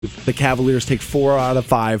the Cavaliers take 4 out of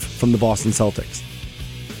 5 from the Boston Celtics.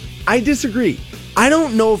 I disagree. I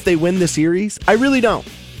don't know if they win the series. I really don't.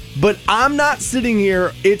 But I'm not sitting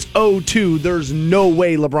here, it's 0-2. There's no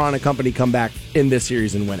way LeBron and company come back in this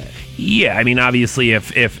series and win it. Yeah, I mean, obviously,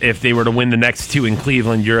 if they were to win the next 2 in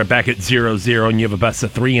Cleveland, you're back at 0-0 and you have a best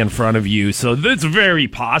of 3 in front of you. So that's very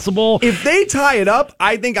possible. If they tie it up,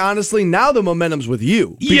 I think, honestly, now the momentum's with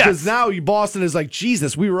you. Because now Boston is like,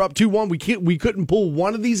 Jesus, we were up 2-1. We couldn't pull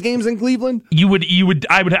one of these games in Cleveland.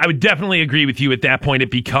 I would definitely agree with you at that point. It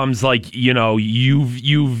becomes like,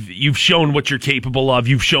 you've shown what you're capable of.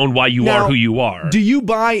 You've shown why you are who you are. Do you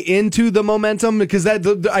buy into the momentum? Because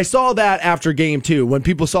I saw that after game 2 when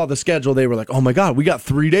people saw the schedule, they were like, "Oh my God, we got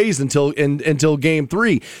 3 days until game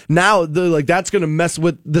 3." Now, that's going to mess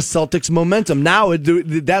with the Celtics' momentum. Now,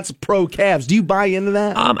 that's pro Cavs. Do you buy into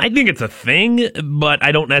that? I think it's a thing, but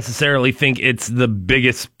I don't necessarily think it's the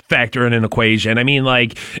biggest factor in an equation. I mean,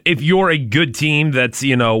 like, if you're a good team that's,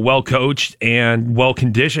 well coached and well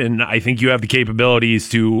conditioned, I think you have the capabilities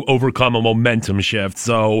to overcome a momentum shift.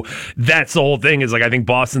 So that's the whole thing, is like, I think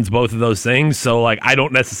Boston's both of those things. So, like, I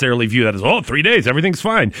don't necessarily view that as, 3 days, everything's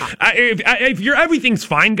fine. If you're everything's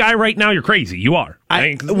fine guy right now, you're crazy. You are.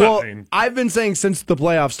 I've been saying since the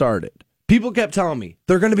playoffs started, people kept telling me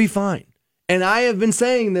they're going to be fine. And I have been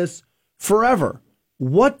saying this forever.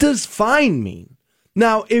 What does fine mean?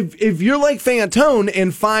 Now, if you're like Fantone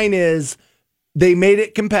and fine is they made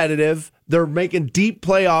it competitive, they're making deep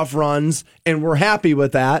playoff runs, and we're happy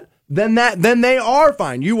with that, then they are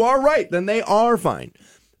fine. You are right. Then they are fine.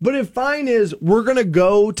 But if fine is we're going to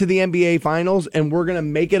go to the NBA Finals and we're going to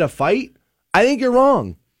make it a fight, I think you're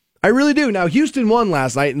wrong. I really do. Now, Houston won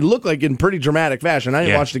last night and looked like in pretty dramatic fashion. I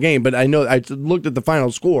didn't watch the game, but I know I looked at the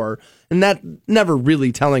final score, and that never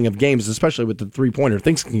really telling of games, especially with the three-pointer.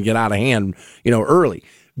 Things can get out of hand, early.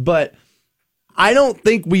 But I don't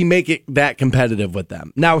think we make it that competitive with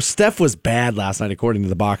them. Now, Steph was bad last night, according to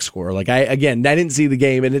the box score. Like, I didn't see the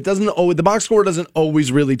game, and the box score doesn't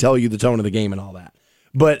always really tell you the tone of the game and all that.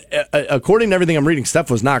 But according to everything I'm reading,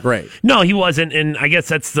 Steph was not great. No, he wasn't, and I guess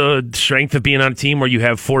that's the strength of being on a team where you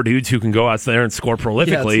have 4 dudes who can go out there and score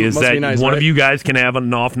prolifically, is that nice, one of you guys can have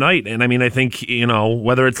an off night. And I mean, I think,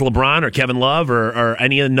 whether it's LeBron or Kevin Love or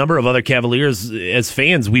any number of other Cavaliers, as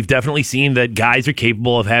fans, we've definitely seen that guys are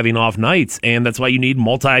capable of having off nights, and that's why you need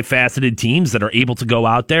multifaceted teams that are able to go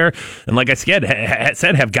out there and, like I said,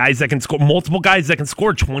 have guys that can score, multiple guys that can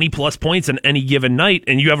score 20-plus points on any given night,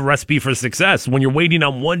 and you have a recipe for success. When you're waiting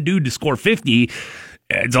on one dude to score 50,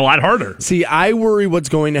 it's a lot harder. See, I worry what's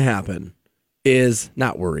going to happen is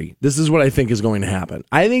not worry. This is what I think is going to happen.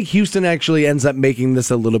 I think Houston actually ends up making this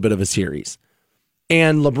a little bit of a series.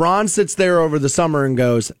 And LeBron sits there over the summer and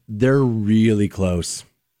goes, they're really close.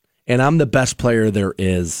 And I'm the best player there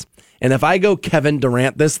is. And if I go Kevin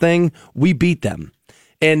Durant this thing, we beat them.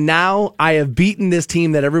 And now I have beaten this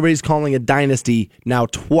team that everybody's calling a dynasty now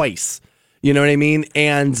twice. You know what I mean?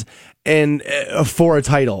 And for a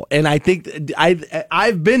title. And I think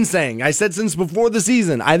I've been saying, I said since before the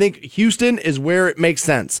season, I think Houston is where it makes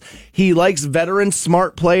sense. He likes veteran,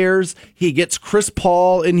 smart players. He gets Chris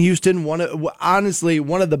Paul in Houston, honestly,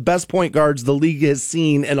 one of the best point guards the league has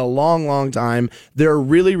seen in a long, long time. They're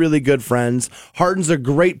really, really good friends. Harden's a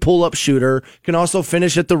great pull-up shooter, can also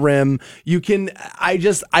finish at the rim.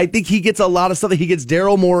 I think he gets a lot of stuff. He gets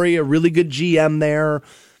Daryl Morey, a really good GM there.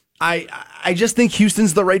 I just think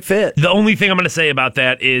Houston's the right fit. The only thing I'm going to say about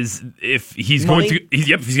that is if he's going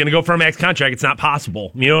to go for a max contract, it's not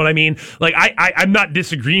possible. You know what I mean? Like, I'm not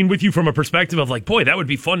disagreeing with you from a perspective of like, boy, that would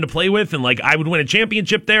be fun to play with, and like I would win a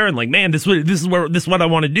championship there, and like, man, this is what I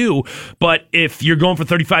want to do. But if you're going for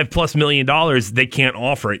 $35+ million, they can't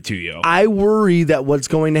offer it to you. I worry that what's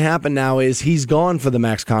going to happen now is he's gone for the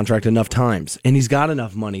max contract enough times, and he's got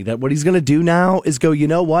enough money that what he's going to do now is go, you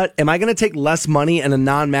know what? Am I going to take less money and a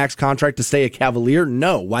non-max contract to stay a Cavalier?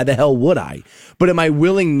 No. Why the hell would I? But am I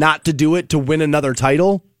willing not to do it to win another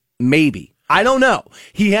title? Maybe. I don't know.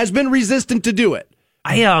 He has been resistant to do it.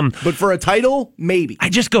 But for a title, maybe. I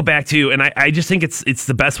just go back to, and I just think it's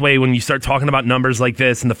the best way when you start talking about numbers like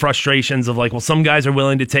this and the frustrations of like, well, some guys are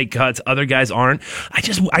willing to take cuts, other guys aren't. I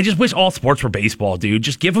just wish all sports were baseball, dude.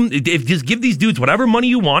 Just give these dudes whatever money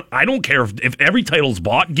you want. I don't care if every title's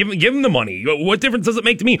bought. Give them the money. What difference does it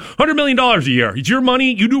make to me? $100 million a year. It's your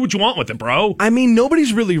money. You do what you want with it, bro. I mean,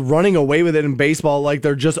 nobody's really running away with it in baseball. Like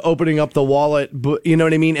they're just opening up the wallet, you know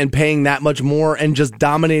what I mean, and paying that much more and just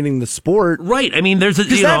dominating the sport. Right. I mean,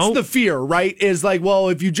 because that's the fear, right? Is like, well,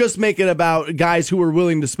 if you just make it about guys who are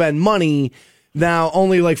willing to spend money, Now,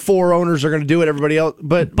 only like 4 owners are going to do it. Everybody else,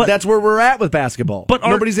 but that's where we're at with basketball. But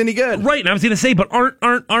nobody's any good, right? And I was going to say, but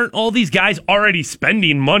aren't all these guys already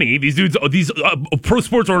spending money? These dudes, these pro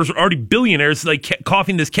sports owners are already billionaires, like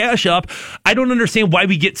coughing this cash up. I don't understand why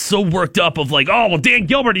we get so worked up of like, oh well, Dan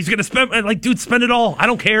Gilbert, he's going to spend. Like, dude, spend it all. I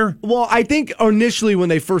don't care. Well, I think initially when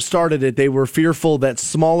they first started it, they were fearful that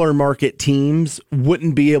smaller market teams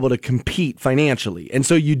wouldn't be able to compete financially, and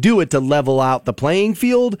so you do it to level out the playing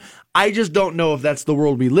field. I just don't know if that's the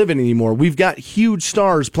world we live in anymore. We've got huge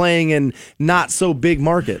stars playing in not so big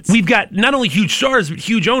markets. We've got not only huge stars, but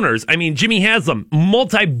huge owners. I mean, Jimmy Haslam,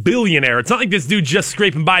 multi-billionaire. It's not like this dude just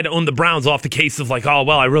scraping by to own the Browns off the case of like, oh,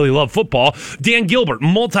 well, I really love football. Dan Gilbert,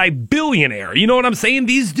 multi-billionaire. You know what I'm saying?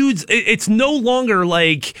 These dudes, it's no longer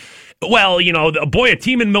like... Well, you know, a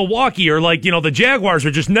team in Milwaukee or like, you know, the Jaguars are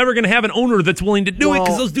just never going to have an owner that's willing to do it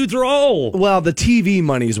because those dudes are old. Well, the TV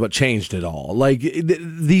money is what changed it all. Like,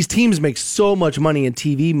 these teams make so much money in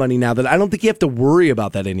TV money now that I don't think you have to worry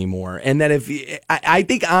about that anymore. And that I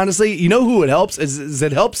think, honestly, you know who it helps? Is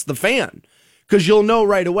it helps the fan. Because you'll know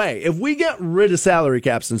right away. If we get rid of salary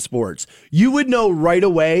caps in sports, you would know right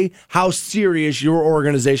away how serious your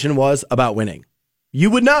organization was about winning. You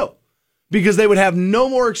would know. Because they would have no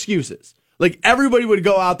more excuses. Like, everybody would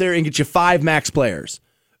go out there and get you 5 max players.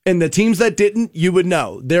 And the teams that didn't, you would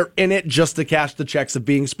know. They're in it just to cash the checks of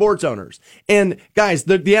being sports owners. And, guys,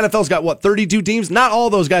 the NFL's got, 32 teams? Not all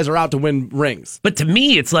those guys are out to win rings. But to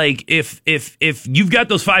me, it's like, if you've got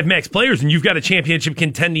those 5 max players and you've got a championship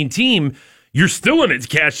contending team, you're still in it to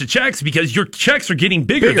cash the checks because your checks are getting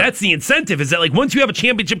bigger. That's the incentive, is that like once you have a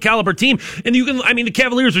championship caliber team, and you can, I mean, the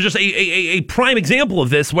Cavaliers are just a prime example of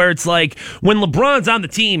this, where it's like when LeBron's on the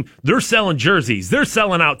team, they're selling jerseys, they're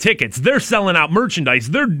selling out tickets, they're selling out merchandise,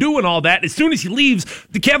 they're doing all that. As soon as he leaves,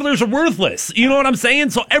 the Cavaliers are worthless. You know what I'm saying?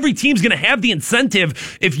 So every team's going to have the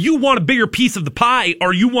incentive. If you want a bigger piece of the pie,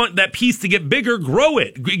 or you want that piece to get bigger, grow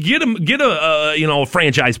it. Get a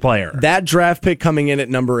franchise player. That draft pick coming in at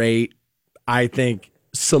number 8, I think,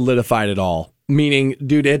 solidified it all. Meaning,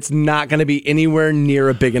 dude, it's not going to be anywhere near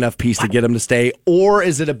a big enough piece to get him to stay. Or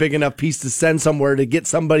is it a big enough piece to send somewhere to get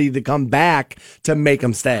somebody to come back to make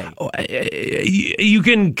him stay? You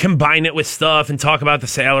can combine it with stuff and talk about the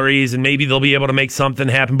salaries, and maybe they'll be able to make something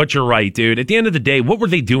happen. But you're right, dude. At the end of the day, what were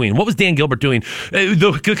they doing? What was Dan Gilbert doing?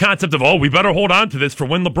 The concept of, we better hold on to this for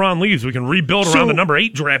when LeBron leaves. We can rebuild around the number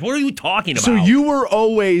 8 draft. What are you talking about? So you were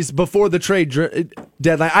always, before the trade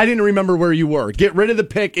deadline, I didn't remember where you were. Get rid of the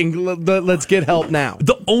pick and let's get help now.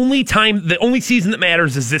 The only season that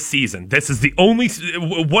matters is this season. This is the only.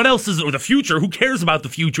 What else is the future? Who cares about the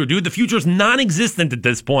future, dude? The future is non-existent at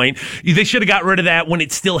this point. They should have got rid of that when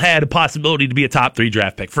it still had a possibility to be a top 3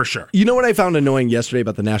 draft pick for sure. You know what I found annoying yesterday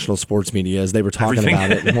about the national sports media is they were talking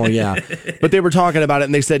about it. Well, yeah, but they were talking about it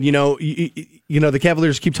and they said, the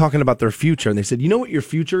Cavaliers keep talking about their future, and they said, you know what your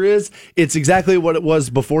future is? It's exactly what it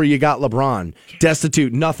was before you got LeBron.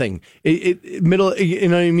 Destitute, nothing. Middle, you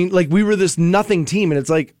know what I mean? Like, we were this nothing team, and it's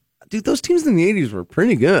like, dude, those teams in the 80s were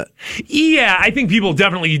pretty good. Yeah, I think people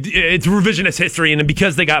definitely, it's revisionist history, and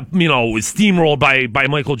because they got, steamrolled by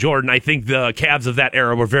Michael Jordan, I think the Cavs of that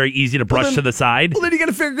era were very easy to brush to the side. Well, then you got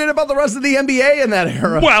to figure good about the rest of the NBA in that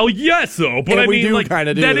era. Well, yes, though, but we do kind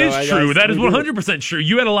of do. That is true. That is 100% true.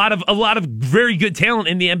 You had a lot of very good talent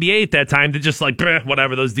in the NBA at that time that just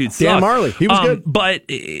whatever, those dudes suck. Dan Marley, he was good. But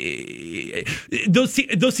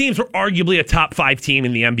those teams were arguably a top 5 team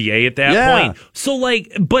in the NBA at that point. So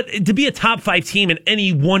but to be a top 5 team in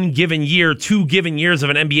any one given year, 2 given years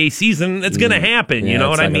of an NBA season, it's going to happen. You know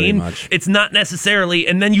what I mean? It's not necessarily.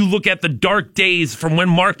 And then you look at the dark days from when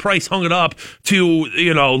Mark Price hung it up to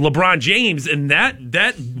LeBron James and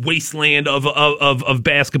that wasteland of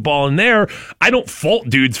basketball in there. I don't fault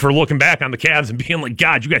dudes for looking back on the Cavs and being like,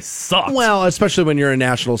 God, you guys suck. Well, especially when you're a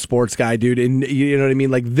national sports guy, dude, and you know what I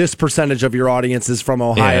mean. Like, this percentage of your audience is from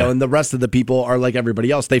Ohio, and the rest of the people are like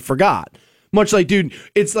everybody else. They forgot. Much like, dude,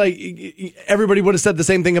 it's like everybody would have said the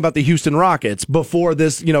same thing about the Houston Rockets before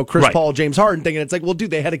this, Chris Paul, James Harden thing. And it's like, well,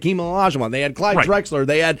 dude, they had Hakeem Olajuwon, they had Clyde Drexler,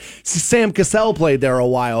 they had Sam Cassell played there a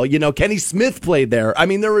while. Kenny Smith played there. I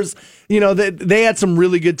mean, there was, they had some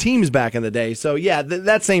really good teams back in the day. So yeah,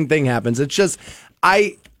 that same thing happens. It's just,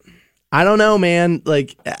 I don't know, man.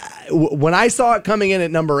 Like, when I saw it coming in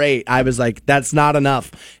at number 8, I was like, that's not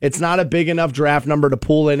enough. It's not a big enough draft number to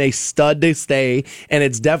pull in a stud to stay, and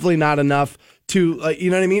it's definitely not enough to, you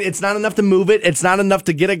know what I mean? It's not enough to move it. It's not enough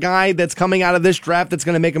to get a guy that's coming out of this draft that's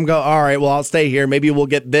going to make him go, all right, well, I'll stay here. Maybe we'll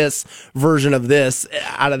get this version of this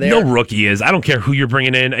out of there. No rookie is. I don't care who you're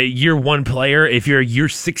bringing in. A year 1 player, if you're a year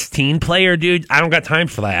 16 player, dude, I don't got time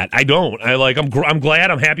for that. I don't. I'm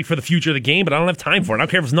glad. I'm happy for the future of the game, but I don't have time for it. I don't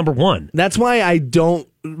care if it's number 1. That's why I don't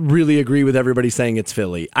really agree with everybody saying it's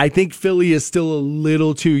Philly. I think Philly is still a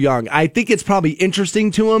little too young. I think it's probably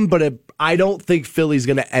interesting to him, but I don't think Philly's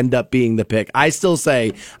going to end up being the pick. I still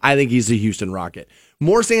say I think he's a Houston Rocket.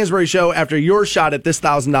 More Stansbury Show after your shot at this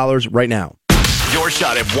 $1,000 right now. Your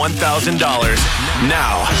shot at $1,000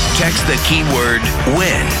 now. Text the keyword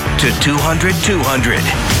WIN to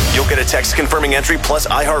 200-200. You'll get a text confirming entry plus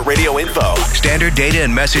iHeartRadio info. Standard data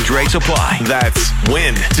and message rates apply. That's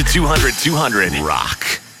WIN to 200-200.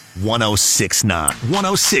 Rock 106.9.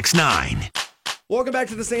 106.9. Welcome back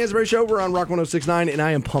to the Stansbury Show. We're on Rock 106.9, and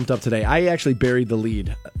I am pumped up today. I actually buried the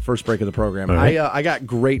lead first break of the program. Right. I got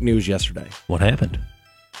great news yesterday. What happened?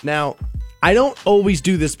 Now, I don't always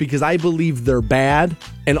do this because I believe they're bad,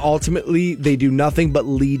 and ultimately they do nothing but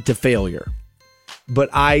lead to failure. But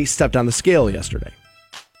I stepped on the scale yesterday.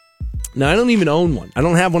 Now, I don't even own one. I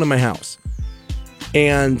don't have one in my house.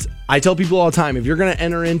 And I tell people all the time, if you're going to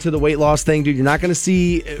enter into the weight loss thing, dude, you're not going to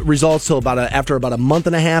see results till after about a month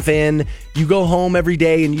and a half in. You go home every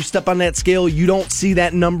day and you step on that scale, you don't see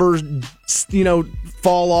that number,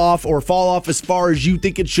 fall off as far as you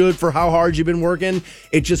think it should for how hard you've been working.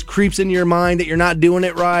 It just creeps into your mind that you're not doing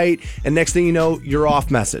it right. And next thing you know, you're off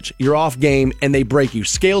message. You're off game, and they break you.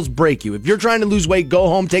 Scales break you. If you're trying to lose weight, go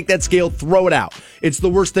home, take that scale, throw it out. It's the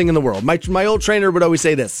worst thing in the world. My old trainer would always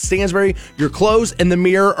say this: Stansbury, your clothes and the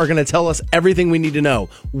mirror are going to tell us everything we need to know.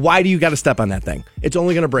 Why do you got to step on that thing? It's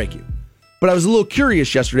only going to break you. But I was a little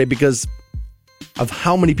curious yesterday because of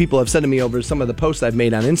how many people have said to me over some of the posts I've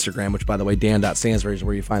made on Instagram, which, by the way, Dan.Stansbury is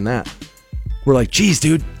where you find that. We're like, geez,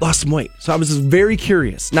 dude, lost some weight. So I was just very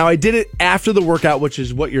curious. Now, I did it after the workout, which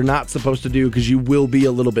is what you're not supposed to do because you will be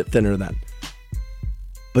a little bit thinner then.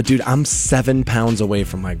 But, dude, I'm 7 pounds away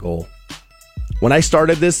from my goal. When I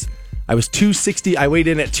started this, I was 260. I weighed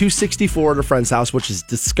in at 264 at a friend's house, which is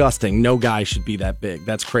disgusting. No guy should be that big.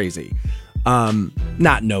 That's crazy.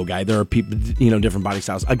 Not no guy. There are people, different body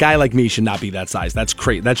styles. A guy like me should not be that size. That's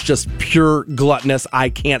crazy. That's just pure gluttonous. I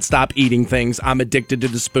can't stop eating things. I'm addicted to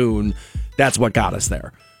the spoon. That's what got us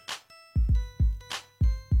there.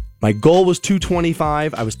 My goal was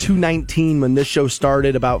 225. I was 219 when this show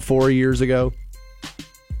started about 4 years ago.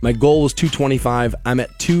 My goal was 225. I'm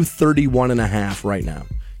at 231 and a half right now.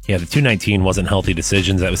 Yeah, the 219 wasn't healthy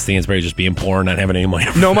decisions. That was Stansbury just being poor and not having any money.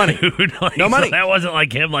 No money. No money. So that wasn't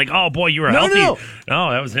like him like, oh, boy, you were healthy.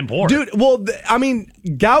 No, that was him poor. Dude, well,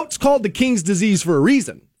 gout's called the king's disease for a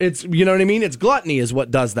reason. It's, you know what I mean? It's gluttony is what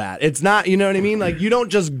does that. It's not, you know what I mean? Like, you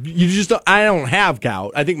just don't, I don't have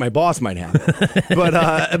gout. I think my boss might have it.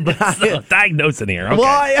 But diagnosing here. Okay.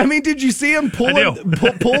 Well, did you see him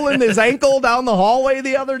pulling his ankle down the hallway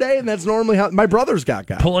the other day? And that's normally how my brother's got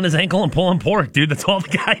gout. Pulling his ankle and pulling pork, dude. That's all the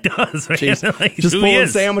guy does. Right? Just pulling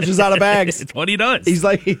sandwiches out of bags. It's what he does. He's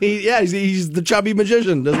like, he's the chubby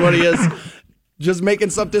magician. That's what he is. Just making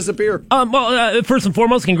stuff disappear. First and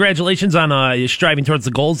foremost, congratulations on striving towards the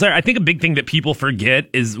goals there. I think a big thing that people forget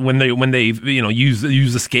is when they use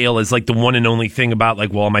the scale as like the one and only thing about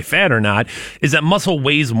like, well, am I fat or not, is that muscle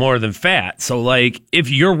weighs more than fat. So like if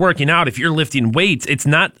you're working out, if you're lifting weights, it's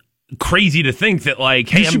not crazy to think that like,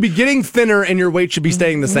 hey, you should be getting thinner and your weight should be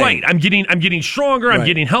staying the same. Right. I'm getting stronger. Right. I'm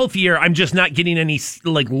getting healthier. I'm just not getting any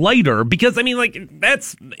like lighter because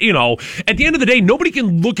that's, at the end of the day, nobody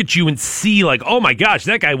can look at you and see like, oh my gosh,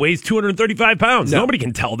 that guy weighs 235 pounds. No. Nobody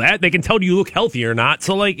can tell that. They can tell you look healthy or not.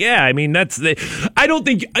 So like, yeah, I don't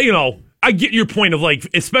think, I get your point of like,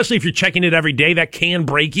 especially if you're checking it every day, that can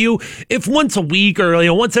break you. If once a week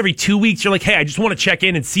or once every 2 weeks, you're like, hey, I just want to check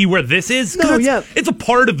in and see where this is. No, it's a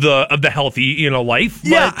part of the healthy life.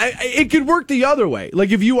 Yeah, it could work the other way.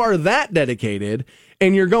 Like if you are that dedicated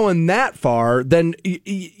and you're going that far, then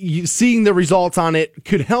seeing the results on it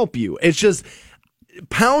could help you. It's just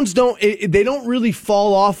pounds don't really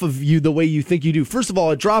fall off of you the way you think you do. First of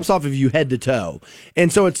all, it drops off of you head to toe.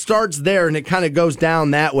 And so it starts there and it kind of goes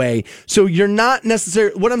down that way. So you're not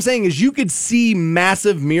necessarily, what I'm saying is you could see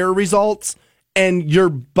massive mirror results and your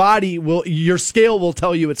scale will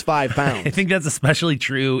tell you it's 5 pounds. I think that's especially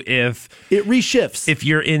true if it reshifts. If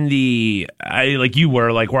you're in like you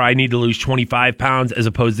were, like where I need to lose 25 pounds as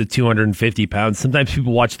opposed to 250 pounds. Sometimes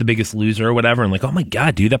people watch The Biggest Loser or whatever and like, oh my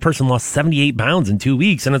God, dude, that person lost 78 pounds in 2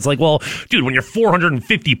 weeks. And it's like, well, dude, when you're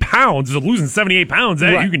 450 pounds, losing 78 pounds,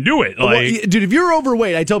 right. You can do it. Well, dude, if you're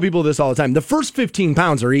overweight, I tell people this all the time. The first 15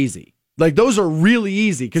 pounds are easy. Like, those are really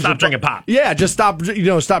easy. Stop drinking pop. Yeah, just stop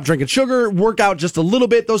drinking sugar, work out just a little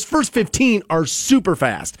bit. Those first 15 are super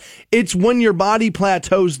fast. It's when your body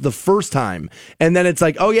plateaus the first time. And then it's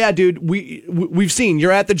like, oh, yeah, dude, we've seen.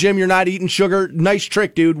 You're at the gym, you're not eating sugar. Nice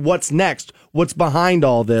trick, dude. What's next? What's behind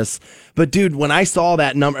all this? But, dude, when I saw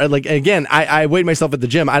that number, like, again, I weighed myself at the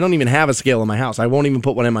gym. I don't even have a scale in my house. I won't even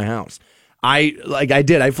put one in my house.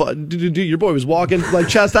 Dude, your boy was walking like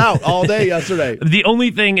chest out all day yesterday. The only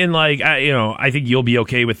thing I think you'll be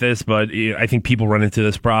okay with this, but I think people run into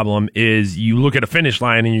this problem is you look at a finish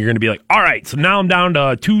line and you're going to be like, all right, so now I'm down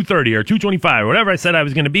to 230 or 225 or whatever I said I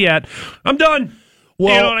was going to be at. I'm done.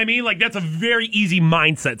 Well, you know what I mean? Like, that's a very easy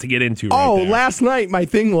mindset to get into. Last night my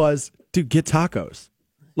thing was, dude, get tacos.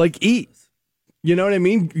 Like, eat. You know what I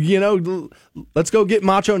mean? Let's go get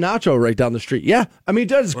Macho Nacho right down the street. Yeah. I mean, it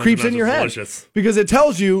does. It creeps in your head. Because it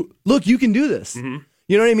tells you, look, you can do this. Mm-hmm.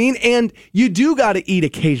 You know what I mean? And you do got to eat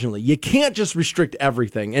occasionally. You can't just restrict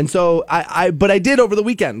everything. And so but I did over the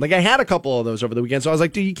weekend. Like, I had a couple of those over the weekend. So I was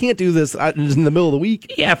like, dude, you can't do this in the middle of the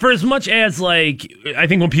week. Yeah, for as much as, like, I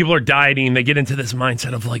think when people are dieting, they get into this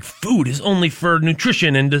mindset of, like, food is only for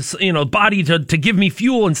nutrition and, body to give me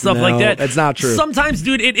fuel and stuff like that. It's not true. Sometimes,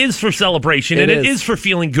 dude, it is for celebration and it is for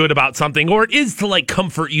feeling good about something, or it is to, like,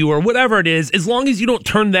 comfort you or whatever it is. As long as you don't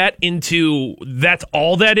turn that into that's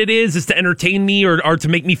all that it is to entertain me or to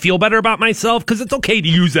make me feel better about myself, because it's okay to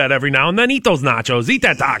use that every now and then. Eat those nachos, eat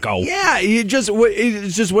that taco. Yeah, it's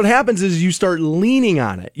just what happens is you start leaning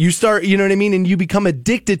on it. You start, you know what I mean, and you become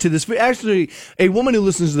addicted to this. Actually, a woman who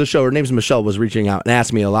listens to the show, her name's Michelle, was reaching out and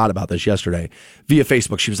asked me a lot about this yesterday via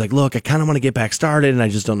Facebook. She was like, look, I kind of want to get back started and I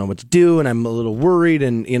just don't know what to do and I'm a little worried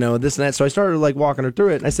and this and that. So I started like walking her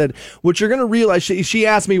through it and I said, what you're going to realize, she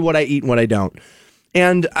asked me what I eat and what I don't.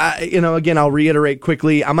 And, again, I'll reiterate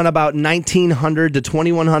quickly. I'm on about 1,900 to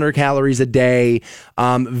 2,100 calories a day.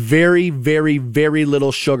 Very, very, very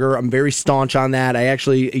little sugar. I'm very staunch on that.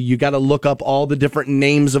 You got to look up all the different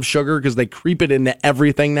names of sugar because they creep it into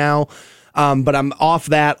everything now. But I'm off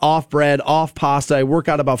that, off bread, off pasta. I work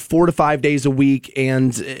out about 4 to 5 days a week.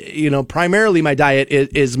 And, primarily my diet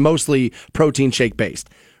is mostly protein shake based.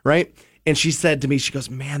 Right. And she said to me, she goes,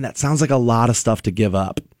 man, that sounds like a lot of stuff to give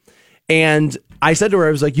up. And I said to her,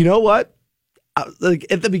 I was like, you know what? Like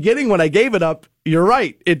at the beginning when I gave it up, you're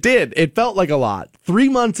right. It did. It felt like a lot. 3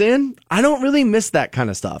 months in, I don't really miss that kind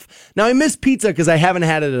of stuff. Now I miss pizza because I haven't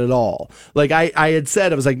had it at all. Like I had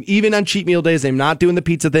said, I was like, even on cheat meal days, I'm not doing the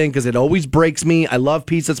pizza thing because it always breaks me. I love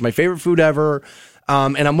pizza. It's my favorite food ever.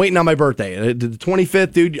 And I'm waiting on my birthday. The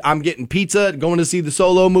 25th, dude, I'm getting pizza, going to see the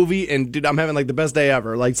Solo movie, and dude, I'm having like the best day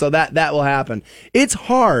ever. Like, so that will happen. It's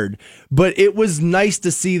hard, but it was nice to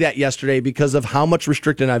see that yesterday because of how much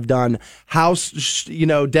restricting I've done, how,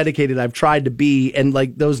 dedicated I've tried to be. And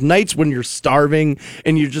like those nights when you're starving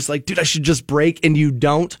and you're just like, dude, I should just break, and you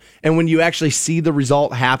don't. And when you actually see the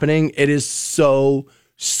result happening, it is so,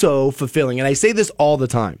 so fulfilling. And I say this all the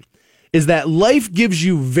time. Is that life gives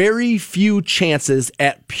you very few chances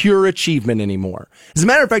at pure achievement anymore. As a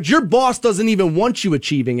matter of fact, your boss doesn't even want you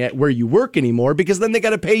achieving at where you work anymore because then they got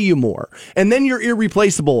to pay you more. And then you're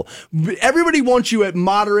irreplaceable. Everybody wants you at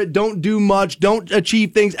moderate, don't do much, don't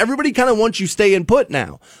achieve things. Everybody kind of wants you stay put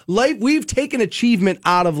now. Life, we've taken achievement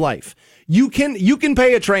out of life. You can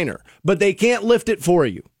pay a trainer, but they can't lift it for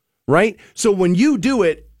you, right? So when you do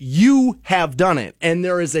it, you have done it. And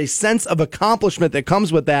there is a sense of accomplishment that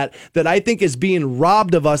comes with that I think is being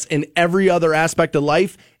robbed of us in every other aspect of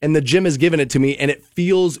life. And the gym has given it to me, and it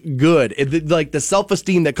feels good. Like the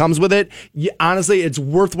self-esteem that comes with it, honestly, it's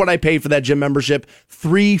worth what I paid for that gym membership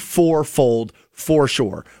 3-4-fold for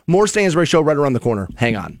sure. More Stansbury Show right around the corner.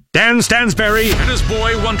 Hang on. Dan Stansbury and his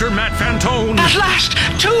boy wonder Matt Fantone. At last,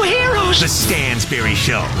 2 heroes. The Stansbury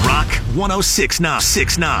Show. Rock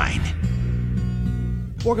 106.9.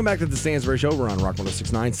 Welcome back to the Stansbury Show. We're on Rock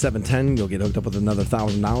 106.9, 710. You'll get hooked up with another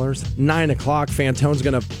 $1,000. 9 o'clock, Fantone's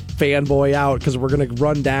going to fanboy out because we're going to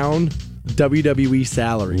run down WWE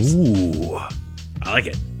salaries. Ooh, I like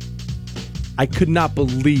it. I could not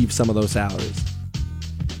believe some of those salaries.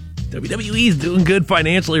 WWE's doing good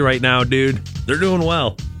financially right now, dude. They're doing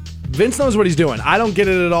well. Vince knows what he's doing. I don't get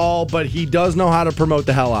it at all, but he does know how to promote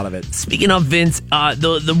the hell out of it. Speaking of Vince,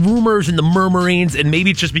 the rumors and the murmurings, and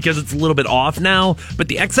maybe it's just because it's a little bit off now, but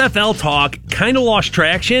the XFL talk kind of lost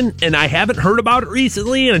traction, and I haven't heard about it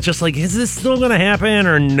recently, and it's just like, is this still going to happen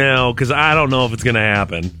or no? Because I don't know if it's going to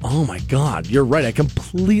happen. Oh my God, you're right. I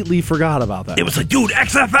completely forgot about that. It was like, dude,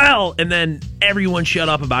 XFL! And then everyone shut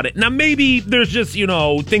up about it. Now, maybe there's just,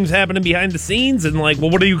 things happening behind the scenes, and like, well,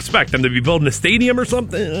 what do you expect? Them to be building a stadium or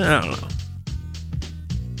something? I don't know.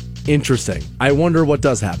 Interesting. I wonder what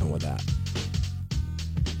does happen with that.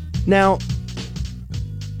 Now,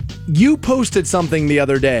 you posted something the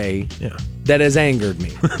other day that has angered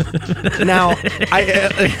me. Now,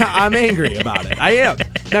 I'm angry about it. I am.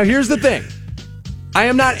 Now, here's the thing. I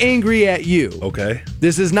am not angry at you. Okay.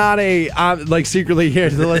 This is not secretly here.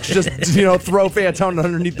 Let's just throw Fantone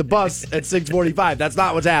underneath the bus at 6:45. That's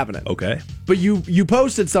not what's happening. Okay. But you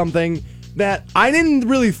posted something that I didn't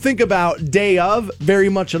really think about day of very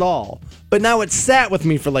much at all. But now it sat with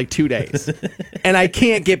me for like 2 days, and I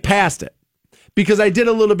can't get past it because I did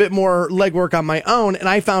a little bit more legwork on my own, and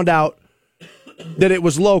I found out that it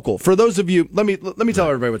was local. For those of you, let me tell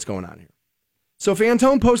everybody what's going on here. So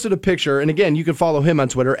Fantone posted a picture, and again, you can follow him on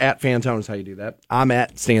Twitter, @Fantone is how you do that. I'm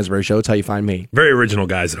at Stansbury Show. It's how you find me. Very original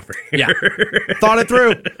guys over here. Yeah. Thought it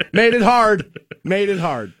through. Made it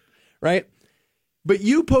hard. Right? But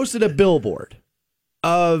you posted a billboard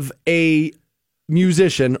of a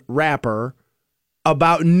musician, rapper,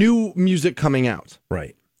 about new music coming out.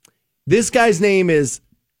 Right. This guy's name is,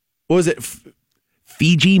 what was it?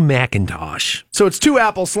 Fiji Macintosh. So it's two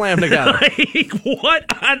apples slammed together. Like,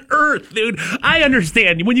 what on earth, dude? I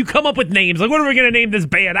understand. When you come up with names, like, what are we going to name this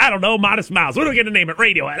band? I don't know. Modest Mouse. What are we going to name it?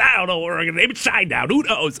 Radiohead. I don't know. What are we going to name it? Shinedown. Who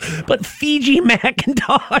knows? But Fiji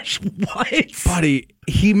Macintosh, what? Buddy,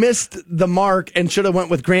 he missed the mark and should have went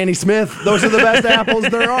with Granny Smith. Those are the best apples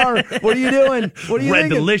there are. What are you doing? What are you Red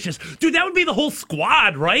thinking? Delicious. Dude, that would be the whole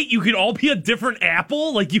squad, right? You could all be a different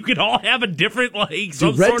apple. Like, you could all have a different, like,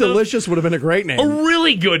 some Dude, Red sort Delicious would have been a great name. A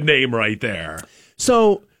really good name right there.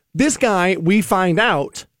 So this guy, we find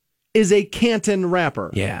out, is a Canton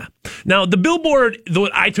rapper. Yeah. Now, the billboard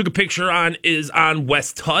that I took a picture on is on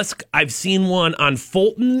West Tusk. I've seen one on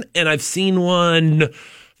Fulton, and I've seen one,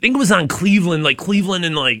 I think it was on Cleveland, like Cleveland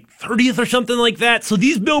and like 30th or something like that. So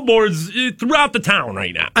these billboards throughout the town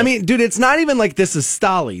right now. I mean, dude, it's not even like this is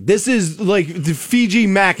Stolly. This is like the Fiji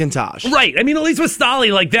Macintosh. Right. I mean, at least with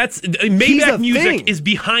Stolly, like that's Maybach Music is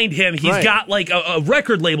behind him. He's got like a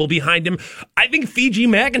record label behind him. I think Fiji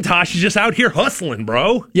Macintosh is just out here hustling,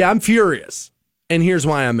 bro. Yeah, I'm furious. And here's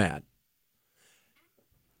why I'm mad.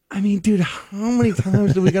 I mean, dude, how many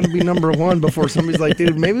times do we got to be number one before somebody's like,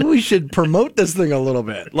 dude, maybe we should promote this thing a little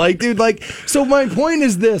bit? Like, dude, like, so my point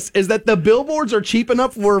is this, is that the billboards are cheap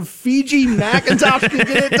enough where Fiji Macintosh can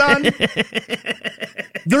get it done.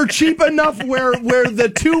 They're cheap enough where the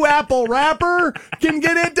two apple rapper can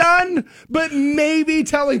get it done. But maybe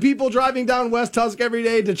telling people driving down West Tusk every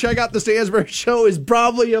day to check out the Stansbury Show is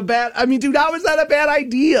probably a bad, I mean, dude, how is that a bad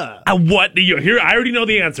idea? What? Here, I already know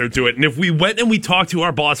the answer to it. And if we went and we talked to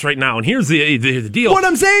our boss right now, and here's the deal. What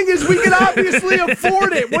I'm saying is we can obviously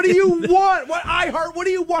afford it. What do you want? What iHeart? What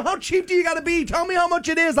do you want? How cheap do you got to be? Tell me how much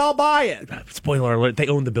it is. I'll buy it. Spoiler alert, they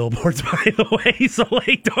own the billboards, by the way. So,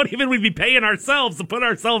 like, don't even we'd be paying ourselves to put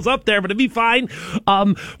ourselves up there, but it'd be fine.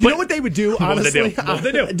 You know what they would do, honestly? What would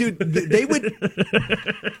they do? Dude, they would...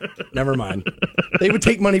 Never mind. They would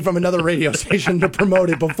take money from another radio station to promote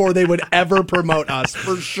it before they would ever promote us,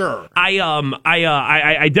 for sure.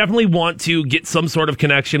 I definitely want to get some sort of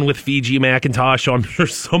connection with Fiji Macintosh. So I'm sure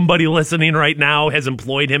somebody listening right now has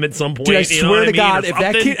employed him at some point. Dude, I swear to God, if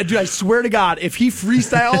that kid, dude, I swear to God, if he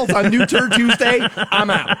freestyles on New Turd Tuesday, I'm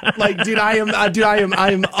out. Like, dude,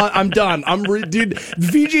 I'm done. Dude,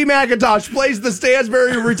 Fiji Macintosh plays the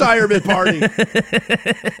Stansbury retirement party.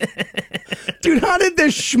 Dude, how did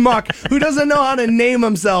this schmuck who doesn't know how to name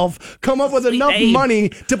himself come up with enough money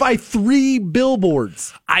to buy 3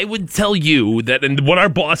 billboards? I would tell you that, and what our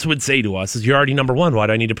boss would say to us is, "You're already number one. Why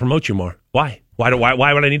do I need to promote you more? Why?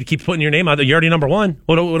 Why would I need to keep putting your name out there? You're already number one.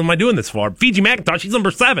 What am I doing this for? Fiji Macintosh, he's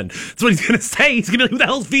number 7. That's what he's going to say. He's going to be like, who the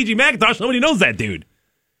hell's Fiji Macintosh? Nobody knows that dude.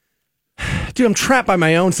 Dude, I'm trapped by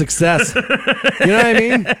my own success. You know what I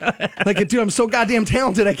mean? Like, dude, I'm so goddamn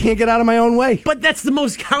talented, I can't get out of my own way. But that's the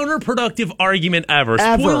most counterproductive argument ever.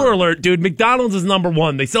 Spoiler alert, dude, McDonald's is number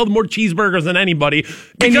 1. They sell more cheeseburgers than anybody.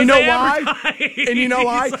 And you know why? And you know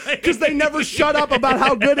why? Because they never shut up about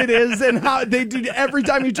how good it is, and how they do. Every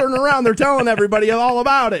time you turn around, they're telling everybody all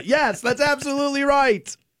about it. Yes, that's absolutely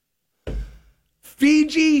right.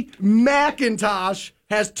 Fiji Macintosh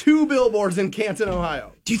has 2 billboards in Canton,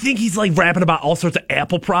 Ohio. Do you think he's like rapping about all sorts of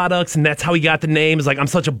Apple products and that's how he got the name? It's like, I'm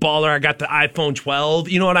such a baller, I got the iPhone 12.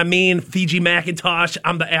 You know what I mean? Fiji Macintosh,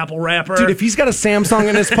 I'm the Apple rapper. Dude, if he's got a Samsung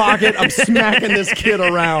in his pocket, I'm smacking this kid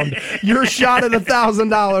around. Your shot at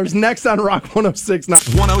 $1,000 next on Rock 106.9.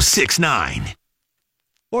 106.9.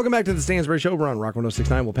 Welcome back to the Stansbury Show. We're on Rock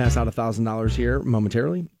 106.9. We'll pass out $1,000 here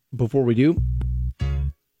momentarily. Before we do,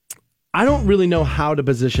 I don't really know how to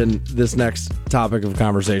position this next topic of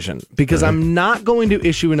conversation because I'm not going to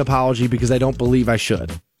issue an apology because I don't believe I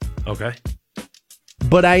should. Okay.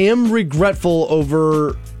 But I am regretful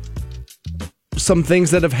over some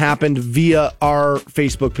things that have happened via our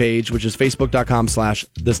Facebook page, which is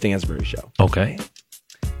facebook.com/The Stansbury Show. Okay.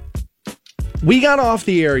 We got off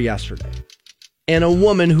the air yesterday, and a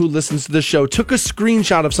woman who listens to the show took a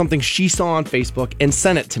screenshot of something she saw on Facebook and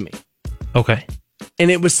sent it to me. Okay.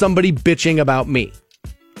 And it was somebody bitching about me.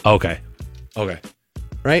 Okay.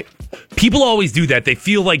 Right? People always do that. They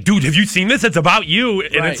feel like, dude, have you seen this? It's about you.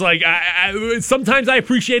 And Right. it's like, sometimes I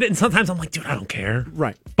appreciate it, and sometimes I'm like, dude, I don't care.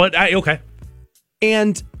 Right. But, okay.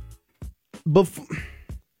 And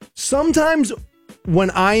sometimes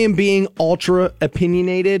when I am being ultra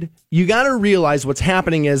opinionated, you got to realize what's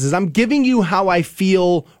happening is I'm giving you how I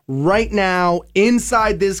feel right now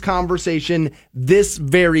inside this conversation this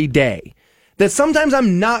very day. That sometimes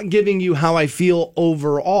I'm not giving you how I feel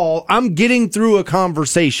overall. I'm getting through a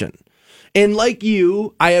conversation. And like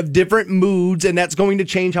you, I have different moods, and that's going to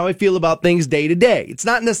change how I feel about things day to day. It's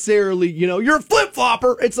not necessarily, you're a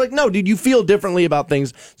flip-flopper. It's like, no, dude, you feel differently about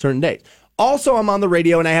things certain days. Also, I'm on the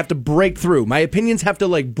radio, and I have to break through. My opinions have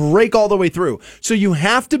to, break all the way through. So you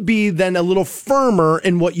have to be then a little firmer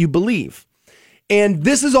in what you believe. And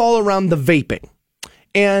this is all around the vaping.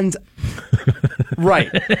 And...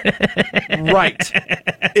 Right.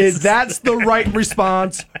 That's the right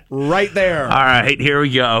response right there. All right, here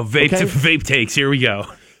we go. Vape takes. Here we go.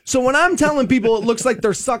 So when I'm telling people it looks like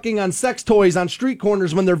they're sucking on sex toys on street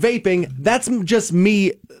corners when they're vaping, that's just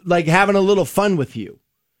me having a little fun with you.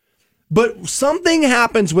 But something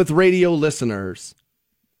happens with radio listeners,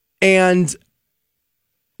 and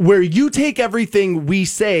where you take everything we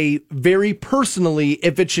say very personally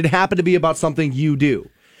if it should happen to be about something you do.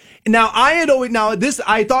 Now, I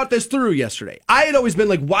thought this through yesterday. I had always been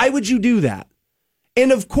like, why would you do that?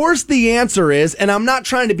 And of course the answer is, and I'm not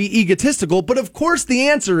trying to be egotistical, but of course the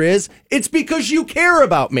answer is, it's because you care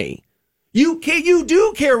about me. You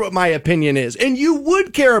do care what my opinion is, and you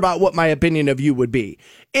would care about what my opinion of you would be.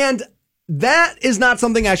 And that is not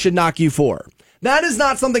something I should knock you for. That is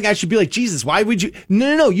not something I should be like, Jesus, why would you?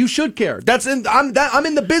 No, you should care. I'm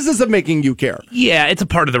in the business of making you care. Yeah, it's a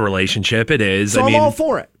part of the relationship. It is. So I'm all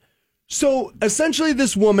for it. So essentially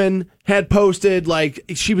this woman had posted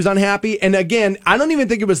she was unhappy. And again, I don't even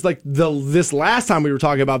think it was this last time we were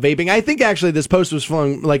talking about vaping. I think actually this post was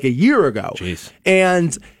from a year ago. Jeez.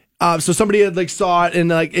 And so somebody had saw it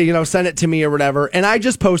and sent it to me or whatever. And I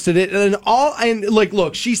just posted it. And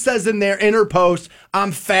look, she says in her post,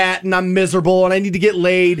 I'm fat and I'm miserable and I need to get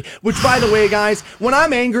laid. Which, by the way, guys, when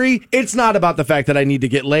I'm angry, it's not about the fact that I need to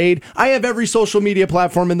get laid. I have every social media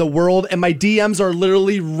platform in the world, and my DMs are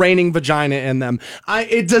literally raining vagina in them.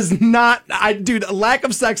 Dude, a lack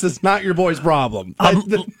of sex is not your boy's problem.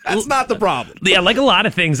 That's not the problem. Yeah, like a lot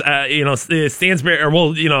of things,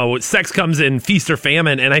 Stansbury, sex comes in feast or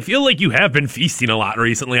famine, and I feel like you have been feasting a lot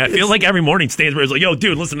recently. I feel like every morning Stansbury's like, yo,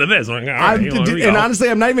 dude, listen to this. I'm like, all right, and honestly,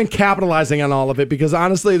 I'm not even capitalizing on all of it because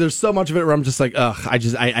honestly, there's so much of it where I'm just like, ugh, I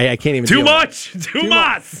can't even. Too much.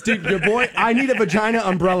 Dude, your boy, I need a vagina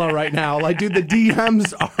umbrella right now. Dude, the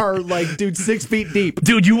DMs are 6 feet deep.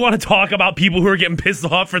 Dude, you want to talk about people who are getting pissed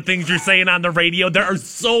off for things you're saying on the radio? There are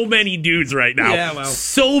so many dudes right now. Yeah, well.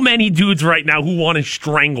 So many dudes right now who want to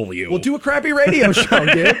strangle you. Well, do a crappy radio show,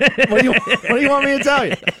 dude. What do you want me to tell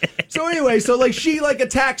you? So anyway, she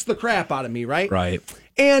attacks the crap out of me, right? Right.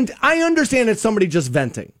 And I understand it's somebody just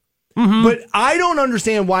venting. Mm-hmm. But I don't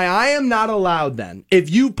understand why I am not allowed then, if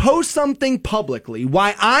you post something publicly,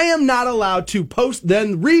 why I am not allowed to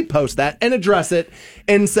then repost that and address it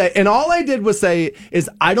and say, and all I did was say is,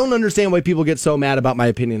 I don't understand why people get so mad about my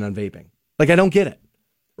opinion on vaping. I don't get it.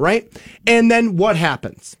 Right? And then what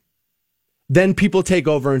happens? Then people take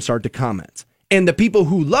over and start to comment. And the people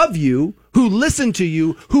who love you, who listen to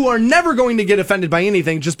you, who are never going to get offended by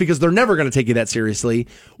anything just because they're never going to take you that seriously,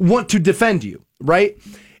 want to defend you, right?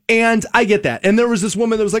 And I get that. And there was this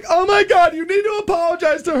woman that was like, oh my God, you need to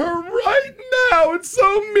apologize to her right now. It's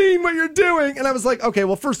so mean what you're doing. And I was like, okay,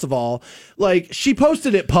 well, first of all, she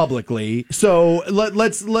posted it publicly. So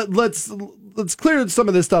let's clear some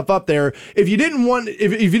of this stuff up there. If you didn't want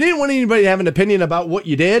anybody to have an opinion about what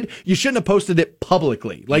you did, you shouldn't have posted it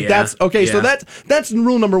publicly. That's okay. Yeah. So that's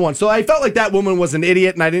rule number one. So I felt like that woman was an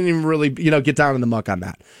idiot, and I didn't even really get down in the muck on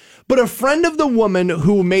that. But a friend of the woman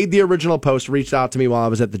who made the original post reached out to me while I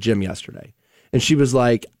was at the gym yesterday, and she was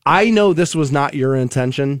like, "I know this was not your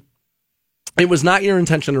intention. It was not your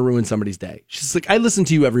intention to ruin somebody's day." She's like, "I listen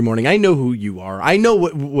to you every morning. I know who you are. I know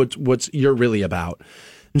what you're really about."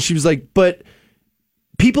 And she was like, "But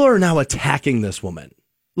people are now attacking this woman.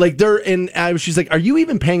 Like she's like, are you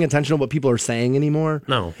even paying attention to what people are saying anymore?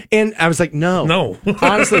 No. And I was like, no.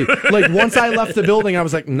 Honestly, like once I left the building, I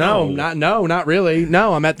was like, not really.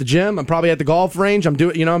 No, I'm at the gym. I'm probably at the golf range. I'm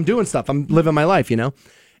doing stuff. I'm living my life,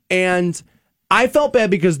 And I felt bad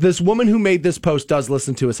because this woman who made this post does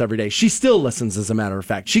listen to us every day. She still listens, as a matter of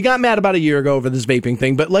fact. She got mad about a year ago over this vaping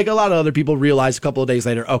thing, but like a lot of other people realized a couple of days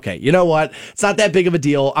later, okay, you know what? It's not that big of a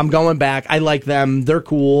deal. I'm going back. I like them. They're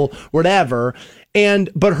cool, whatever.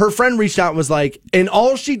 But her friend reached out and was like, and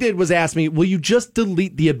all she did was ask me, will you just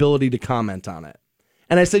delete the ability to comment on it?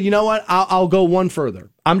 And I said, you know what? I'll go one further.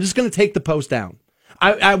 I'm just going to take the post down.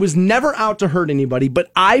 I was never out to hurt anybody, but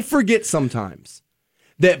I forget sometimes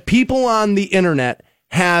that people on the internet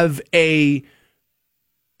have a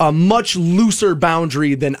much looser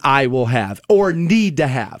boundary than I will have or need to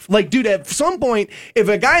have. Like, dude, at some point, if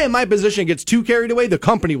a guy in my position gets too carried away, the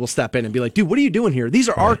company will step in and be like, dude, what are you doing here? These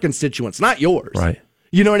are our constituents, not yours. Right.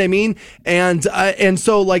 You know what I mean? And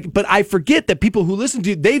so but I forget that people who listen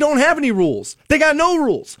to, they don't have any rules. They got no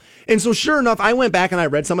rules. And so sure enough, I went back and I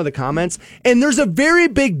read some of the comments, and there's a very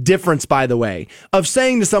big difference, by the way, of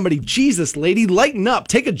saying to somebody, Jesus, lady, lighten up,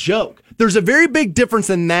 take a joke. There's a very big difference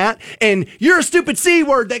in that. And you're a stupid C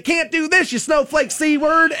word that can't do this, you snowflake C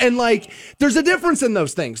word. And like, there's a difference in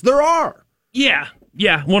those things. There are. Yeah.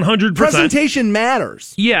 Yeah, 100%. Presentation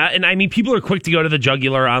matters. Yeah, and I mean, people are quick to go to the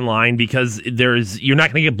jugular online because you're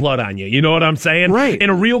not going to get blood on you. You know what I'm saying? Right. In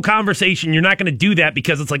a real conversation, you're not going to do that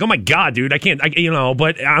because it's like, oh my God, dude, I can't,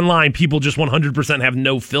 but online, people just 100% have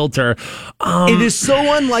no filter. It is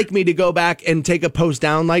so unlike me to go back and take a post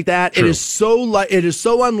down like that. True. It is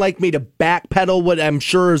so unlike me to backpedal what I'm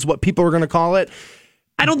sure is what people are going to call it.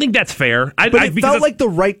 I don't think that's fair. But it felt like the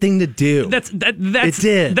right thing to do. It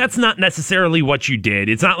did. That's not necessarily what you did.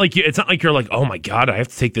 It's not like you're like, oh my God, I have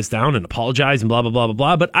to take this down and apologize and blah blah blah blah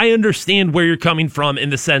blah. But I understand where you're coming from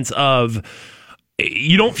in the sense of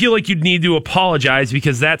you don't feel like you need to apologize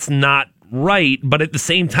because that's not right. But at the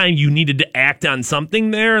same time, you needed to act on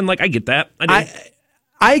something there, and like I get that.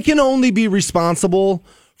 I can only be responsible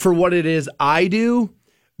for what it is I do.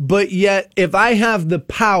 But yet, if I have the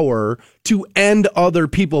power to end other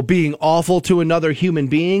people being awful to another human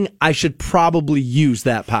being, I should probably use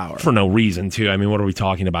that power. For no reason, too. I mean, what are we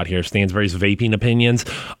talking about here? Stansbury's vaping opinions.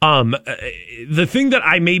 The thing that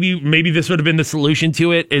maybe this would have been the solution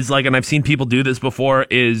to it is like, and I've seen people do this before,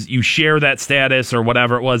 is you share that status or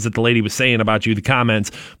whatever it was that the lady was saying about you, the comments,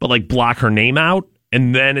 but like block her name out.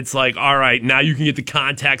 And then it's like, all right, now you can get the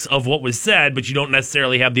context of what was said, but you don't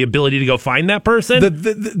necessarily have the ability to go find that person.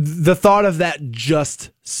 The thought of that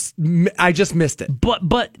I just missed it.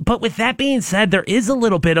 But with that being said, there is a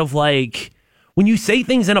little bit of like, when you say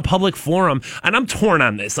things in a public forum, and I'm torn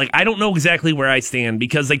on this, like, I don't know exactly where I stand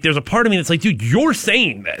because, like, there's a part of me that's like, dude, you're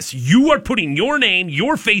saying this. You are putting your name,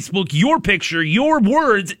 your Facebook, your picture, your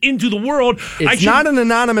words into the world. It's not an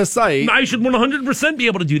anonymous site. I should 100% be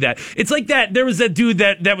able to do that. It's like that. There was that dude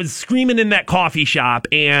that was screaming in that coffee shop,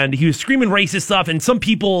 and he was screaming racist stuff, and some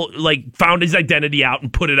people, like, found his identity out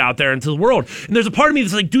and put it out there into the world. And there's a part of me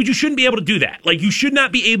that's like, dude, you shouldn't be able to do that. Like, you should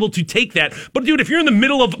not be able to take that. But, dude, if you're in the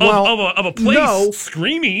middle of a place,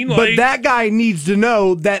 screaming, like, but that guy needs to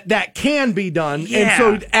know that can be done,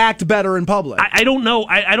 and so act better in public. I don't know.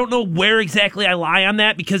 I don't know where exactly I lie on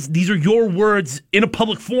that because these are your words in a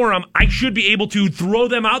public forum. I should be able to throw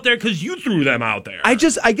them out there because you threw them out there. I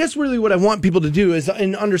guess really what I want people to do is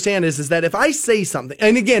and understand is that if I say something,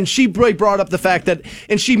 and again, she brought up the fact that,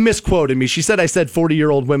 and she misquoted me. She said I said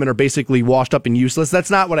 40-year-old women are basically washed up and useless.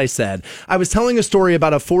 That's not what I said. I was telling a story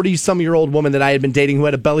about a 40-some-year-old woman that I had been dating who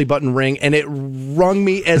had a belly button ring, and it rung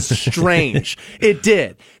me as strange. It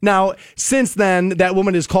did. Now, since then, that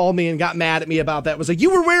woman has called me and got mad at me about that. Was like, you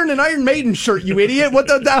were wearing an Iron Maiden shirt, you idiot. What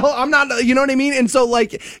the hell? I'm not, you know what I mean? And so,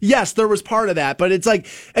 like, yes, there was part of that. But it's like,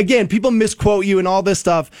 again, people misquote you and all this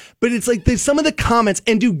stuff. But it's like some of the comments.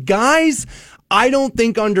 And do guys, I don't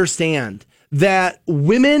think, understand that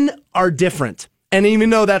women are different. And even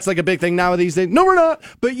though that's like a big thing now these days, no, we're not.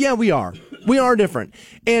 But yeah, we are. We are different.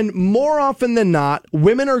 And more often than not,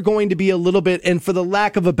 women are going to be a little bit, and for the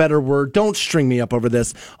lack of a better word, don't string me up over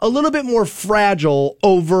this, a little bit more fragile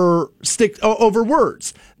over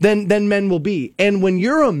words than men will be. And when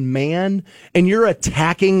you're a man and you're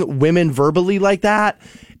attacking women verbally like that,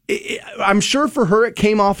 I'm sure for her it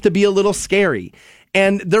came off to be a little scary.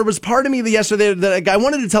 And there was part of me yesterday that I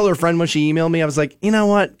wanted to tell her friend when she emailed me. I was like, you know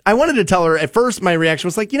what? I wanted to tell her. At first, my reaction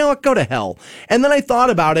was like, you know what? Go to hell. And then I thought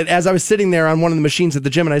about it as I was sitting there on one of the machines at the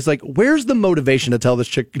gym, and I was like, where's the motivation to tell this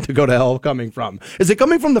chick to go to hell coming from? Is it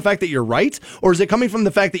coming from the fact that you're right, or is it coming from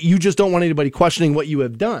the fact that you just don't want anybody questioning what you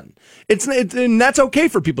have done? And that's okay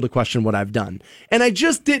for people to question what I've done. And I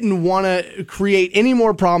just didn't want to create any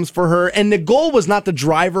more problems for her. And the goal was not to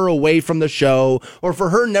drive her away from the show or for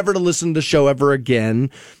her never to listen to the show ever again.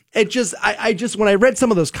 It just, I just, when I read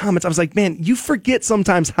some of those comments, I was like, man, you forget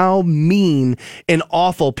sometimes how mean and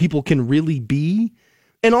awful people can really be.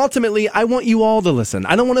 And ultimately, I want you all to listen.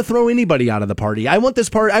 I don't want to throw anybody out of the party. I want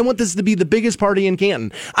this to be the biggest party in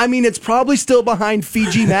Canton. I mean, it's probably still behind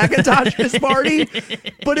Fiji McIntosh's party,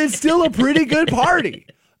 but it's still a pretty good party.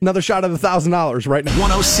 Another shot of $1,000 right now.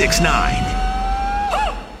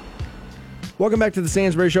 106.9. Welcome back to the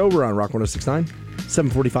Stansbury Show. We're on Rock 106.9.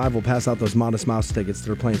 7:45, we'll pass out those Modest Mouse tickets.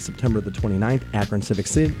 They're playing September the 29th, Akron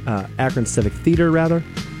Civic Theater, rather.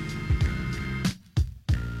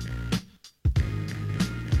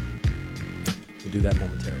 We'll do that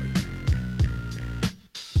momentarily.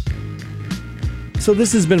 So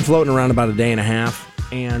this has been floating around about a day and a half,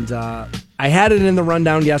 and I had it in the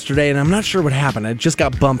rundown yesterday, and I'm not sure what happened. It just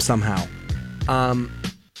got bumped somehow.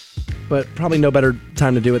 But probably no better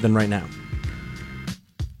time to do it than right now.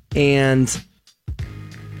 And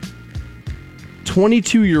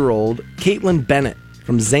 22-year-old Caitlin Bennett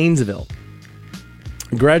from Zanesville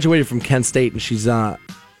graduated from Kent State, and she's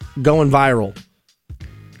going viral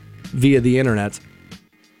via the internet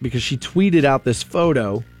because she tweeted out this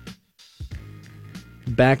photo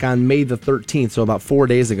back on May the 13th, so about 4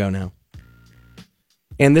 days ago now.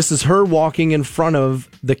 And this is her walking in front of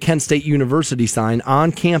the Kent State University sign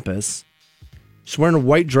on campus. She's wearing a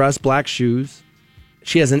white dress, black shoes.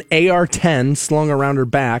 She has an AR-10 slung around her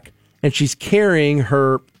back, and she's carrying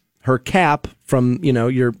her cap from,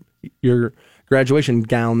 your graduation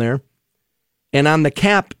gown there. And on the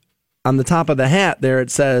cap, on the top of the hat there, it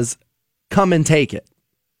says, "Come and take it."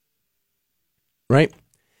 Right?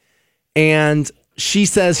 And she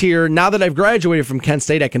says here, "Now that I've graduated from Kent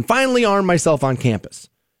State, I can finally arm myself on campus."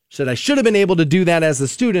 She said, "I should have been able to do that as a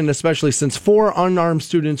student, especially since 4 unarmed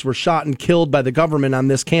students were shot and killed by the government on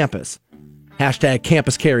this campus. Hashtag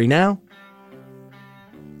campus carry now."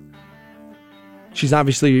 She's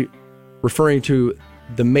obviously referring to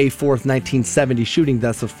the May 4th, 1970 shooting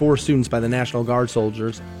deaths of 4 students by the National Guard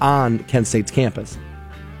soldiers on Kent State's campus.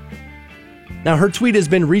 Now, her tweet has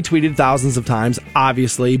been retweeted thousands of times,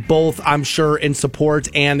 obviously, both, I'm sure, in support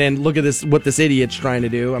and look at this, what this idiot's trying to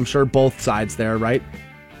do. I'm sure both sides there, right?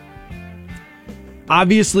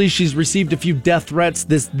 Obviously, she's received a few death threats.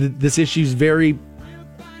 This issue's very,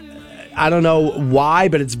 I don't know why,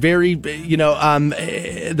 but it's very,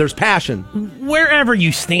 there's passion. Wherever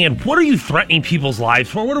you stand, what are you threatening people's lives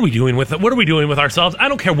for? What are we doing with it? What are we doing with ourselves? I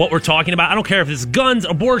don't care what we're talking about. I don't care if it's guns,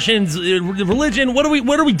 abortions, religion. What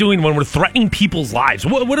are we doing when we're threatening people's lives?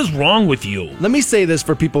 What is wrong with you? Let me say this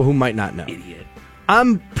for people who might not know. Idiot.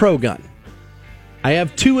 I'm pro-gun. I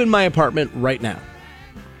have 2 in my apartment right now.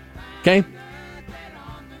 Okay?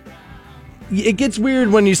 It gets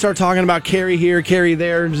weird when you start talking about carry here, carry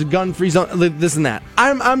there, gun-free zone, this and that.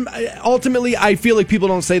 Ultimately, I feel like people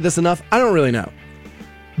don't say this enough. I don't really know.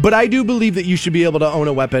 But I do believe that you should be able to own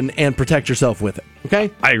a weapon and protect yourself with it.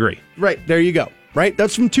 Okay? I agree. Right, there you go. Right?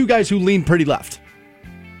 That's from 2 guys who lean pretty left.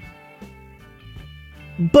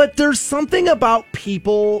 But there's something about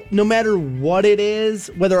people, no matter what it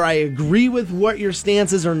is, whether I agree with what your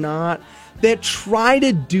stance is or not, that try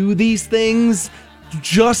to do these things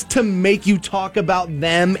just to make you talk about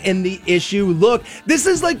them and the issue. Look, this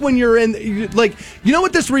is like when you're you know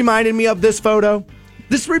what this reminded me of, this photo?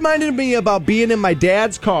 This reminded me about being in my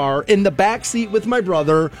dad's car in the back seat with my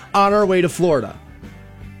brother on our way to Florida.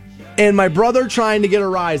 And my brother trying to get a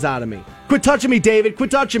rise out of me. "Quit touching me, David.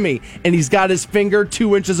 Quit touching me." And he's got his finger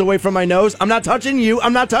 2 inches away from my nose. "I'm not touching you.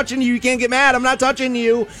 I'm not touching you. You can't get mad. I'm not touching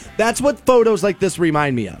you." That's what photos like this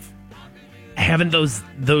remind me of. Haven't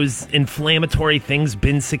those inflammatory things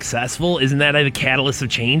been successful? Isn't that a catalyst of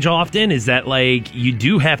change often? Is that like you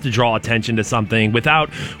do have to draw attention to something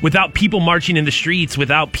without people marching in the streets,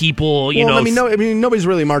 without people, nobody's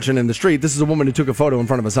really marching in the street. This is a woman who took a photo in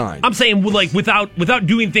front of a sign. I'm saying like without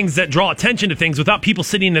doing things that draw attention to things, without people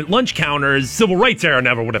sitting at lunch counters, civil rights era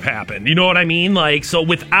never would have happened. You know what I mean? Like, so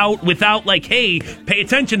without like, hey, pay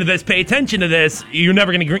attention to this, you're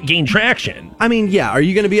never going to gain traction. I mean, yeah. Are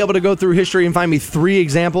you going to be able to go through history and find me 3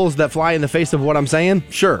 examples that fly in the face of what I'm saying?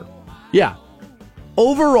 Sure. Yeah.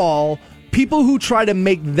 Overall, people who try to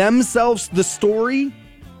make themselves the story,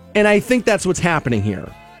 and I think that's what's happening here.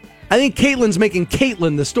 I think Caitlin's making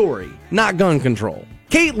Caitlin the story, not gun control.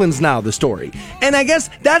 Caitlin's now the story. And I guess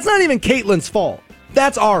that's not even Caitlin's fault.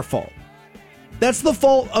 That's our fault. That's the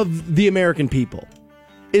fault of the American people.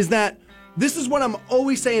 Is that this is what I'm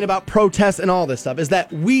always saying about protests and all this stuff, is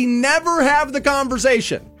that we never have the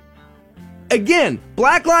conversation. Again,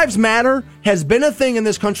 Black Lives Matter has been a thing in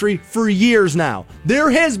this country for years now. There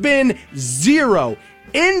has been zero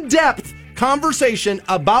in-depth conversation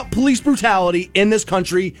about police brutality in this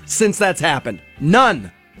country since that's happened.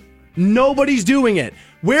 None. Nobody's doing it.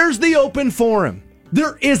 Where's the open forum?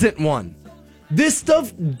 There isn't one. This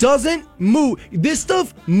stuff doesn't move. This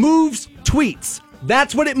stuff moves tweets.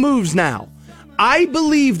 That's what it moves now. I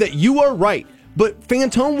believe that you are right. But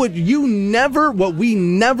Fantone, what we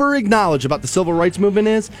never acknowledge about the civil rights movement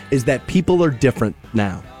is that people are different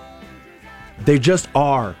now. They just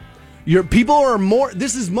are. People are more.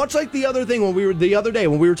 This is much like the other thing the other day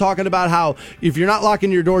when we were talking about how if you're not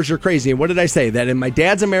locking your doors, you're crazy. And what did I say? That in my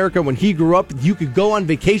dad's America, when he grew up, you could go on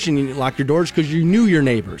vacation and you didn't lock your doors because you knew your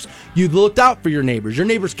neighbors. You looked out for your neighbors. Your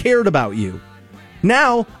neighbors cared about you.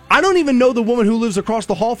 Now, I don't even know the woman who lives across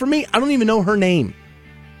the hall from me. I don't even know her name.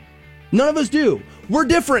 None of us do. We're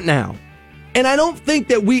different now. And I don't think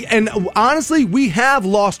that honestly, we have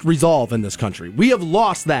lost resolve in this country. We have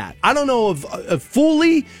lost that. I don't know if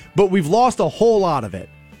fully, but we've lost a whole lot of it.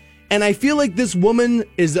 And I feel like this woman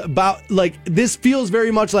is this feels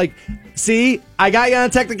very much like, see, I got you on a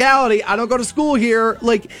technicality. I don't go to school here.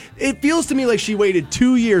 Like, it feels to me like she waited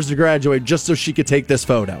 2 years to graduate just so she could take this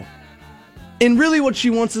photo. And really what she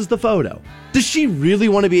wants is the photo. Does she really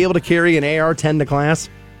want to be able to carry an AR-10 to class?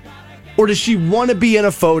 Or does she want to be in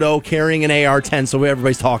a photo carrying an AR-10 so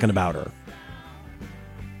everybody's talking about her?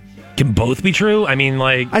 Can both be true? I mean,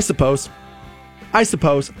 I suppose. I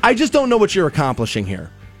just don't know what you're accomplishing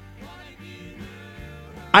here.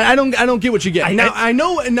 I don't get what you get. I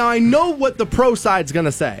know what the pro side's going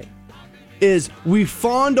to say. Is we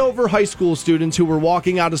fawned over high school students who were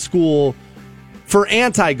walking out of school for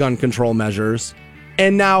anti-gun control measures,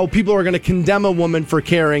 and now people are going to condemn a woman for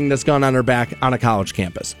carrying this gun on her back on a college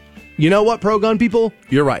campus. You know what, pro-gun people?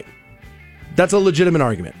 You're right. That's a legitimate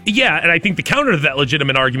argument. Yeah, and I think the counter to that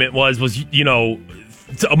legitimate argument was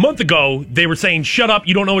a month ago, they were saying, shut up,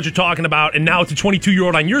 you don't know what you're talking about, and now it's a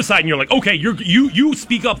 22-year-old on your side, and you're like, okay, you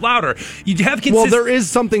speak up louder. You have Well, there is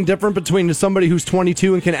something different between somebody who's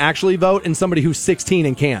 22 and can actually vote and somebody who's 16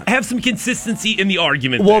 and can't. Have some consistency in the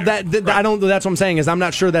argument. Well, right. I don't. That's what I'm saying is I'm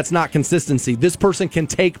not sure that's not consistency. This person can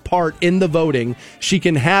take part in the voting. She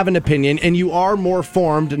can have an opinion, and you are more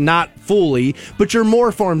formed, not fully, but you're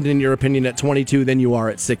more formed in your opinion at 22 than you are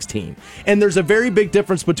at 16. And there's a very big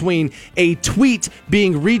difference between a tweet being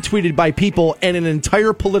retweeted by people and an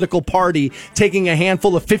entire political party taking a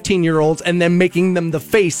handful of 15-year-olds and then making them the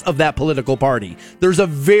face of that political party. There's a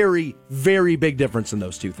very, very big difference in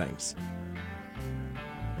those two things.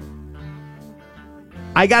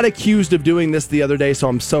 I got accused of doing this the other day, so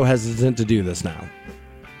I'm so hesitant to do this now.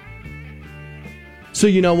 So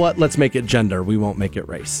you know what? Let's make it gender. We won't make it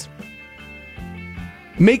race.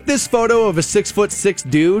 Make this photo of a 6'6"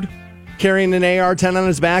 dude carrying an AR-10 on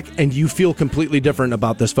his back, and you feel completely different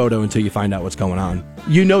about this photo until you find out what's going on.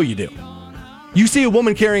 You know you do. You see a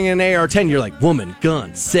woman carrying an AR-10, you're like, woman,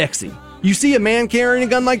 gun, sexy. You see a man carrying a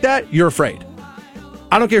gun like that, you're afraid.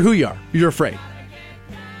 I don't care who you are, you're afraid.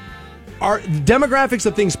 Our demographics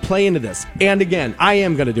of things play into this. And again, I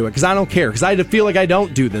am going to do it because I don't care, because I feel like I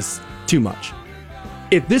don't do this too much.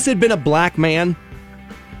 If this had been a black man,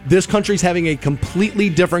 this country's having a completely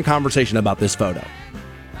different conversation about this photo.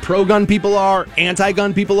 Pro-gun people are,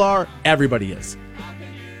 anti-gun people are, everybody is.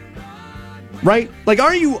 Right? Like,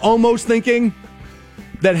 aren't you almost thinking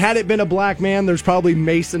that had it been a black man, there's probably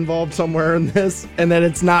mace involved somewhere in this, and that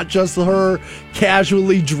it's not just her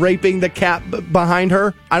casually draping the cap behind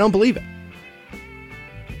her? I don't believe it.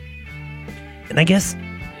 And I guess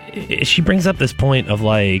she brings up this point of,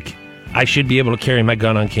 like, I should be able to carry my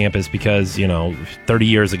gun on campus because, 30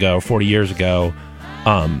 years ago, 40 years ago,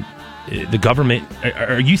 the government,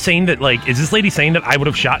 are you saying that, like, is this lady saying that I would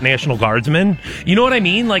have shot National Guardsmen? You know what I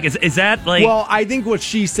mean? Like, is that, like... Well, I think what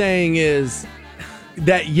she's saying is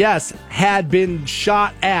that, yes, had been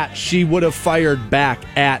shot at, she would have fired back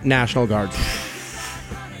at National Guardsmen.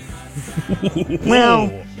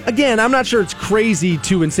 Well, again, I'm not sure it's crazy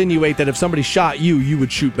to insinuate that if somebody shot you, you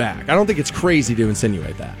would shoot back. I don't think it's crazy to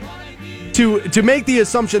insinuate that. To make the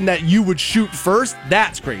assumption that you would shoot first,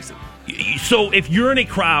 that's crazy. So if you're in a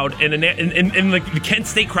crowd and like the Kent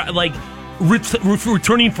State crowd, like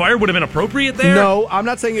returning fire would have been appropriate there? No, I'm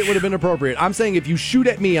not saying it would have been appropriate. I'm saying if you shoot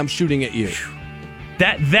at me, I'm shooting at you.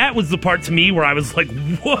 That was the part to me where I was like,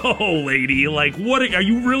 whoa, lady, like, what are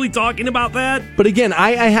you really talking about that? But again,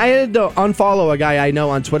 I had to unfollow a guy I know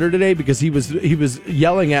on Twitter today because he was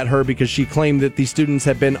yelling at her because she claimed that these students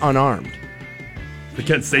had been unarmed. The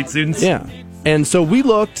Kent State students? Yeah. And so we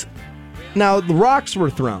looked. Now, the rocks were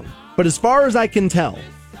thrown. But as far as I can tell,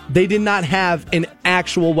 they did not have an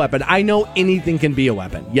actual weapon. I know anything can be a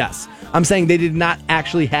weapon. Yes. I'm saying they did not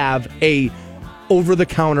actually have a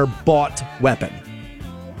over-the-counter bought weapon.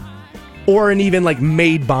 Or an even like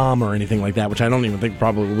made bomb or anything like that, which I don't even think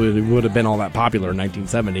probably would have been all that popular in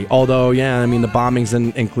 1970. Although, yeah, I mean, the bombings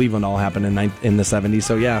in Cleveland all happened in the 70s.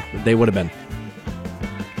 So, yeah, they would have been.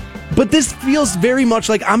 But this feels very much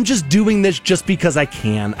like I'm just doing this just because I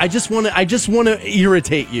can. I just want to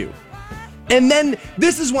irritate you. And then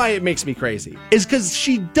this is why it makes me crazy. Is because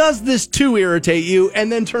she does this to irritate you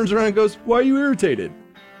and then turns around and goes, "Why are you irritated?"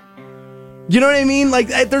 You know what I mean? Like,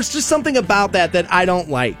 there's just something about that I don't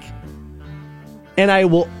like. And I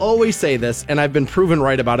will always say this, and I've been proven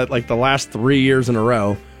right about it like the last 3 years in a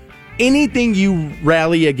row. Anything you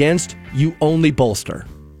rally against, you only bolster.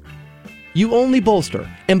 You only bolster.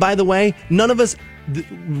 And by the way, none of us,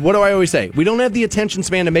 what do I always say? We don't have the attention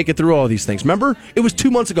span to make it through all these things. Remember? It was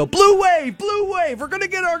 2 months ago. Blue wave, we're going to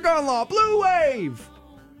get our gun law. Blue wave.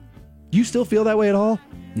 You still feel that way at all?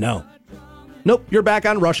 No. Nope, you're back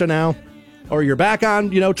on Russia now. Or you're back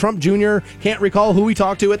on, Trump Jr. Can't recall who we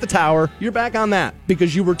talked to at the tower. You're back on that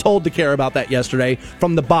because you were told to care about that yesterday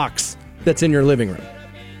from the box that's in your living room.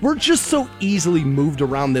 We're just so easily moved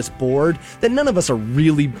around this board that none of us are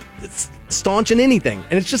really staunch in anything.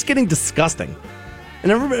 And it's just getting disgusting.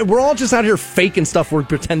 And we're all just out here faking stuff we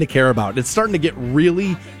pretend to care about. It's starting to get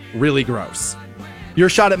really, really gross. Your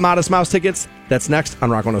shot at Modest Mouse tickets, that's next on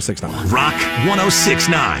Rock 106.9. Rock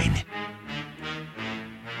 106.9.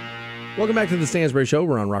 Welcome back to the Stansbury Show.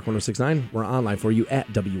 We're on Rock 106.9. We're online for you at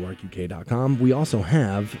WRQK.com. We also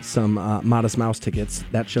have some Modest Mouse tickets.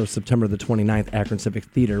 That show September the 29th, Akron Civic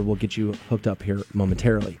Theater. We'll get you hooked up here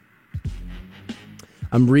momentarily.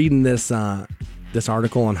 I'm reading this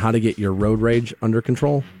article on how to get your road rage under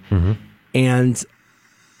control. Mm-hmm. And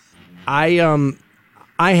I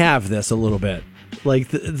have this a little bit. Like,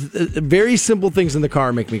 the very simple things in the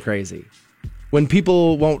car make me crazy. When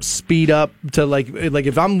people won't speed up to like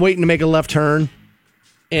if I'm waiting to make a left turn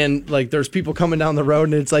and like there's people coming down the road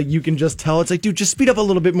and it's like you can just tell, it's like, dude, just speed up a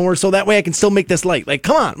little bit more so that way I can still make this light. Like,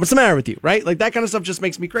 come on, what's the matter with you, right? Like that kind of stuff just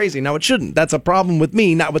makes me crazy. Now it shouldn't. That's a problem with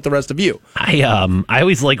me, not with the rest of you. I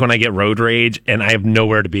always like when I get road rage and I have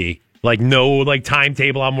nowhere to be. Like no like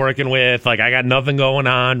timetable I'm working with. Like I got nothing going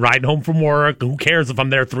on. Riding home from work. Who cares if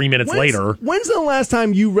I'm there 3 minutes later? When's the last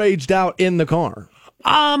time you raged out in the car?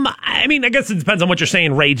 I mean, I guess it depends on what you're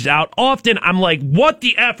saying, raged out. Often I'm like, what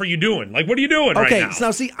the F are you doing? Like, what are you doing right now? Okay, so now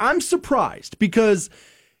see, I'm surprised because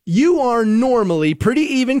you are normally pretty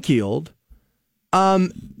even-keeled,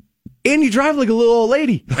 and you drive like a little old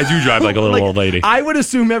lady. I do drive like a little old lady. I would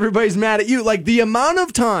assume everybody's mad at you. Like, the amount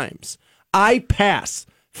of times I pass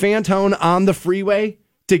Fantone on the freeway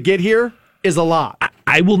to get here is a lot.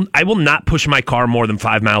 I will not push my car more than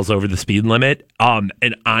 5 miles over the speed limit.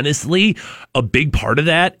 And honestly, a big part of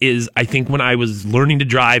that is I think when I was learning to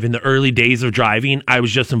drive in the early days of driving, I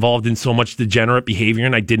was just involved in so much degenerate behavior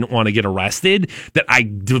and I didn't want to get arrested that I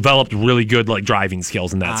developed really good like driving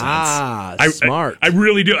skills in that sense. Smart. I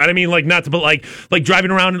really do. I mean, like not to, but like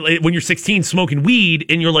driving around when you're 16 smoking weed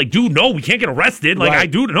and you're like, dude, no, we can't get arrested. Like right.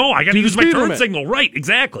 I got to use my turn signal. Right,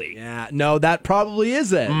 exactly. Yeah, no, that probably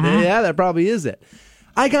is it. Mm-hmm. Yeah, that probably is it.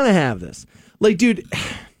 I gotta have this. Like, dude,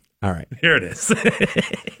 all right. Here it is.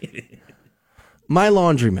 My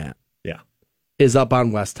laundromat is up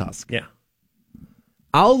on West Tusk. Yeah.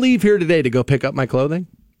 I'll leave here today to go pick up my clothing.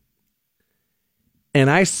 And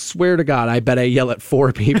I swear to God, I bet I yell at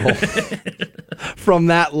 4 people from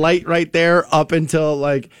that light right there up until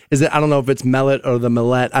like, I don't know if it's Millet or the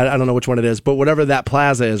Millet. I don't know which one it is, but whatever that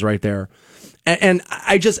plaza is right there. And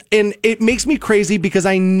it makes me crazy because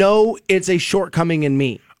I know it's a shortcoming in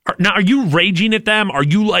me. Now, are you raging at them? Are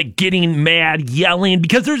you like getting mad, yelling?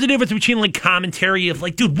 Because there's a difference between like commentary of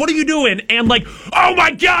like, dude, what are you doing? And like, oh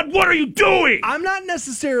my God, what are you doing? I'm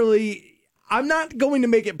not going to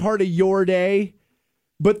make it part of your day,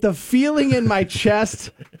 but the feeling in my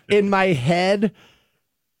chest, in my head,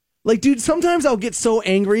 like, dude, sometimes I'll get so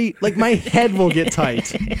angry, like my head will get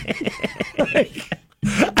tight.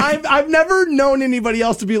 I've never known anybody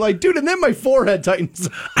else to be like, dude, and then my forehead tightens.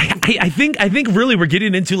 I think really we're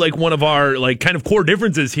getting into like one of our like kind of core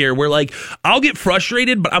differences here where like I'll get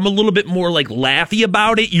frustrated, but I'm a little bit more like laughy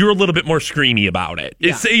about it. You're a little bit more screamy about it.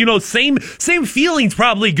 Yeah. It's same feelings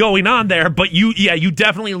probably going on there, but you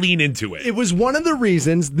definitely lean into it. It was one of the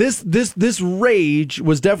reasons this rage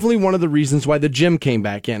was definitely one of the reasons why the gym came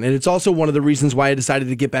back in, and it's also one of the reasons why I decided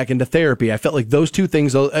to get back into therapy. I felt like those two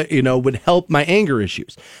things would help my anger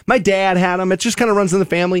issues. My dad had them. It just kind of runs in the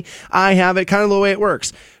family. I have it, kind of the way it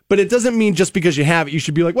works. But it doesn't mean just because you have it, you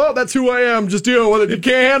should be like, well, that's who I am. Just deal with it. You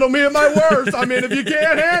can't handle me at my worst. I mean, if you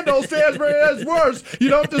can't handle Stansbury at his worst, you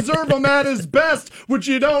don't deserve him at his best, which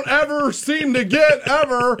you don't ever seem to get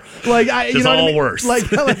ever. Like, just all I mean? Worst.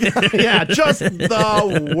 Yeah, just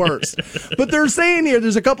the worst. But they're saying here,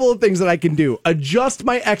 there's a couple of things that I can do. Adjust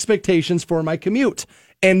my expectations for my commute.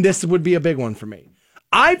 And this would be a big one for me.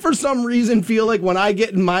 I, for some reason, feel like when I get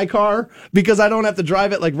in my car, because I don't have to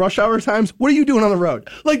drive at like rush hour times, what are you doing on the road?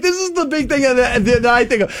 Like, this is the big thing that I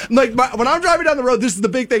think of. Like, when I'm driving down the road, this is the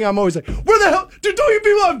big thing I'm always like, where the hell, don't you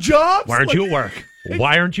people have jobs? Why aren't you at work?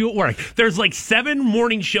 Why aren't you at work? There's like 7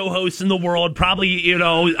 morning show hosts in the world, probably,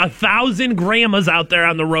 1,000 grandmas out there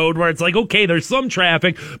on the road where it's like, okay, there's some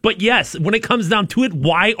traffic, but yes, when it comes down to it,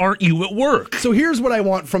 why aren't you at work? So here's what I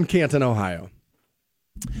want from Canton, Ohio.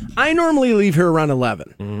 I normally leave here around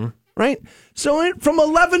 11, right? So from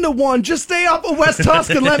 11 to 1, just stay up at West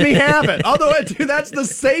Tusk and let me have it. Although, that's the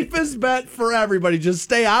safest bet for everybody. Just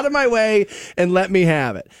stay out of my way and let me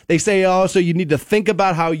have it. They say also you need to think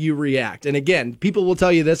about how you react. And again, people will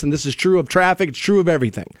tell you this, and this is true of traffic. It's true of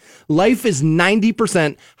everything. Life is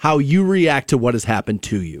 90% how you react to what has happened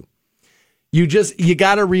to you. You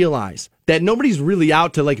got to realize that nobody's really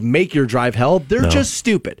out to like make your drive hell. They're just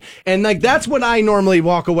stupid. And like, that's what I normally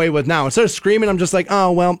walk away with now. Instead of screaming, I'm just like,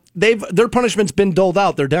 oh, well, their punishment's been doled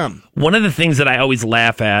out. They're dumb. One of the things that I always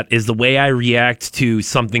laugh at is the way I react to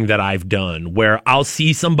something that I've done, where I'll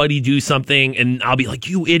see somebody do something and I'll be like,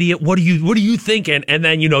 you idiot, what are you thinking? And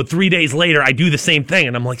then, 3 days later, I do the same thing.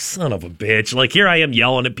 And I'm like, son of a bitch. Like, here I am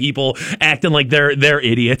yelling at people, acting like they're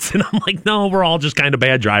idiots. And I'm like, no, we're all just kind of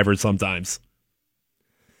bad drivers sometimes.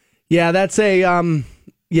 Yeah, that's I am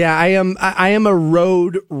a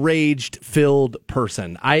road raged filled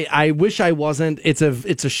person. I wish I wasn't. It's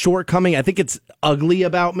a shortcoming. I think it's ugly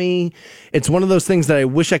about me. It's one of those things that I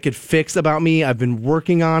wish I could fix about me. I've been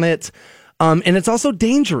working on it. And it's also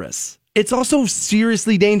dangerous. It's also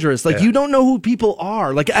seriously dangerous. Like, you don't know who people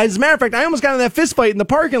are. Like, as a matter of fact, I almost got in that fist fight in the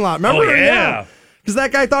parking lot. Remember? Oh, yeah. Because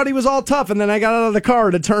that guy thought he was all tough, and then I got out of the car,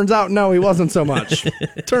 and it turns out, no, he wasn't so much.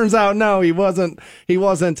 Turns out, no, he wasn't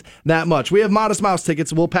that much. We have Modest Mouse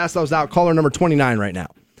tickets. We'll pass those out. Caller number 29 right now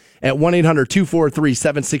at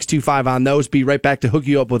 1-800-243-7625 on those. Be right back to hook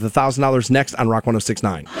you up with $1,000 next on Rock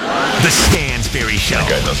 106.9. The Stansbury Show. That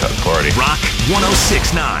guy knows how to party. Rock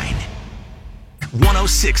 106.9.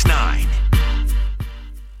 106.9.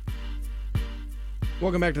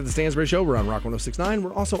 Welcome back to the Stansbury Show. We're on Rock 106.9.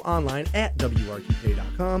 We're also online at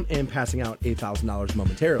WRQK.com and passing out $8,000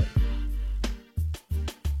 momentarily.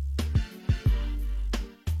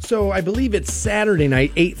 So I believe it's Saturday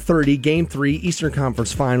night, 8:30, Game 3, Eastern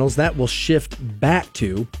Conference Finals. That will shift back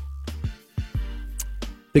to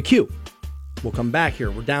the Q. We'll come back here.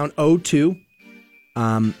 We're down 0-2.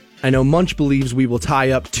 I know Munch believes we will tie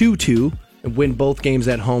up 2-2. And win both games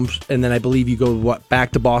at home, and then I believe you go,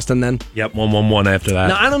 back to Boston then? Yep, 1-1-1 after that.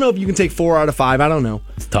 Now, I don't know if you can take 4 out of 5. I don't know.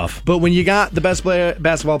 It's tough. But when you got the best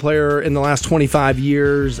basketball player in the last 25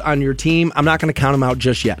 years on your team, I'm not going to count them out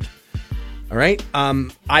just yet. All right?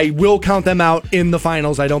 I will count them out in the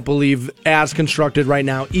finals. I don't believe, as constructed right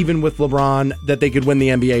now, even with LeBron, that they could win the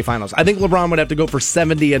NBA Finals. I think LeBron would have to go for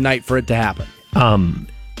 70 a night for it to happen.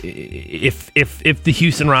 If the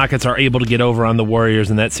Houston Rockets are able to get over on the Warriors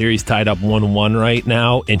and that series tied up 1-1 right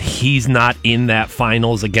now, and he's not in that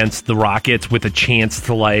finals against the Rockets with a chance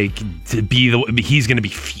to be he's going to be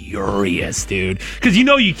furious, dude. Because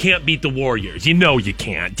you can't beat the Warriors. You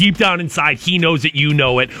can't. Deep down inside, he knows it. You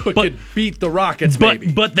know it. But could beat the Rockets,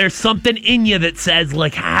 maybe. But there's something in you that says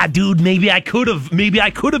like, dude, maybe I could have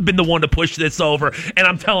been the one to push this over. And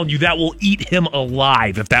I'm telling you, that will eat him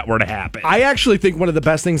alive if that were to happen. I actually think one of the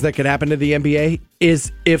best things that could happen to the NBA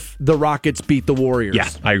is if the Rockets beat the Warriors. Yeah,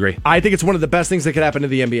 I agree. I think it's one of the best things that could happen to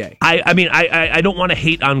the NBA. I don't want to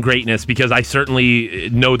hate on greatness because I certainly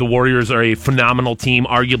know the Warriors are a phenomenal team,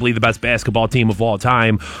 arguably the best basketball team of all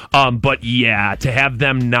time. But yeah, to have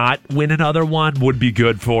them not win another one would be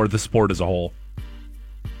good for the sport as a whole.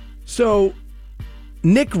 So,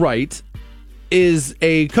 Nick Wright is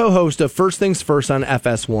a co-host of First Things First on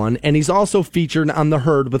FS1, and he's also featured on The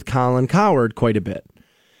Herd with Colin Cowherd quite a bit.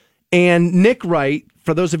 And Nick Wright,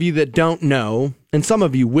 for those of you that don't know, and some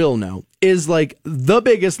of you will know, is like the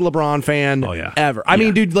biggest LeBron fan ever. I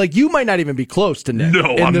mean, dude, like you might not even be close to Nick.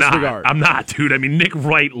 No, I'm this not. Regard. I'm not, dude. I mean, Nick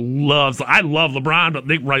Wright I love LeBron, but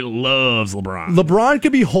Nick Wright loves LeBron. LeBron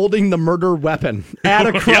could be holding the murder weapon at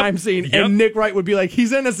a crime scene, and Nick Wright would be like,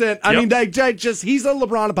 he's innocent. I mean, he's a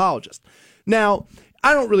LeBron apologist. Now,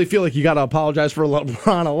 I don't really feel like you got to apologize for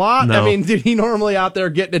LeBron a lot. No. I mean, dude, he normally out there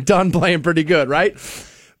getting it done, playing pretty good, right?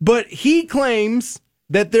 But he claims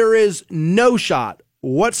that there is no shot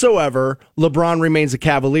whatsoever LeBron remains a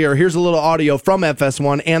Cavalier. Here's a little audio from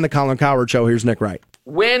FS1 and the Colin Cowherd Show. Here's Nick Wright.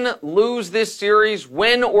 Win, lose this series,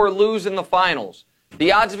 win or lose in the finals.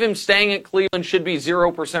 The odds of him staying at Cleveland should be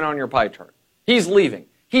 0% on your pie chart. He's leaving.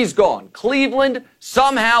 He's gone. Cleveland,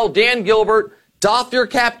 somehow, Dan Gilbert, doff your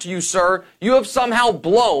cap to you, sir. You have somehow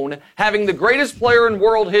blown having the greatest player in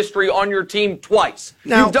world history on your team twice.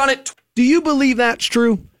 Now, you've done it. Do you believe that's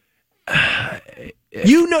true?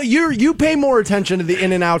 You know, you pay more attention to the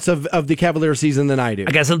in and outs of the Cavaliers season than I do.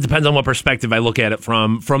 I guess it depends on what perspective I look at it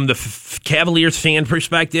from. From the Cavaliers fan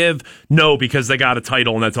perspective, no, because they got a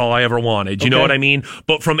title and that's all I ever wanted. You know what I mean?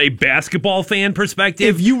 But from a basketball fan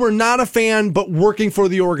perspective, if you were not a fan but working for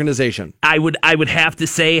the organization, I would have to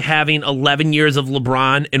say having 11 years of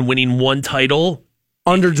LeBron and winning one title.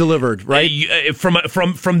 Under-delivered, right?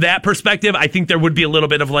 From that perspective, I think there would be a little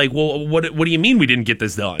bit of like, well, what do you mean we didn't get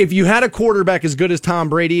this done? If you had a quarterback as good as Tom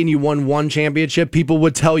Brady and you won one championship, people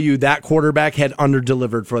would tell you that quarterback had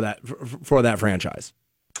under-delivered for that franchise.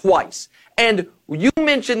 Twice. And you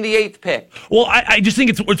mentioned the 8th pick. Well, I just think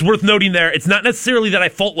it's worth noting there. It's not necessarily that I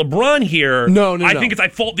fault LeBron here. No. I think it's I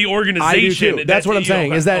fault the organization. I do too. That's what I'm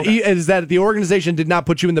saying. Is that the organization did not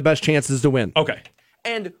put you in the best chances to win. Okay.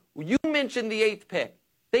 And you mentioned the 8th pick.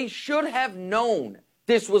 They should have known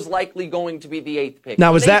this was likely going to be the 8th pick.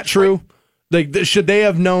 Now, is that true? Like, should they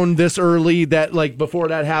have known this early that, like, before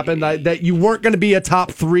that happened, that you weren't going to be a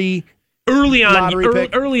top 3 early on?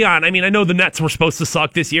 pick? Early on. I mean, I know the Nets were supposed to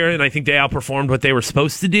suck this year, and I think they outperformed what they were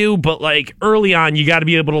supposed to do. But like early on, you got to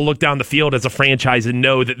be able to look down the field as a franchise and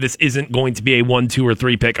know that this isn't going to be a 1, 2, or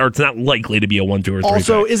 3 pick, or it's not likely to be a 1, 2, or 3.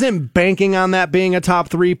 Also, pick. Isn't banking on that being a top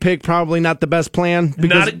 3 pick probably not the best plan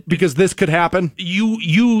because this could happen?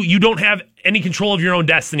 You don't have any control of your own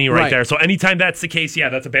destiny right there. So anytime that's the case,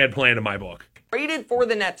 that's a bad plan in my book. Traded for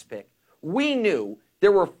the Nets pick, we knew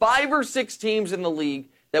there were 5 or 6 teams in the league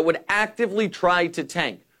that would actively try to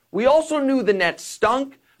tank. We also knew the Nets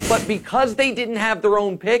stunk, but because they didn't have their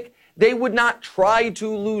own pick, they would not try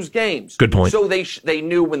to lose games. Good point. So they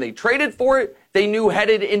knew when they traded for it, they knew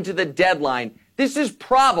headed into the deadline, this is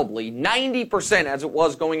probably 90%, as it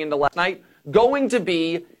was going into last night, going to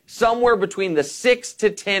be somewhere between the 6 to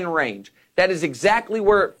 10 range. That is exactly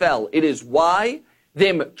where it fell. It is why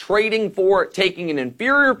them trading for taking an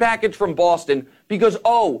inferior package from Boston because,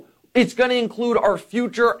 it's going to include our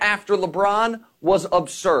future after LeBron was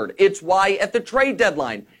absurd. It's why at the trade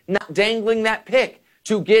deadline, not dangling that pick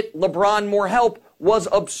to get LeBron more help was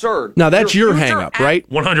absurd. Now, that's your hang-up, right?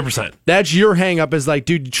 100%. That's your hang-up is like,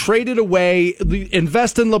 dude, trade it away,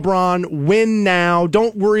 invest in LeBron, win now,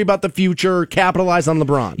 don't worry about the future, capitalize on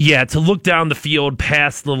LeBron. Yeah, to look down the field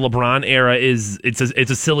past the LeBron era it's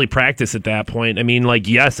a silly practice at that point. I mean, like,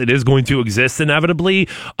 yes, it is going to exist inevitably,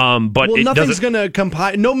 but nothing's going to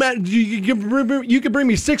compile. No matter, you could bring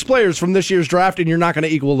me 6 players from this year's draft, and you're not going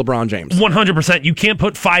to equal LeBron James. 100%. You can't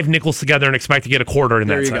put 5 nickels together and expect to get a quarter in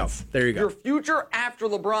that sense. There you go. Your future after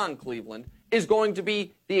LeBron, Cleveland, is going to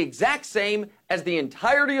be the exact same as the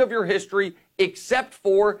entirety of your history, except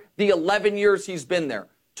for the 11 years he's been there.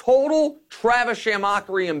 Total Travis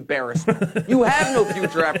Shamockery embarrassment. You have no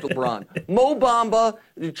future after LeBron. Mo Bamba,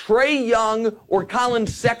 Trae Young, or Colin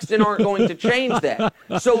Sexton aren't going to change that.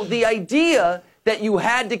 So the idea that you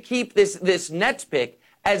had to keep this Nets pick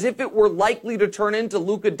as if it were likely to turn into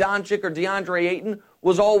Luka Doncic or DeAndre Ayton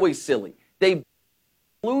was always silly. They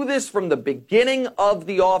blew this from the beginning of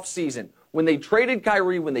the offseason. When they traded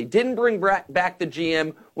Kyrie, when they didn't bring back the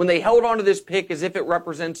GM, when they held onto this pick as if it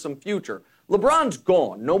represents some future. LeBron's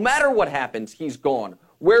gone. No matter what happens, he's gone.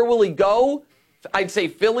 Where will he go? I'd say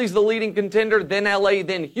Philly's the leading contender, then LA,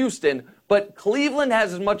 then Houston. But Cleveland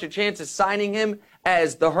has as much a chance of signing him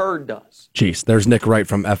as the Herd does. Jeez, there's Nick Wright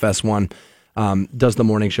from FS1. Does the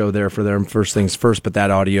morning show there for them first things first, but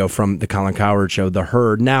that audio from the Colin Cowherd Show, The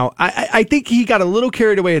Herd. Now, I think he got a little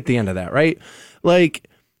carried away at the end of that, right? Like,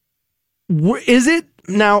 is it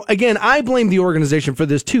Now, again, I blame the organization for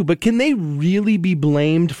this too, but can they really be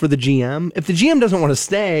blamed for the GM? If the GM doesn't want to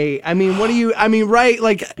stay, right?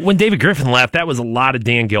 Like, when David Griffin left, that was a lot of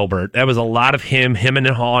Dan Gilbert. That was a lot of him and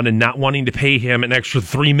Hahn, and not wanting to pay him an extra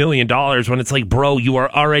 $3 million when it's like, bro, you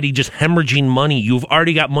are already just hemorrhaging money. You've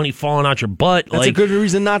already got money falling out your butt. That's a good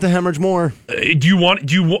reason not to hemorrhage more. Do you want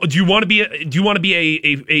to be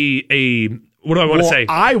a what do I want to say?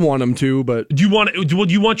 I want him to, but do you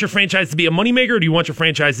want your franchise to be a moneymaker, or do you want your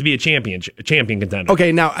franchise to be a champion contender?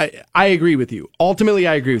 Okay, now I agree with you. Ultimately,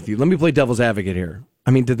 I agree with you. Let me play devil's advocate here. I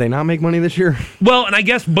mean, did they not make money this year? Well, and I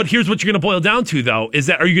guess, but here's what you're going to boil down to, though, is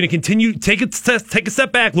that are you going to continue, take a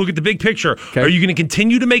step back, look at the big picture. Okay. Are you going to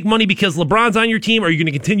continue to make money because LeBron's on your team, or are you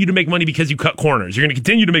going to continue to make money because you cut corners? You're going to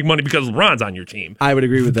continue to make money because LeBron's on your team. I would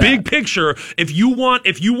agree with that. Big picture, if you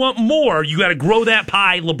want more, you got to grow that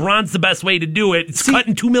pie. LeBron's the best way to do it.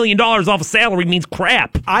 Cutting $2 million off a salary means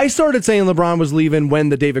crap. I started saying LeBron was leaving when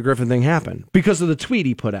the David Griffin thing happened because of the tweet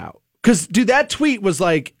he put out. Because, dude, that tweet was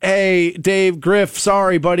like, hey, Dave, Griff,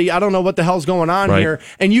 sorry, buddy, I don't know what the hell's going on here.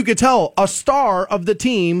 And you could tell a star of the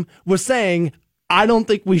team was saying, I don't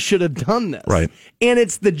think we should have done this. Right. And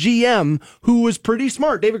it's the GM who was pretty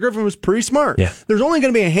smart. David Griffin was pretty smart. Yeah. There's only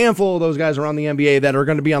going to be a handful of those guys around the NBA that are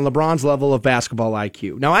going to be on LeBron's level of basketball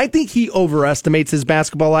IQ. Now, I think he overestimates his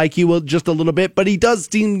basketball IQ just a little bit, but he does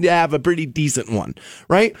seem to have a pretty decent one,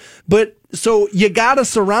 right? But so you got to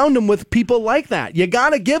surround him with people like that. You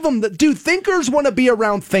got to give them dude, thinkers want to be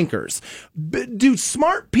around thinkers. Dude,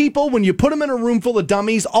 smart people, when you put them in a room full of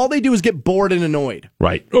dummies, all they do is get bored and annoyed.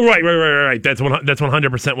 Right. Oh, right. That's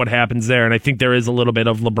 100% what happens there. And I think there is a little bit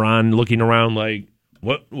of LeBron looking around like,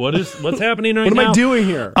 what's happening right now? What am I doing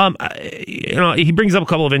here? He brings up a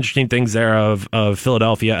couple of interesting things there of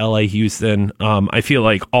Philadelphia, LA, Houston. I feel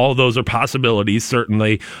like all those are possibilities,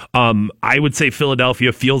 certainly. I would say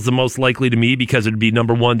Philadelphia feels the most likely to me because it would be,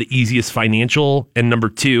 number one, the easiest financial, and number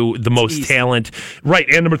two, the most East. Talent. Right,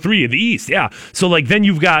 and number three, the East, yeah. So like then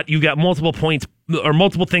you've got multiple points or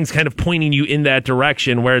multiple things kind of pointing you in that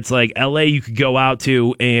direction, where it's like LA you could go out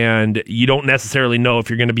to and you don't necessarily know if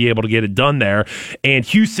you're going to be able to get it done there, and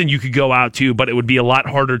Houston you could go out to, but it would be a lot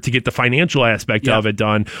harder to get the financial aspect of it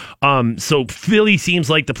done. So Philly seems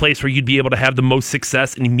like the place where you'd be able to have the most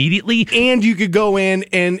success immediately, and you could go in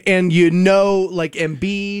and like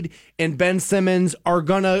Embiid and Ben Simmons are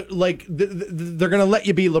gonna they're gonna let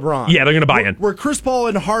you be LeBron. Yeah, they're gonna buy in. Where Chris Paul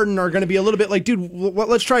and Harden are gonna be a little bit like, dude,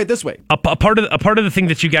 let's try it this way. A part of the thing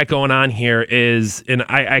that you got going on here is, and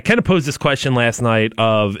I kind of posed this question last night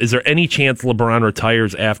of, is there any chance LeBron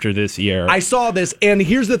retires after this year? I saw this, and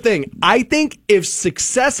here's the thing. I think if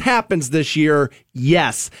success happens this year,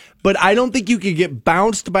 yes, but I don't think you could get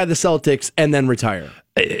bounced by the Celtics and then retire.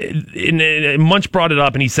 And Munch brought it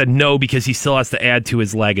up, and he said no because he still has to add to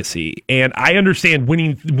his legacy. And I understand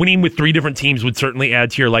winning with three different teams would certainly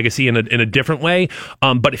add to your legacy in a different way.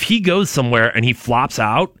 But if he goes somewhere and he flops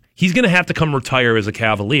out, he's going to have to come retire as a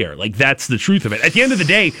Cavalier. Like, that's the truth of it. At the end of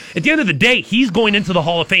the day, he's going into the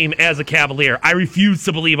Hall of Fame as a Cavalier. I refuse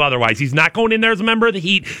to believe otherwise. He's not going in there as a member of the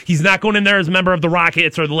Heat. He's not going in there as a member of the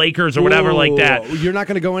Rockets or the Lakers or whatever like that. You're not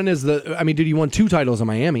going to go in as dude, he won 2 titles in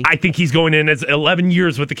Miami. I think he's going in as 11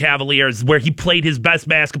 years with the Cavaliers where he played his best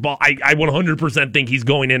basketball. I 100% think he's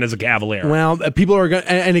going in as a Cavalier. Well, people are going,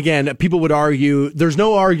 and again, people would argue, there's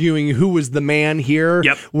no arguing who was the man here.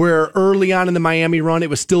 Yep. Where early on in the Miami run, it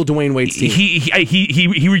was still Dwayne Wade's team.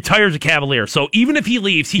 He retires a Cavalier. So even if he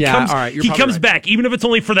leaves, he comes back, even if it's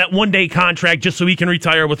only for that one-day contract, just so he can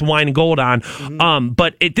retire with wine and gold on. Mm-hmm.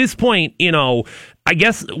 But at this point, I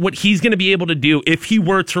guess what he's going to be able to do if he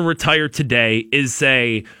were to retire today is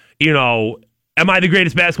say, am I the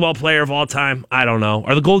greatest basketball player of all time? I don't know.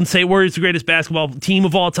 Are the Golden State Warriors the greatest basketball team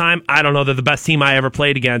of all time? I don't know. They're the best team I ever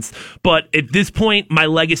played against. But at this point, my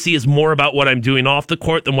legacy is more about what I'm doing off the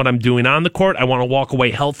court than what I'm doing on the court. I want to walk away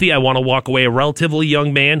healthy. I want to walk away a relatively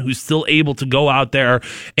young man who's still able to go out there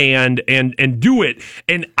and do it.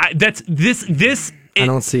 And I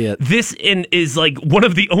don't see it. This is like one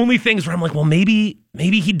of the only things where I'm like, well, maybe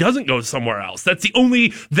he doesn't go somewhere else. That's the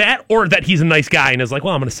only or that he's a nice guy and is like,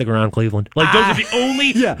 well, I'm going to stick around Cleveland. Like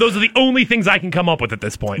those are the only things I can come up with at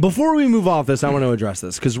this point. Before we move off this, I want to address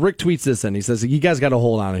this because Rick tweets this in. He says, you guys got to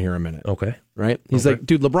hold on here a minute. Okay. Right? He's like,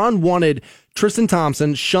 dude, LeBron wanted Tristan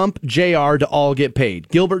Thompson, Shump, JR to all get paid.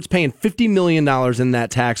 Gilbert's paying $50 million in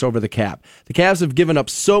that tax over the cap. The Cavs have given up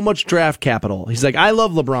so much draft capital. He's like, I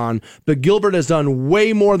love LeBron, but Gilbert has done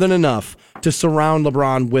way more than enough to surround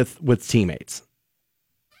LeBron with teammates.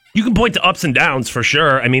 You can point to ups and downs for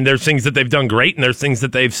sure. I mean, there's things that they've done great and there's things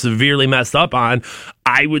that they've severely messed up on.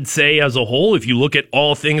 I would say as a whole, if you look at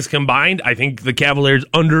all things combined, I think the Cavaliers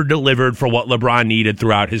under-delivered for what LeBron needed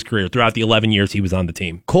throughout his career, throughout the 11 years he was on the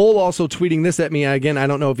team. Cole also tweeting this at me. Again, I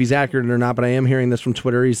don't know if he's accurate or not, but I am hearing this from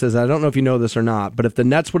Twitter. He says, I don't know if you know this or not, but if the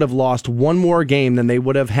Nets would have lost one more game, then they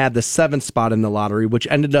would have had the 7th spot in the lottery, which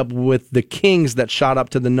ended up with the Kings that shot up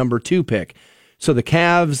to the number 2 pick. So the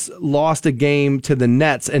Cavs lost a game to the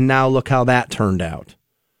Nets, and now look how that turned out.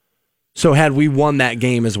 So had we won that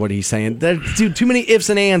game is what he's saying. There's too many ifs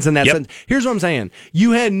and ands in that sense. Here's what I'm saying.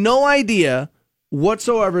 You had no idea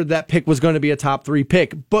whatsoever that pick was going to be a top 3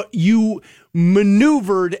 pick, but you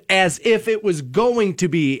maneuvered as if it was going to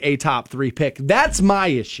be a top 3 pick. That's my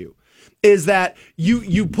issue. Is that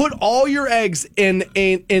you put all your eggs in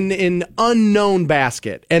an unknown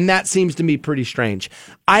basket, and that seems to me pretty strange.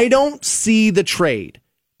 I don't see the trade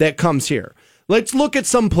that comes here. Let's look at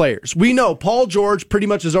some players. We know Paul George pretty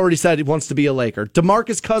much has already said he wants to be a Laker.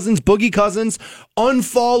 DeMarcus Cousins, Boogie Cousins,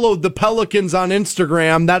 unfollowed the Pelicans on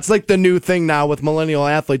Instagram. That's like the new thing now with millennial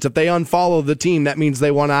athletes. If they unfollow the team, that means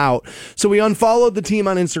they want out. So we unfollowed the team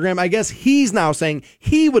on Instagram. I guess he's now saying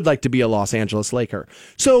he would like to be a Los Angeles Laker.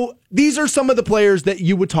 So these are some of the players that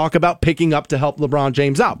you would talk about picking up to help LeBron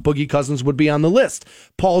James out. Boogie Cousins would be on the list.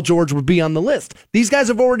 Paul George would be on the list. These guys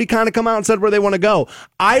have already kind of come out and said where they want to go.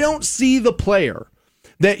 I don't see the player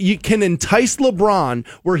that you can entice LeBron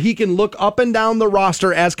where he can look up and down the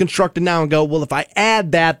roster as constructed now and go, well, if I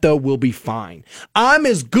add that, though, we'll be fine. I'm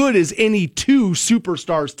as good as any 2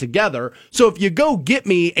 superstars together. So if you go get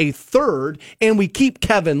me a 3rd and we keep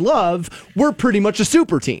Kevin Love, we're pretty much a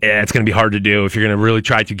super team. Yeah, it's going to be hard to do if you're going to really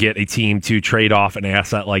try to get a team to trade off an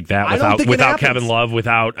asset like that without Kevin Love,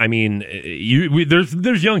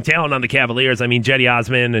 there's young talent on the Cavaliers. I mean, Jetty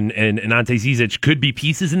Osman and Ante Zizic could be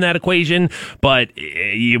pieces in that equation, but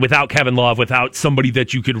without Kevin Love, without somebody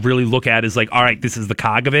that you could really look at as like, all right, this is the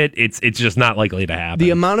cog of it, it's just not likely to happen. The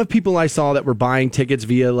amount of people I saw that were buying tickets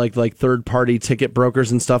via like third-party ticket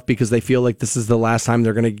brokers and stuff because they feel like this is the last time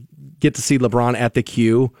they're going to get to see LeBron at the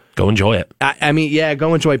Q. Go enjoy it. I mean, yeah,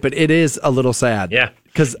 go enjoy it, but it is a little sad. Yeah.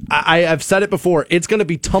 Because I've said it before, it's going to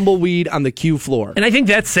be tumbleweed on the Q floor. And I think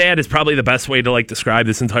that's sad is probably the best way to like describe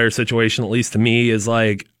this entire situation, at least to me, is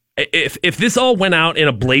like, If this all went out in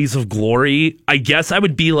a blaze of glory, I guess I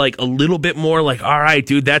would be like a little bit more like, all right,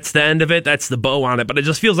 dude, that's the end of it. That's the bow on it. But it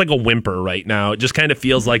just feels like a whimper right now. It just kind of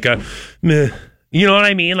feels like a meh. You know what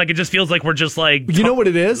I mean? Like it just feels like we're just like... You know what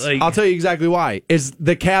it is? Like, I'll tell you exactly why. Is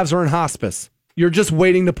the Cavs are in hospice. You're just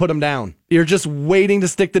waiting to put them down. You're just waiting to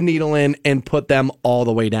stick the needle in and put them all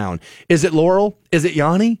the way down. Is it Laurel? Is it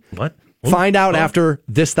Yanni? What? Find out after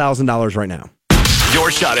this $1,000 right now. Your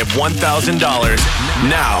shot at $1,000.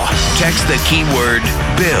 Now, text the keyword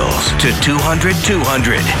BILLS to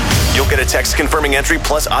 200-200. You'll get a text confirming entry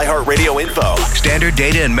plus iHeartRadio info. Standard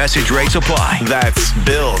data and message rates apply. That's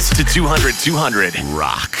BILLS to 200-200.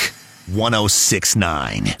 Rock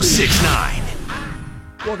 106.9. 69.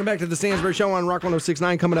 Welcome back to the Stansbury Show on Rock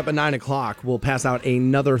 106.9. Coming up at 9 o'clock, we'll pass out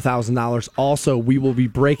another $1,000. Also, we will be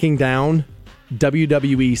breaking down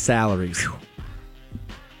WWE salaries.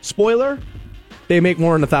 Spoiler, they make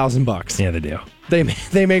more than $1,000. Yeah, they do.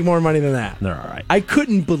 They make more money than that. They're all right. I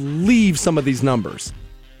couldn't believe some of these numbers,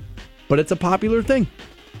 but it's a popular thing.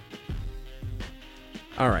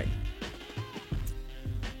 All right.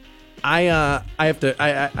 I have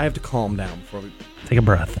to calm down before we take a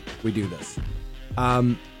breath. We do this.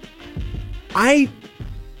 I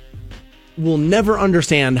will never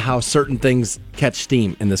understand how certain things catch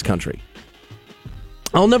steam in this country.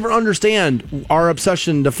 I'll never understand our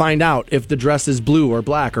obsession to find out if the dress is blue or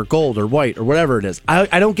black or gold or white or whatever it is.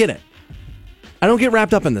 I don't get it. I don't get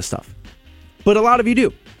wrapped up in this stuff. But a lot of you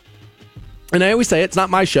do. And I always say it's not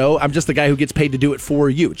my show. I'm just the guy who gets paid to do it for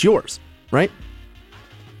you. It's yours, right?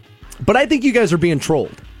 But I think you guys are being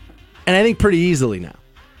trolled. And I think pretty easily now.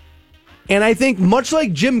 And I think much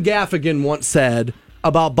like Jim Gaffigan once said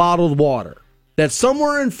about bottled water, that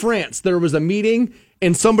somewhere in France there was a meeting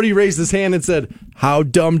and somebody raised his hand and said, how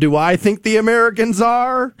dumb do I think the Americans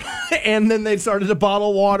are? And then they started to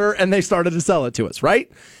bottle water and they started to sell it to us, right?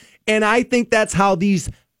 And I think that's how these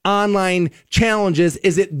online challenges,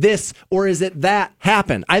 is it this or is it that,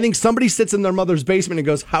 happen. I think somebody sits in their mother's basement and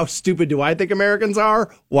goes, how stupid do I think Americans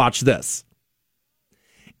are? Watch this.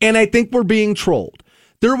 And I think we're being trolled.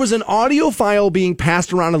 There was an audio file being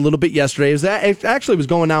passed around a little bit yesterday. It actually was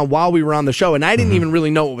going on while we were on the show, and I didn't even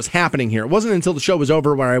really know what was happening here. It wasn't until the show was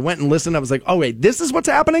over where I went and listened. I was like, oh, wait, this is what's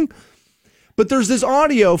happening? But there's this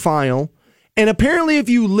audio file, And apparently if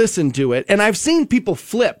you listen to it, and I've seen people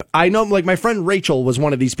flip. I know, like, my friend Rachel was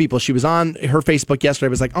one of these people. She was on her Facebook yesterday. It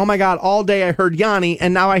was like, oh my God, all day I heard Yanni,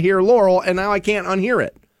 and now I hear Laurel, and now I can't unhear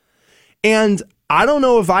it. And I don't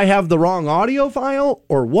know if I have the wrong audio file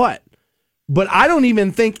or what, but I don't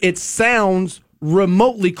even think it sounds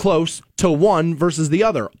remotely close to one versus the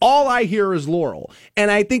other. All I hear is Laurel.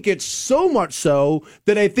 And I think it's so much so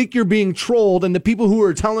that I think you're being trolled, and the people who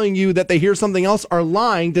are telling you that they hear something else are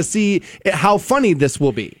lying to see how funny this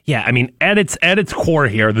will be. Yeah, I mean, at its core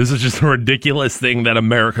here, this is just a ridiculous thing that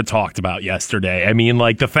America talked about yesterday. I mean,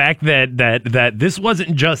 like, the fact that this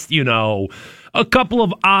wasn't just, a couple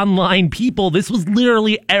of online people. This was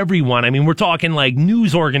literally everyone. I mean, we're talking like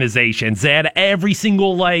news organizations. They had every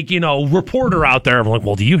single reporter out there. Like,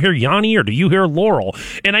 well, do you hear Yanni or do you hear Laurel?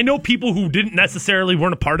 And I know people who didn't necessarily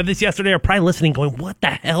weren't a part of this yesterday are probably listening, going, "What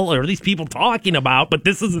the hell are these people talking about?" But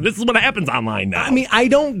this is what happens online now. I mean, I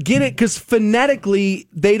don't get it because phonetically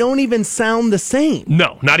they don't even sound the same.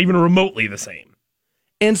 No, not even remotely the same.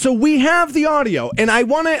 And so we have the audio, and I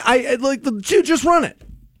want to, just run it.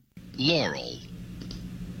 Laurel.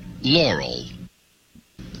 Laurel.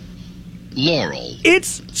 Laurel.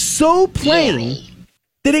 It's so plain Laurel.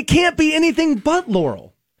 that it can't be anything but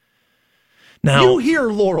Laurel. Now, you hear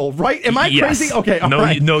Laurel, right? Am I crazy? Okay, all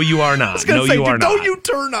right. No, you are not. I was gonna say, don't you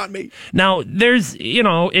turn on me. Now, there's,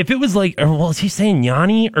 if it was like, well, is he saying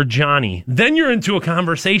Yanni or Johnny? Then you're into a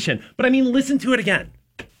conversation. But I mean, listen to it again.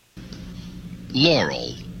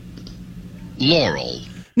 Laurel. Laurel.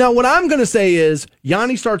 Now, what I'm going to say is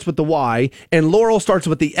Yanni starts with the Y and Laurel starts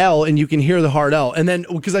with the L, and you can hear the hard L. And then,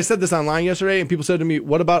 because I said this online yesterday, and people said to me,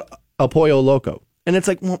 what about El Pollo Loco? And it's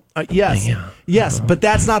like, well, yes, but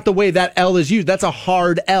that's not the way that L is used. That's a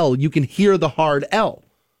hard L. You can hear the hard L.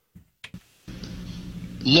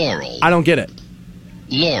 Laurel. I don't get it.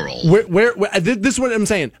 Laurel. Where this is what I'm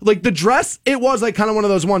saying. Like, the dress, it was like kind of one of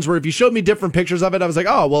those ones where if you showed me different pictures of it, I was like,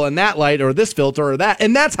 oh, well, in that light or this filter or that.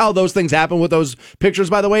 And that's how those things happen with those pictures,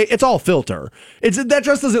 by the way. It's all filter. That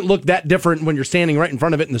dress doesn't look that different when you're standing right in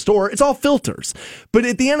front of it in the store. It's all filters. But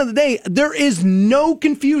at the end of the day, there is no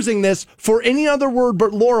confusing this for any other word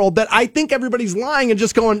but Laurel, that I think everybody's lying and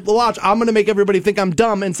just going, watch, I'm going to make everybody think I'm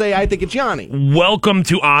dumb and say I think it's Yanni. Welcome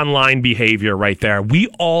to online behavior right there. We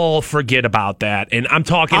all forget about that. And I'm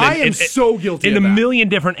talking. I am so guilty in of a that. million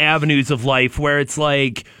different avenues of life where it's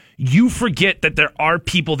like you forget that there are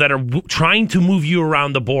people that are trying to move you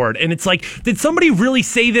around the board. And it's like, did somebody really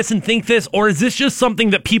say this and think this? Or is this just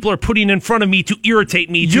something that people are putting in front of me to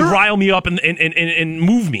irritate me, to rile me up and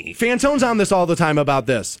move me? Fantone's on this all the time about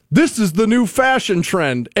this. This is the new fashion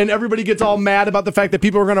trend. And everybody gets all mad about the fact that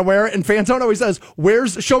people are going to wear it. And Fantone always says,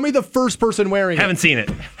 show me the first person wearing it. Haven't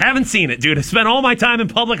seen it, dude. I spent all my time in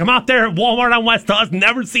public. I'm out there at Walmart on West Us.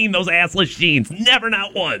 Never seen those assless jeans. Never,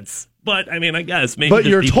 not once. But, I mean, I guess maybe. But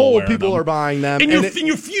you're told people are buying them. And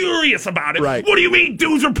you're furious about it. Right. What do you mean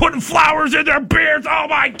dudes are putting flowers in their beards? Oh,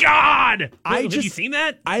 my God. Have you seen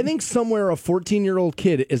that? I think somewhere a 14-year-old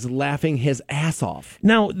kid is laughing his ass off.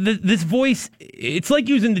 Now, this voice, it's like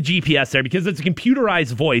using the GPS there because it's a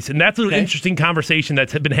computerized voice. And that's an interesting conversation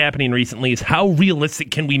that's been happening recently is how realistic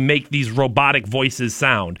can we make these robotic voices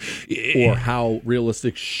sound? Or how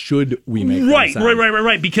realistic should we make them sound?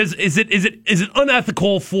 Right. Because is it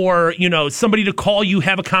unethical for somebody to call you,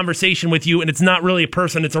 have a conversation with you, and it's not really a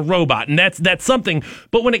person, it's a robot, and that's something.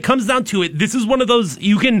 But when it comes down to it, this is one of those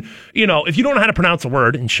you can, if you don't know how to pronounce a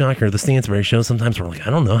word, and shocker, the Stansberry show, sometimes we're like, I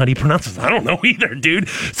don't know, how do you pronounce this? I don't know either, dude.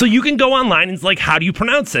 So you can go online and it's like, how do you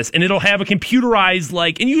pronounce this? And it'll have a computerized,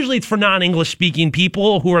 and usually it's for non-English speaking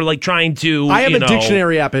people who are trying to. I have a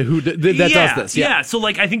dictionary app that does this. Yeah. So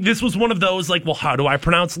I think this was one of those, well, how do I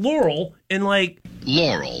pronounce Laurel? And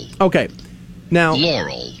Laurel. Okay. Now.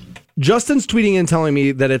 Laurel. Justin's tweeting and telling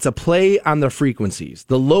me that it's a play on the frequencies.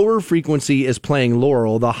 The lower frequency is playing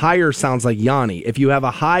Laurel. The higher sounds like Yanni. If you have a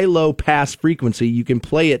high-low pass frequency, you can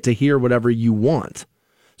play it to hear whatever you want.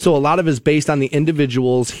 So a lot of it is based on the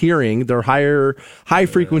individual's hearing. Their high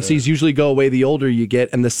frequencies usually go away the older you get,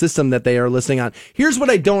 and the system that they are listening on. Here's what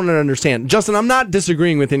I don't understand, Justin. I'm not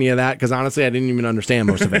disagreeing with any of that because honestly, I didn't even understand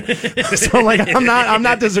most of it. So I'm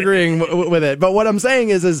not disagreeing with it. But what I'm saying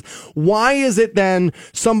is why is it then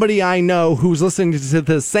somebody I know who's listening to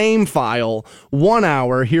the same file 1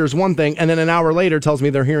 hour hears one thing, and then an hour later tells me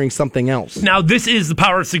they're hearing something else? Now this is the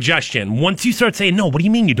power of suggestion. Once you start saying, no, what do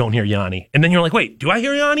you mean you don't hear Yanni? And then you're like, wait, do I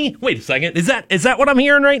hear Yanni? Wait a second. Is that what I'm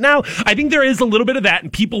hearing right now? I think there is a little bit of that,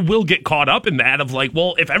 and people will get caught up in that of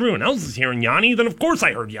well, if everyone else is hearing Yanni, then of course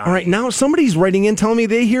I heard Yanni. All right, now somebody's writing in telling me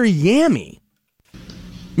they hear Yammy.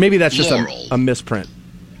 Maybe that's just a misprint.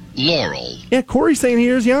 Laurel. Yeah, Corey's saying he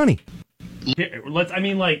hears Yanni. Here, let's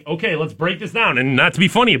break this down, and not to be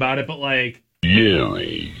funny about it, but like...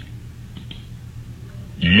 Yanni.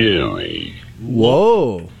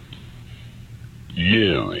 Whoa.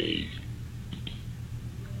 Yanni.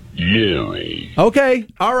 Okay,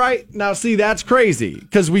 all right. Now, see, that's crazy,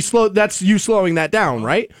 because that's you slowing that down,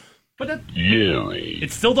 right? But Yanni.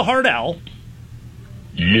 it's still the hard L.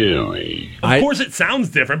 Yanni. Of course it sounds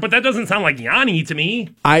different, but that doesn't sound like Yanni to me.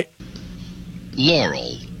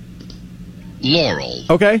 Laurel.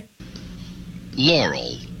 Okay.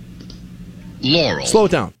 Laurel. Slow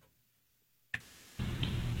it down.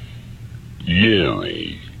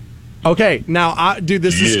 Yanni. Okay, now, dude,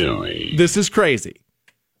 this is crazy.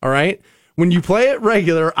 All right? When you play it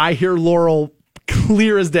regular, I hear Laurel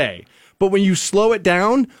clear as day. But when you slow it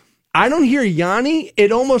down, I don't hear Yanni.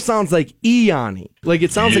 It almost sounds like Yanni. Like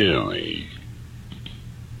it sounds Yanni.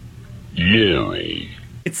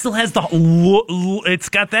 It still has the... It's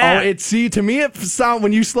got that. To me,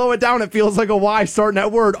 when you slow it down, it feels like a Y starting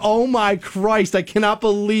that word. Oh my Christ, I cannot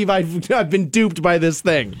believe I've been duped by this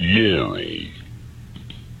thing. Yanni.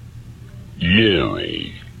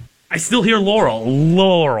 I still hear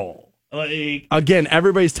Laurel. Like, again,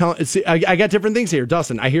 everybody's telling... See, I got different things here.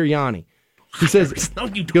 Dustin, I hear Yanni. He says... No,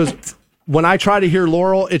 you don't. He goes, when I try to hear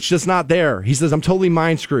Laurel, it's just not there. He says, I'm totally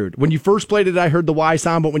mind screwed. When you first played it, I heard the Y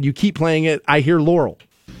sound, but when you keep playing it, I hear Laurel.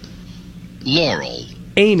 Laurel.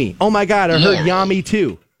 Amy. Oh my God, I heard Yami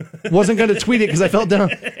too. Wasn't going to tweet it because I felt down.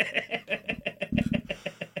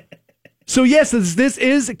 So yes, this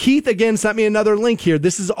is, Keith again sent me another link here.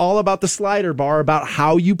 This is all about the slider bar, about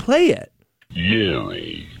how you play it.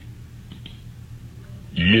 Yanni.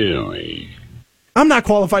 I'm not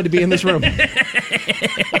qualified to be in this room.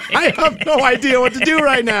 I have no idea what to do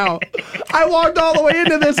right now. I walked all the way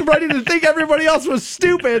into this ready to think everybody else was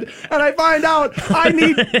stupid, and I find out I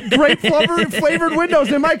need grape flavored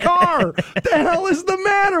windows in my car. The hell is the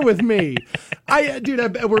matter with me?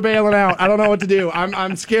 We're bailing out. I don't know what to do.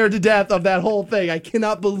 I'm scared to death of that whole thing. I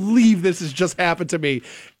cannot believe this has just happened to me.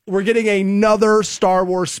 We're getting another Star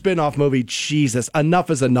Wars spin-off movie. Jesus, enough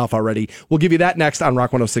is enough already. We'll give you that next on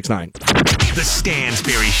Rock 106.9. The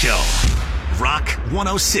Stansberry Show. Rock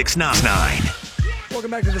 106.9.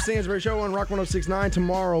 Welcome back to the Stansberry Show on Rock 106.9.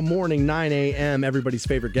 Tomorrow morning, 9 a.m., everybody's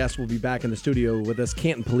favorite guest will be back in the studio with us.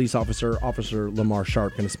 Canton Police Officer Lamar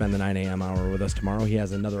Sharp, going to spend the 9 a.m. hour with us tomorrow. He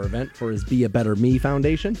has another event for his Be a Better Me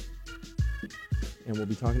Foundation. And we'll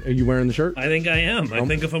be talking. Are you wearing the shirt? I think I am. I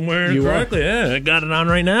think if I'm wearing it correctly, yeah, I got it on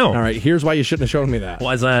right now. All right, here's why you shouldn't have shown me that.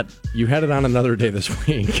 Why is that? You had it on another day this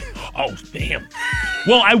week. Oh, damn.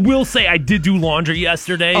 Well, I will say I did do laundry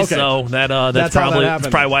yesterday, so that's probably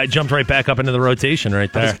why I jumped right back up into the rotation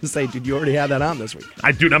right there. I was going to say, dude, you already had that on this week.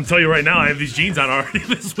 I'm telling you right now, I have these jeans on already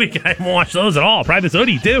this week. I haven't washed those at all. Probably this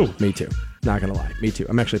hoodie, too. Me too. Not going to lie. Me too.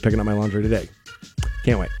 I'm actually picking up my laundry today.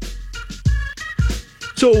 Can't wait.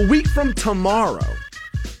 So a week from tomorrow,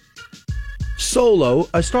 Solo,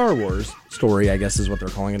 a Star Wars story, I guess is what they're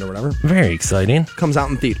calling it or whatever. Very exciting. Comes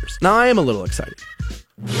out in theaters. Now, I am a little excited.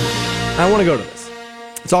 I want to go to this.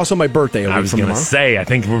 It's also my birthday a week from tomorrow. I was going to say, I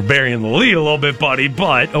think we're burying the lead a little bit, buddy,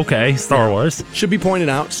 but okay, Star Wars. Should be pointed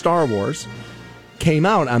out, Star Wars came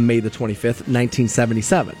out on May the 25th,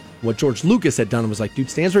 1977. What George Lucas had done was like, dude,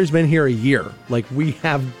 Stansbury's been here a year. Like, we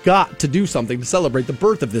have got to do something to celebrate the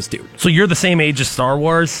birth of this dude. So you're the same age as Star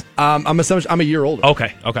Wars? I'm a year older.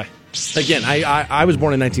 Okay. Again, I was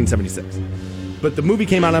born in 1976. But the movie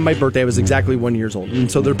came out on my birthday. I was exactly 1 year old.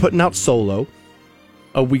 And so they're putting out Solo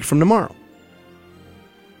a week from tomorrow.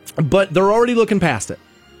 But they're already looking past it.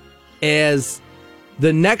 As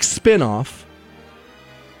the next spinoff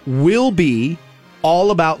will be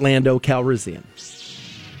all about Lando Calrissian.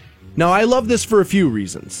 Now, I love this for a few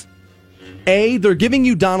reasons. A, they're giving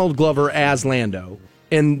you Donald Glover as Lando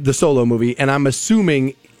in the Solo movie, and I'm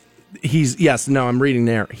assuming I'm reading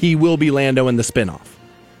there. He will be Lando in the spinoff.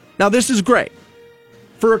 Now, this is great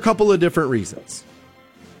for a couple of different reasons.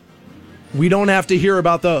 We don't have to hear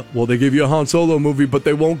about they give you a Han Solo movie, but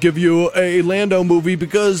they won't give you a Lando movie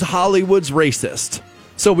because Hollywood's racist.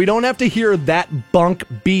 So we don't have to hear that bunk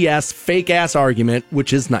BS fake-ass argument,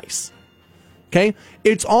 which is nice. Okay?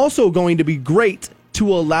 It's also going to be great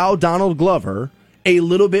to allow Donald Glover a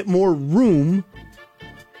little bit more room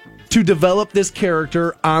to develop this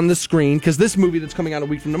character on the screen, because this movie that's coming out a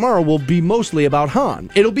week from tomorrow will be mostly about Han.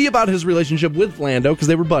 It'll be about his relationship with Lando, because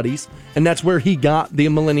they were buddies, and that's where he got the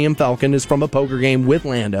Millennium Falcon, is from a poker game with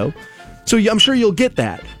Lando. So I'm sure you'll get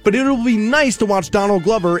that. But it'll be nice to watch Donald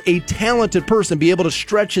Glover, a talented person, be able to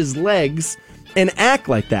stretch his legs and act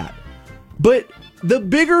like that. But the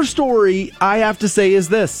bigger story, I have to say, is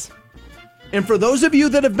this. And for those of you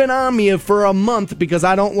that have been on me for a month because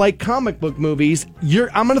I don't like comic book movies,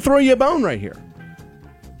 I'm going to throw you a bone right here.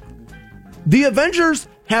 The Avengers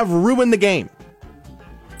have ruined the game.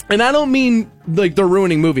 And I don't mean like they're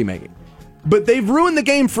ruining movie making, but they've ruined the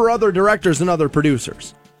game for other directors and other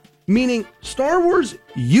producers. Meaning Star Wars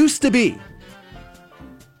used to be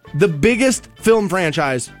the biggest film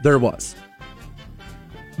franchise there was.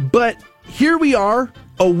 But here we are,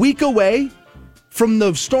 a week away from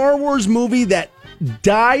the Star Wars movie that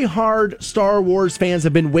die-hard Star Wars fans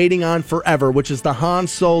have been waiting on forever, which is the Han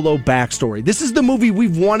Solo backstory. This is the movie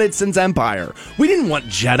we've wanted since Empire. We didn't want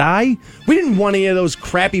Jedi. We didn't want any of those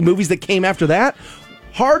crappy movies that came after that.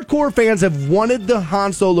 Hardcore fans have wanted the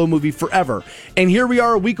Han Solo movie forever. And here we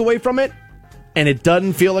are a week away from it, and it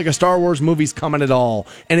doesn't feel like a Star Wars movie's coming at all.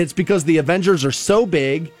 And it's because the Avengers are so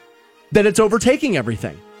big that it's overtaking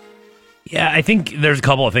everything. Yeah, I think there's a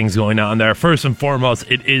couple of things going on there. First and foremost,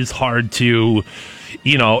 it is hard to,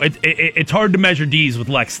 it's hard to measure D's with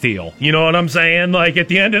Lex Steele. You know what I'm saying? Like at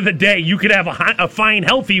the end of the day, you could have a fine,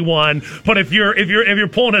 healthy one, but if you're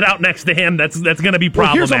pulling it out next to him, that's going to be problematic.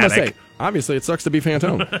 Well, here's what I'm gonna say. Obviously, it sucks to be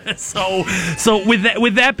Fantone. So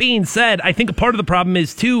with that being said, I think a part of the problem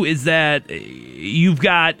is that you've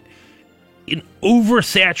got an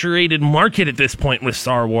oversaturated market at this point with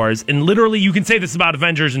Star Wars, and literally you can say this about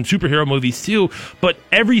Avengers and superhero movies too, but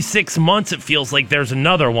every 6 months it feels like there's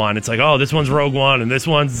another one. It's like, oh, this one's Rogue One, and this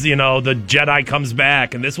one's, the Jedi comes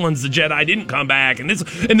back, and this one's the Jedi didn't come back, and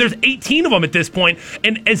there's 18 of them at this point.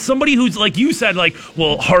 And as somebody who's, like you said,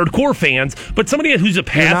 hardcore fans, but somebody who's a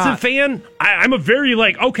passive fan, I'm a very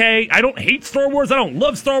okay, I don't hate Star Wars, I don't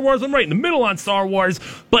love Star Wars, I'm right in the middle on Star Wars,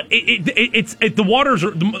 but the waters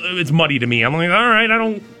it's muddy to me. I'm like, all right, I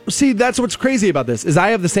don't see. That's what's crazy about this is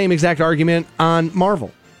I have the same exact argument on Marvel.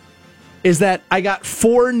 Is that I got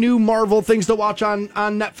 4 new Marvel things to watch on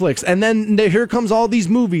Netflix, and then here comes all these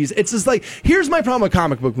movies. It's just like, here's my problem with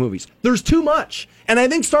comic book movies. There's too much, and I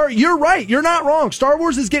think you're right. You're not wrong. Star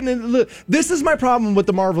Wars is getting. This is my problem with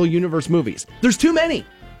the Marvel Universe movies. There's too many.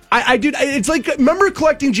 It's like, remember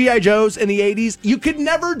collecting G.I. Joes in the 80s? You could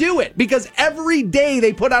never do it because every day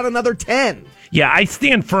they put out another 10. Yeah, I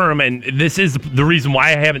stand firm, and this is the reason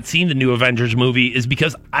why I haven't seen the new Avengers movie, is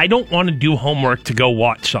because I don't want to do homework to go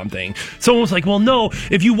watch something. Someone was like, well, no,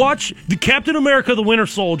 if you watch the Captain America the Winter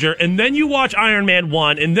Soldier, and then you watch Iron Man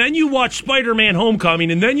 1, and then you watch Spider-Man Homecoming,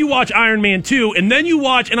 and then you watch Iron Man 2, and then you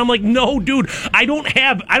watch, and I'm like, no, dude, I don't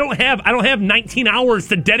have 19 hours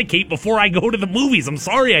to dedicate before I go to the movies. I'm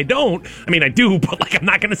sorry, I don't. I mean, I do, but I'm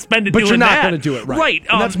not going to spend it doing that. But you're not going to do it right. Right.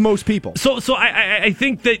 And that's most people. So I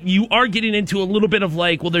think that you are getting into a little bit of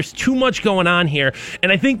there's too much going on here.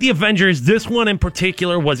 And I think the Avengers, this one in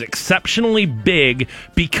particular, was exceptionally big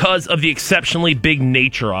because of the exceptionally big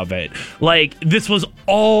nature of it. This was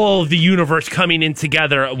all of the universe coming in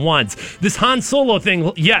together at once. This Han Solo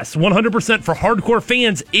thing, yes, 100% for hardcore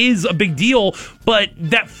fans is a big deal, but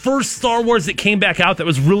that first Star Wars that came back out that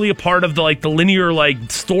was really a part of the linear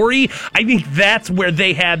story, I think that's where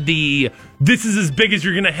they had this is as big as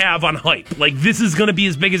you're going to have on hype. This is going to be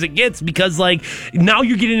as big as it gets because, now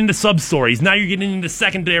you're getting into sub-stories. Now you're getting into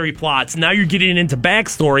secondary plots. Now you're getting into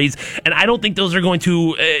backstories. And I don't think those are going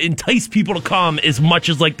to entice people to come as much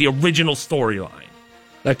as, the original storyline.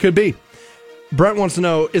 That could be. Brent wants to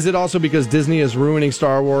know, is it also because Disney is ruining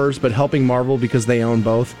Star Wars but helping Marvel because they own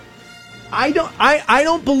both? I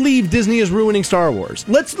don't believe Disney is ruining Star Wars.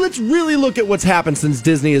 Let's really look at what's happened since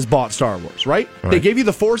Disney has bought Star Wars, right? They gave you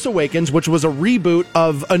The Force Awakens, which was a reboot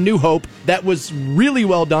of A New Hope that was really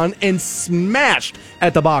well done and smashed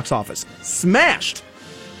at the box office. Smashed.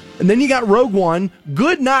 And then you got Rogue One,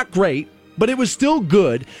 good, not great, but it was still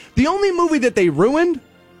good. The only movie that they ruined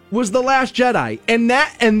was The Last Jedi,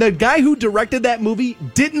 and the guy who directed that movie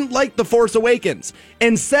didn't like The Force Awakens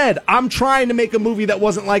and said, I'm trying to make a movie that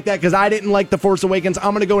wasn't like that because I didn't like The Force Awakens.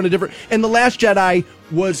 I'm going to go in a different... And The Last Jedi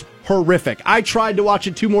was horrific. I tried to watch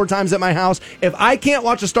it 2 more times at my house. If I can't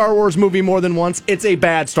watch a Star Wars movie more than once, it's a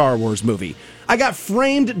bad Star Wars movie. I got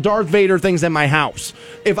framed Darth Vader things in my house.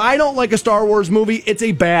 If I don't like a Star Wars movie, it's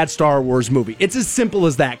a bad Star Wars movie. It's as simple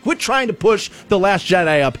as that. Quit trying to push The Last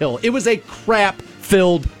Jedi uphill. It was a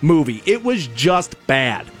crap-filled movie. It was just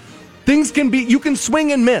bad. Things can be, you can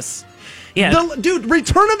swing and miss. Yeah. Dude,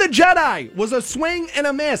 Return of the Jedi was a swing and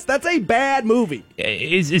a miss. That's a bad movie.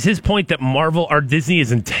 Is his point that Marvel or Disney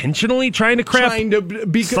is intentionally trying to crap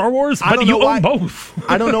Star Wars? But you own both.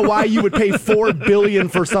 I don't know why you would pay $4 billion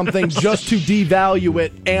for something just to devalue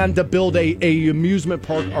it and to build a amusement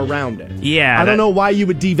park around it. Yeah. I don't know why you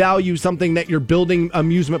would devalue something that you're building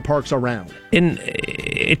amusement parks around. And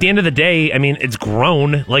at the end of the day, I mean, it's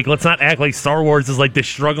grown. Like, let's not act like Star Wars is like this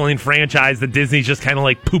struggling franchise that Disney's just kind of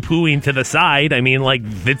like poo-pooing to the side. I mean, like,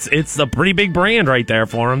 it's a pretty big brand right there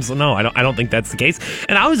for them. So no, I don't think that's the case.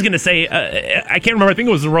 And I was gonna say, I can't remember. I think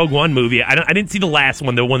it was the Rogue One movie. I didn't see the last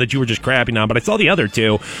one, the one that you were just crapping on, but I saw the other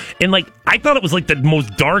two, and like I thought it was like the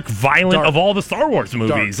most dark, violent of all the Star Wars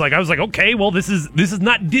movies. Like I was like, okay, well this is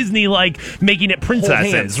not Disney like making it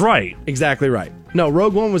princesses, right? Exactly right. No,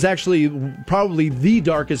 Rogue One was actually probably the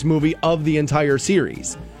darkest movie of the entire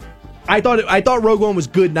series. I thought Rogue One was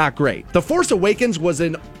good, not great. The Force Awakens was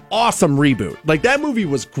an awesome reboot. Like, that movie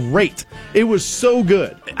was great. It was so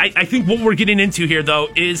good. I think what we're getting into here, though,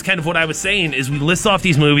 is kind of what I was saying, is we list off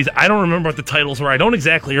these movies. I don't remember what the titles were. I don't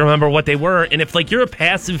exactly remember what they were. And if, like, you're a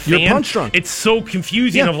passive fan, you're punch drunk. It's so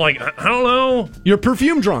confusing of, like, I don't know. You're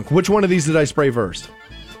perfume drunk. Which one of these did I spray first?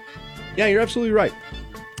 Yeah, you're absolutely right.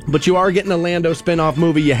 But you are getting a Lando spin-off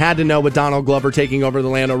movie. You had to know with Donald Glover taking over the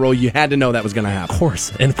Lando role. You had to know that was going to happen. Of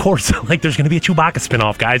course. And of course, like, there's going to be a Chewbacca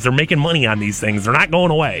spin-off, guys. They're making money on these things. They're not going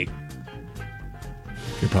away.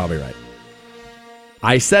 You're probably right.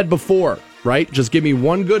 I said before, right? Just give me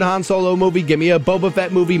one good Han Solo movie. Give me a Boba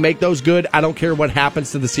Fett movie. Make those good. I don't care what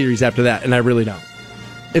happens to the series after that. And I really don't.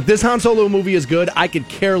 If this Han Solo movie is good, I could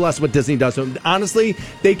care less what Disney does. So honestly,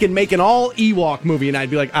 they can make an all Ewok movie, and I'd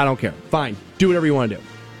be like, I don't care. Fine. Do whatever you want to do.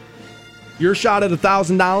 Your shot at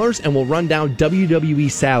 $1,000, and we'll run down WWE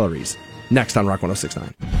salaries next on Rock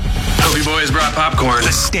 106.9. Hope you boys brought popcorn. The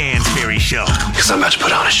Stansberry Show. Because I'm about to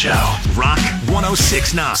put on a show. Rock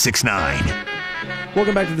 106.9.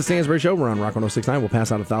 Welcome back to the Stansberry Show. We're on Rock 106.9. We'll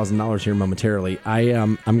pass out $1,000 here momentarily.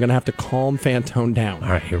 I'm going to have to calm Fantone down. All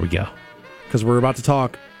right, here we go. Because we're about to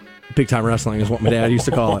talk big-time wrestling is what my dad used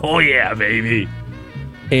to call it. Oh, yeah, baby.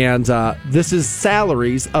 And this is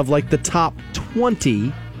salaries of, like, the top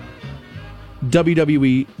 20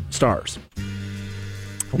 WWE stars.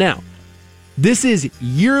 Now, this is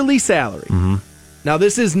yearly salary. Mm-hmm. Now,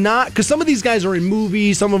 this is not, because some of these guys are in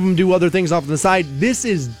movies, some of them do other things off to the side. This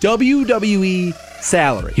is WWE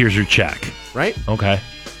salary. Here's your check. Right? Okay.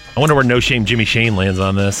 I wonder where No Shame Jimmy Shane lands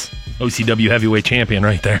on this. OCW heavyweight champion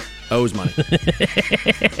right there. Owes money.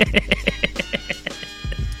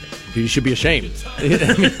 You should be ashamed.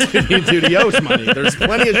 Dude, he owes money. There's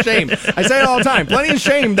plenty of shame. I say it all the time. Plenty of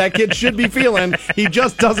shame that kid should be feeling. He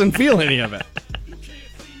just doesn't feel any of it.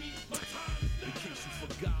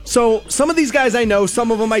 So, some of these guys I know,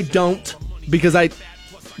 some of them I don't, because I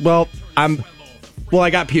got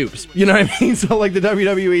pubes. You know what I mean? So, like, the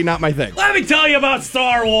WWE, not my thing. Let me tell you about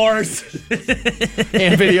Star Wars.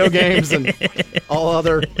 And video games and all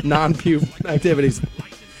other non-pube activities.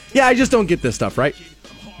 Yeah, I just don't get this stuff, right?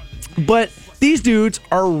 But these dudes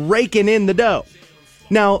are raking in the dough.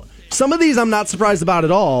 Now, some of these I'm not surprised about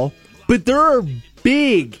at all, but there are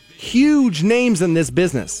big, huge names in this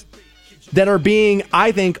business that are being,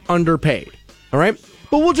 I think, underpaid. All right?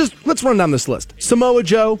 But let's run down this list. Samoa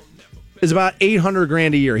Joe is about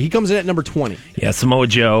 $800,000 a year. He comes in at number 20. Yeah, Samoa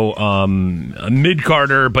Joe, a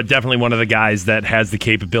mid-carder, but definitely one of the guys that has the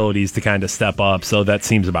capabilities to kind of step up, so that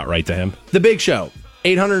seems about right to him. The Big Show,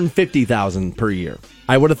 $850,000 per year.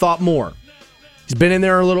 I would have thought more. He's been in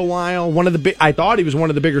there a little while. I thought he was one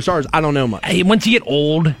of the bigger stars. I don't know much. Hey, once you get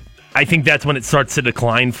old, I think that's when it starts to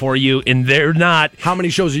decline for you, and they're not. How many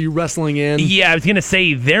shows are you wrestling in? Yeah, I was gonna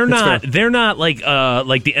say they're not like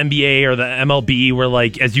the NBA or the MLB, where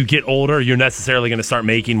like as you get older, you're necessarily gonna start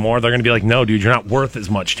making more. They're gonna be like, no, dude, you're not worth as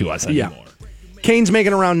much to us anymore. Yeah. Kane's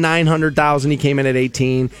making around $900,000. He came in at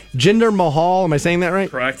 18. Jinder Mahal, am I saying that right?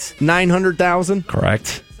 Correct. $900,000.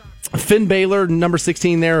 Correct. Finn Balor, number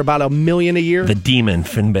 16 there, about $1 million a year. The demon,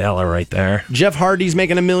 Finn Balor, right there. Jeff Hardy's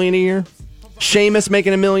making $1 million a year. Sheamus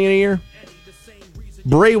making $1 million a year.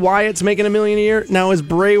 Bray Wyatt's making $1 million a year. Now, is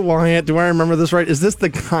Bray Wyatt, do I remember this right? Is this the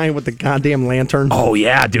guy with the goddamn lantern? Oh,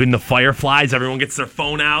 yeah, dude, and the fireflies. Everyone gets their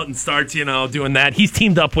phone out and starts, doing that. He's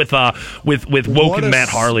teamed up with Woke and Matt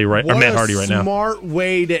Hardy right now. What a smart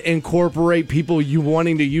way to incorporate people you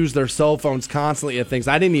wanting to use their cell phones constantly at things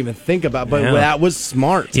I didn't even think about, but that was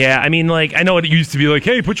smart. Yeah, I mean, like, I know it used to be like,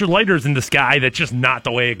 hey, put your lighters in the sky. That's just not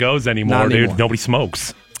the way it goes anymore, dude. Nobody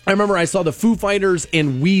smokes. I remember I saw the Foo Fighters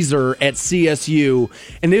and Weezer at CSU,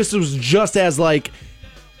 and this was just as, like,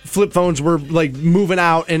 flip phones were like moving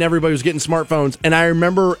out and everybody was getting smartphones. And I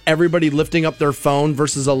remember everybody lifting up their phone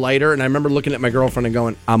versus a lighter. And I remember looking at my girlfriend and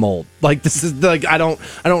going, I'm old. Like, this is like, I don't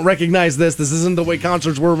recognize this. This isn't the way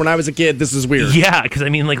concerts were when I was a kid. This is weird. Yeah, because I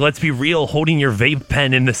mean, like, let's be real. Holding your vape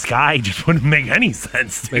pen in the sky just wouldn't make any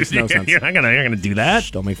sense. Dude. Makes no sense. You're not gonna do that.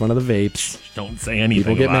 Shh, don't make fun of the vapes. Don't say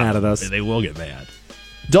anything. People get mad at us. They will get mad.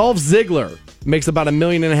 Dolph Ziggler makes about $1.5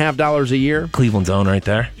 million a year. Cleveland's own right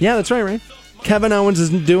there. Yeah, that's right, right? Kevin Owens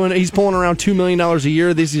he's pulling around $2 million a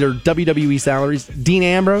year. These are WWE salaries. Dean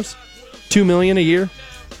Ambrose, $2 million a year.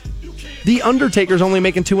 The Undertaker's only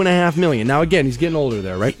making $2.5 million. Now, again, he's getting older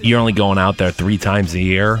there, right? You're only going out there 3 times a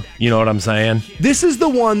year. You know what I'm saying? This is the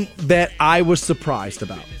one that I was surprised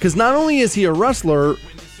about. Because not only is he a wrestler,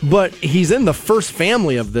 but he's in the first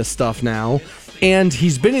family of this stuff now. And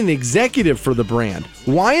he's been an executive for the brand.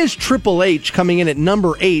 Why is Triple H coming in at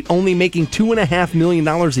number 8, only making $2.5 million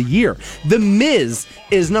a year? The Miz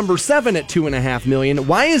is number 7 at $2.5 million.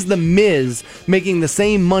 Why is the Miz making the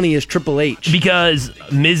same money as Triple H? Because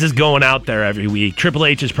Miz is going out there every week. Triple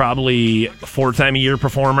H is probably a 4-time-a-year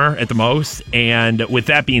performer at the most. And with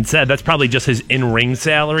that being said, that's probably just his in-ring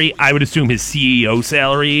salary. I would assume his CEO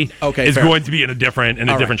salary is going to be in a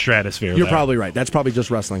different stratosphere. You're probably right. That's probably just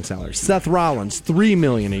wrestling salary. Seth Rollins, $3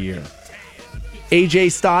 million a year.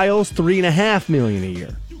 AJ Styles, $3.5 million a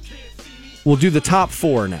year. We'll do the top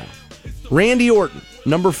 4 now. Randy Orton,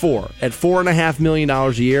 number 4, at $4.5 million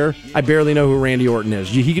a year. I barely know who Randy Orton is.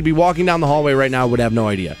 He could be walking down the hallway right now, would have no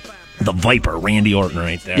idea. The Viper, Randy Orton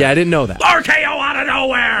right there. Yeah, I didn't know that. RKO out of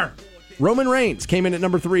nowhere! Roman Reigns came in at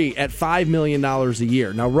number 3 at $5 million a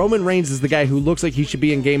year. Now, Roman Reigns is the guy who looks like he should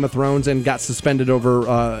be in Game of Thrones and got suspended over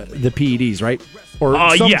the PEDs, right? Or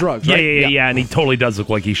some drugs, right? Yeah, and he totally does look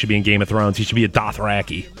like he should be in Game of Thrones. He should be a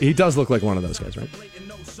Dothraki. He does look like one of those guys, right?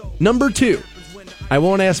 Number 2. I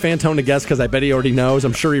won't ask Fantone to guess because I bet he already knows.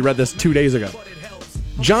 I'm sure he read this 2 days ago.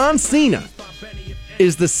 John Cena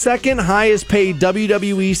is the second highest paid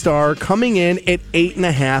WWE star, coming in at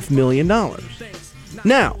 $8.5 million.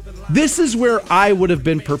 Now, this is where I would have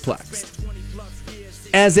been perplexed.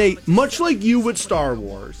 Much like you with Star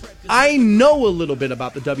Wars, I know a little bit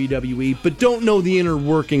about the WWE, but don't know the inner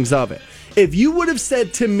workings of it. If you would have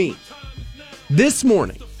said to me this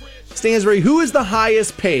morning, Stansbury, who is the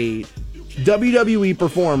highest paid WWE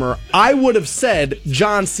performer, I would have said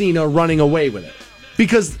John Cena running away with it.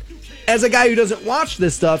 Because as a guy who doesn't watch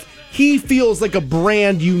this stuff, he feels like a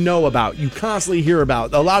brand you know about, you constantly hear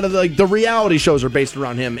about. A lot of the reality shows are based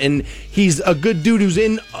around him, and he's a good dude who's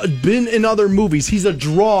been in other movies. He's a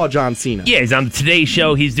draw, John Cena. Yeah, he's on the Today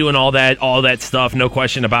Show. He's doing all that stuff, no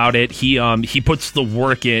question about it. He puts the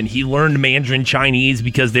work in. He learned Mandarin Chinese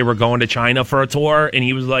because they were going to China for a tour, and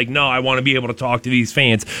he was like, no, I want to be able to talk to these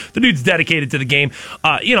fans. The dude's dedicated to the game.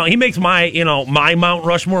 He makes my Mount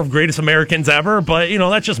Rushmore of greatest Americans ever, but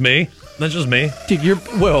that's just me. That's just me. Dude,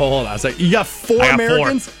 hold on a second. You got 4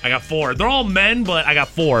 Americans? I got 4. They're all men, but I got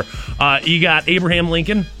 4. You got Abraham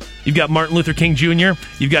Lincoln. You've got Martin Luther King Jr.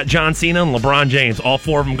 You've got John Cena and LeBron James. All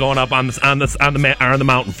 4 of them going up on the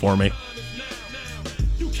mountain for me.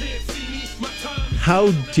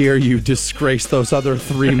 How dare you disgrace those other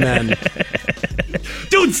 3 men?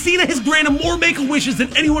 Dude, Cena has granted more Make-A-Wishes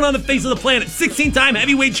than anyone on the face of the planet. 16-time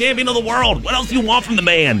heavyweight champion of the world. What else do you want from the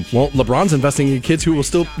man? Well, LeBron's investing in kids who will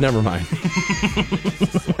still... Never mind.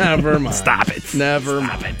 Never mind. Stop it. Never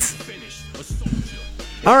mind.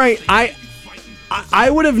 All right, I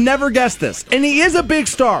would have never guessed this. And he is a big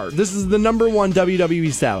star. This is the number 1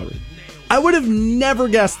 WWE salary. I would have never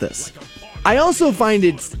guessed this. I also I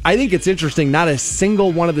think it's interesting, not a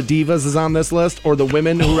single one of the divas is on this list, or the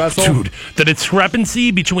women who wrestle. Dude, the discrepancy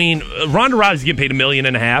between Ronda Rousey's getting paid $1.5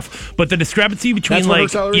 million, but the discrepancy between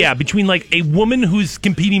between a woman who's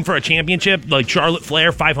competing for a championship like Charlotte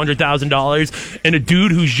Flair, $500,000, and a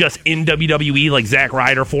dude who's just in WWE like Zack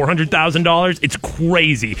Ryder, $400,000, it's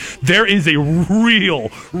crazy. There is a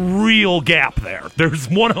real gap there. There's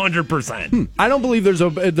 100%. I don't believe there's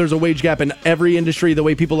a wage gap in every industry the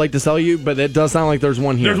way people like to sell you, but it does sound like there's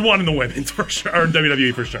one here. There's one in the women's for sure, or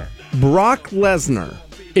WWE for sure. Brock Lesnar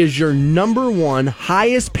is your number 1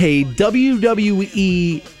 highest paid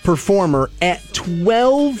WWE performer at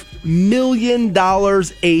 $12 million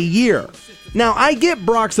a year. Now, I get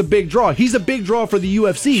Brock's a big draw. He's a big draw for the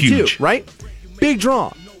UFC too, right? Big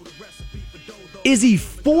draw. Is he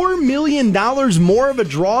 $4 million more of a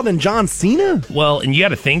draw than John Cena? Well, and you got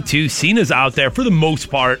to think, too, Cena's out there for the most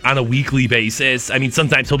part on a weekly basis. I mean,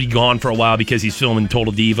 sometimes he'll be gone for a while because he's filming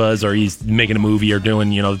Total Divas or he's making a movie or doing,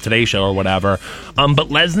 the Today Show or whatever. But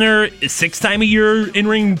Lesnar is 6-time-a-year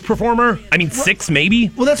in-ring performer. I mean, 6 maybe.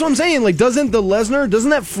 Well, that's what I'm saying. Like, doesn't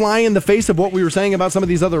that fly in the face of what we were saying about some of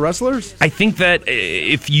these other wrestlers? I think that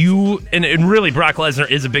if you, and really Brock Lesnar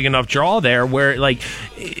is a big enough draw there where, like,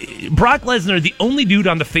 Brock Lesnar, the only dude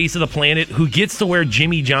on the face of the planet who gets to wear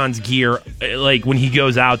Jimmy John's gear, like when he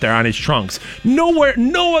goes out there on his trunks.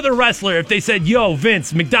 No other wrestler, if they said, yo,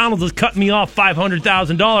 Vince, McDonald's is cutting me off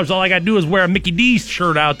 $500,000, all I got to do is wear a Mickey D's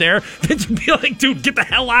shirt out there, Vince would be like, dude, get the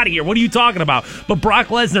hell out of here. What are you talking about? But Brock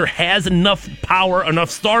Lesnar has enough power, enough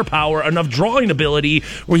star power, enough drawing ability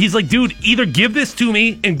where he's like, dude, either give this to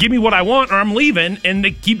me and give me what I want or I'm leaving, and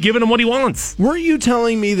they keep giving him what he wants. Were you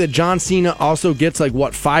telling me that John Cena also gets, like,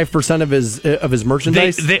 what, 5% of his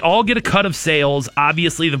merchandise? They all get a cut of sales.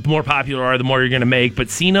 Obviously, the more popular are, the more you're going to make. But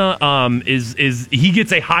Cena he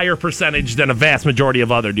gets a higher percentage than a vast majority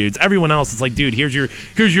of other dudes. Everyone else is like, dude, here's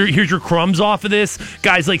your crumbs off of this.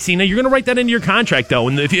 Guys like Cena, you're going to write that into your contract though.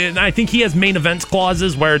 And I think he has main events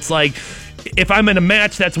clauses where it's like, if I'm in a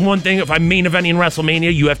match, that's one thing. If I'm main eventing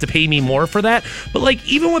WrestleMania, you have to pay me more for that. But, like,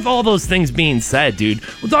 even with all those things being said, dude,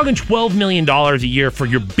 we're talking $12 million a year for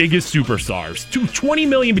your biggest superstars. $20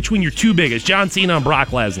 million between your two biggest, John Cena and Brock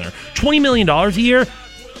Lesnar. $20 million a year?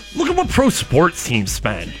 Look at what pro sports teams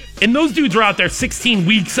spend. And those dudes are out there 16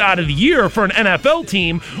 weeks out of the year for an NFL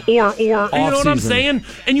team or you know what I'm saying?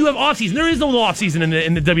 And you have offseason. There is no offseason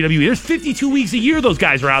in the WWE. There's 52 weeks a year those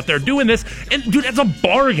guys are out there doing this. And, dude, that's a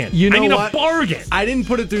bargain. A bargain. I didn't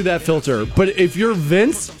put it through that filter. But if you're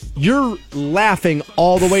Vince, you're laughing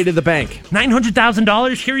all the way to the bank.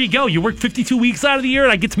 $900,000? Here you go. You work 52 weeks out of the year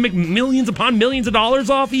and I get to make millions upon millions of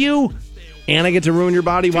dollars off of you? And I get to ruin your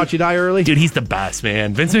body, dude, watch you die early? Dude, he's the best,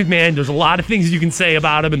 man. Vince McMahon, there's a lot of things you can say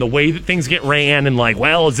about him and the way that things get ran and like,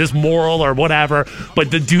 well, is this moral or whatever? But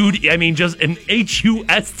the dude, I mean, just an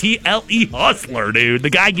HUSTLE hustler, dude. The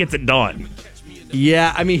guy gets it done.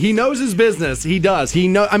 Yeah, I mean, he knows his business. He does. He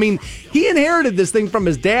inherited this thing from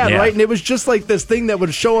his dad, right? And it was just like this thing that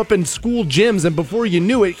would show up in school gyms, and before you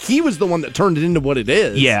knew it, he was the one that turned it into what it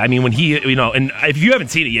is. Yeah, I mean, when he, and if you haven't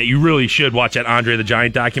seen it yet, you really should watch that Andre the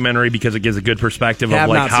Giant documentary because it gives a good perspective of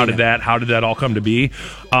like how did that all come to be.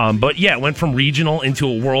 But yeah, it went from regional into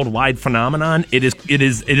a worldwide phenomenon. It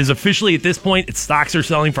is officially at this point, its stocks are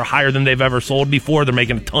selling for higher than they've ever sold before. They're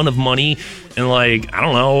making a ton of money, and like, I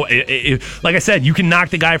don't know, like I said, you can knock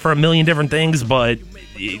the guy for a million different things, but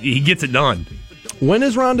he gets it done. When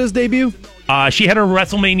is Ronda's debut? She had her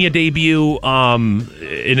WrestleMania debut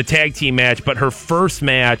in a tag team match, but her first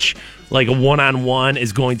match, like a one-on-one,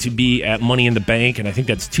 is going to be at Money in the Bank, and I think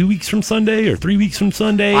that's 2 weeks from Sunday or 3 weeks from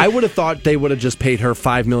Sunday. I would have thought they would have just paid her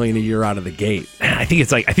 $5 million a year out of the gate. I think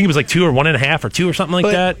it was like 2 or 1.5 or 2 or something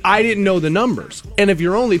like that. I didn't know the numbers, and if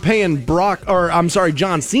you're only paying John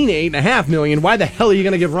Cena $8.5 million, why the hell are you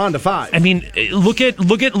going to give Ronda $5 million? I mean, look at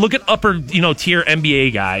upper tier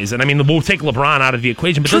NBA guys, and I mean we'll take LeBron out of the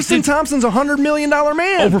equation, but Tristan Thompson's $100 million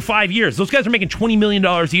man over 5 years. Those guys are making $20 million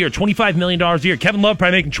a year, $25 million a year. Kevin Love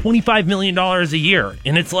probably making $25 million a year,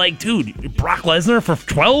 and it's like, dude, Brock Lesnar for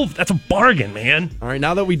 12? That's a bargain, man. All right,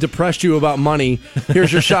 now that we depressed you about money,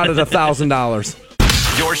 here's your shot at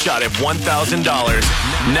 $1,000. Your shot at $1,000.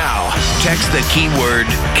 Now, text the keyword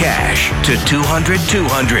cash to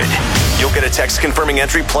 200-200. You'll get a text confirming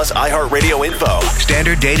entry plus iHeartRadio info.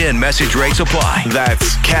 Standard data and message rates apply.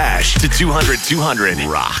 That's cash to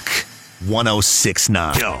 200-200. Rock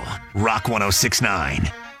 106.9. Yo, Rock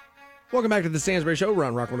 106.9. Welcome back to the Stansbury Show. We're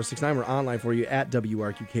on Rock 106.9. We're online for you at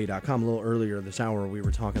WRQK.com. A little earlier this hour, we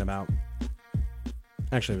were talking about,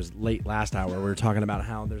 actually it was late last hour, we were talking about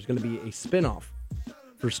how there's going to be a spin-off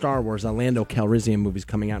for Star Wars. Lando Calrissian movie's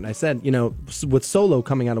coming out. And I said, with Solo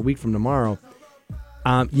coming out a week from tomorrow,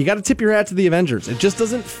 you got to tip your hat to the Avengers. It just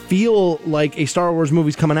doesn't feel like a Star Wars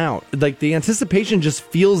movie's coming out. Like, the anticipation just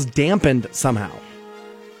feels dampened somehow.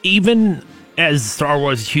 Even as Star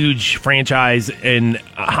Wars, huge franchise, and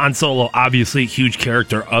Han Solo, obviously a huge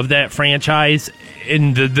character of that franchise,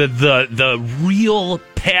 and the real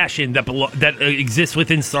passion that exists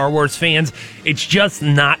within Star Wars fans, it's just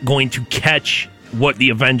not going to catch what the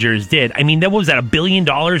Avengers did. I mean, was that $1 billion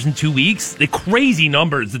in 2 weeks? The crazy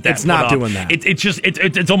numbers that it's not doing that.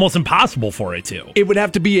 It's almost impossible for it to. It would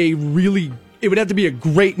have to be a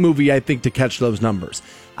great movie, I think, to catch those numbers.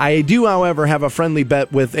 I do, however, have a friendly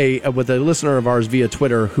bet with a listener of ours via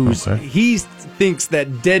Twitter he thinks that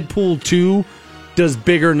Deadpool 2 does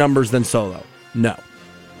bigger numbers than Solo. No.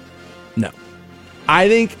 I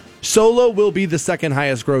think Solo will be the second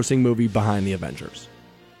highest grossing movie behind the Avengers.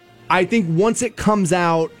 I think once it comes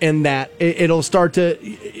out and that it'll start to,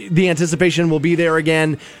 the anticipation will be there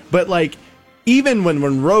again. But like, even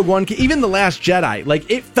when Rogue One, even The Last Jedi, like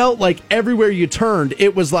it felt like everywhere you turned,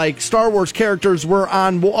 it was like Star Wars characters were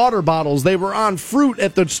on water bottles, they were on fruit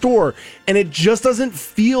at the store, and it just doesn't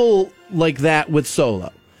feel like that with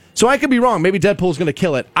Solo. So I could be wrong. Maybe Deadpool's going to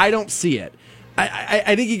kill it. I don't see it.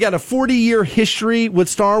 I think you got a 40-year history with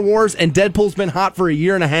Star Wars, and Deadpool's been hot for a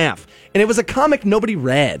year and a half. And it was a comic nobody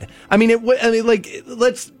read. I mean,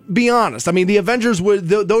 let's be honest. I mean, the Avengers,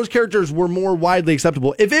 those characters were more widely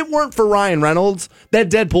acceptable. If it weren't for Ryan Reynolds, that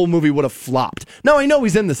Deadpool movie would have flopped. Now, I know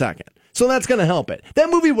he's in the second, so that's going to help it. That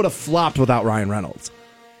movie would have flopped without Ryan Reynolds.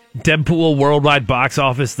 Deadpool worldwide box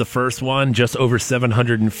office, the first one, just over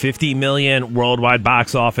 $750 million. Worldwide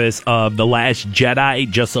box office of The Last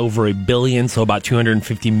Jedi, just over $1 billion, so about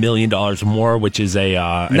 $250 million more, which is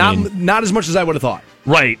not as much as I would have thought.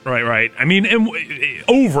 Right. I mean,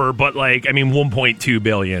 over, but 1.2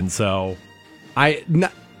 billion. So, I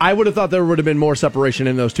would have thought there would have been more separation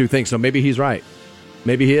in those two things. So maybe he's right.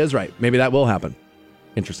 Maybe he is right. Maybe that will happen.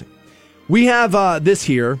 Interesting. We have this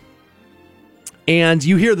here. And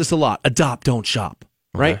you hear this a lot. Adopt, don't shop.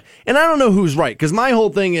 Right? Okay. And I don't know who's right, because my whole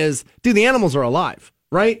thing is, dude, the animals are alive.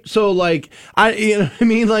 Right? So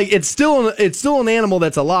it's still an animal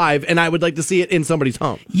that's alive, and I would like to see it in somebody's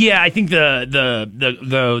home. Yeah, I think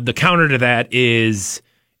the counter to that is,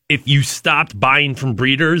 if you stopped buying from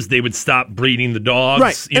breeders, they would stop breeding the dogs.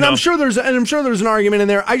 Right. And I'm sure there's an argument in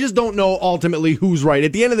there. I just don't know ultimately who's right.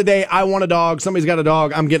 At the end of the day, I want a dog. Somebody's got a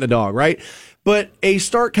dog. I'm getting a dog, right? But a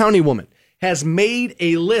Stark County woman has made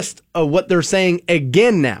a list of what they're saying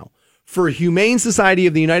again now for Humane Society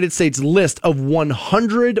of the United States list of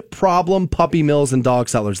 100 problem puppy mills and dog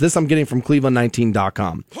sellers. This I'm getting from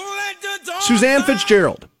Cleveland19.com. Suzanne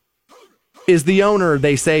Fitzgerald is the owner,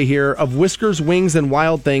 they say here, of Whiskers, Wings, and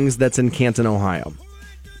Wild Things that's in Canton, Ohio.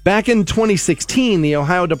 Back in 2016, the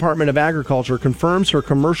Ohio Department of Agriculture confirms her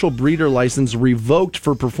commercial breeder license revoked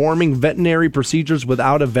for performing veterinary procedures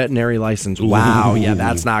without a veterinary license. Wow, yeah,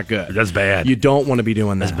 that's not good. That's bad. You don't want to be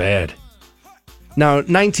doing that. That's bad. Now,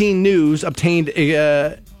 19 News obtained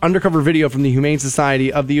a undercover video from the Humane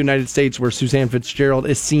Society of the United States where Suzanne Fitzgerald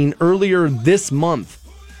is seen earlier this month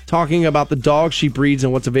talking about the dogs she breeds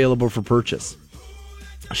and what's available for purchase.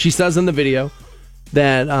 She says in the video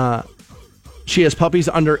that she has puppies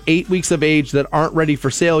under 8 weeks of age that aren't ready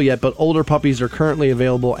for sale yet, but older puppies are currently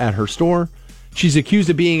available at her store. She's accused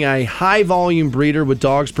of being a high-volume breeder with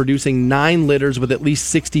dogs producing 9 litters with at least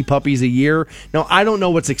 60 puppies a year. Now, I don't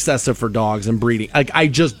know what's excessive for dogs and breeding. I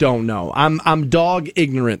just don't know. I'm dog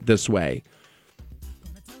ignorant this way.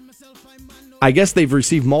 I guess they've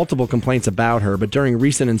received multiple complaints about her, but during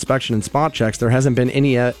recent inspection and spot checks, there hasn't been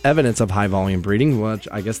any evidence of high-volume breeding, which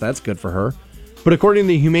I guess that's good for her. But according to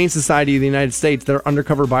the Humane Society of the United States, their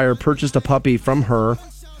undercover buyer purchased a puppy from her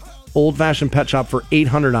old-fashioned pet shop for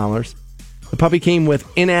 $800. The puppy came with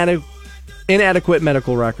inadequate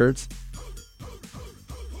medical records.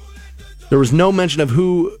 There was no mention of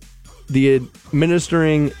who the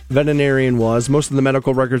administering veterinarian was. Most of the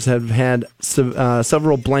medical records have had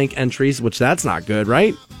several blank entries, which that's not good,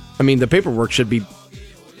 right? I mean, the paperwork should be...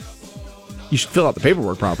 You should fill out the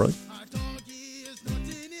paperwork properly.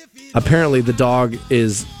 Apparently, the dog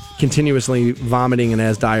is continuously vomiting and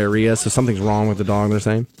has diarrhea, so something's wrong with the dog, they're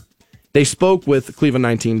saying. They spoke with, Cleveland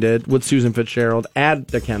 19 did, with Susan Fitzgerald at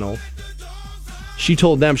the kennel. She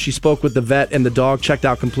told them she spoke with the vet and the dog checked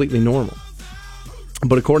out completely normal.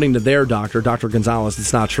 But according to their doctor, Dr. Gonzalez,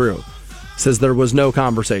 it's not true. Says there was no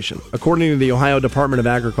conversation. According to the Ohio Department of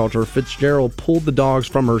Agriculture, Fitzgerald pulled the dogs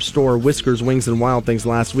from her store, Whiskers, Wings, and Wild Things,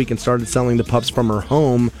 last week and started selling the pups from her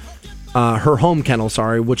home kennel,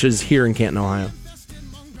 which is here in Canton, Ohio.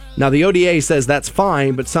 Now, the ODA says that's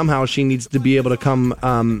fine, but somehow she needs to be able to come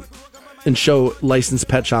and show licensed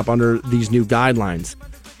pet shop under these new guidelines.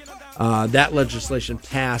 That legislation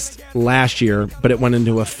passed last year, but it went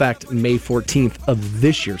into effect May 14th of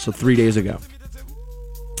this year, so 3 days ago.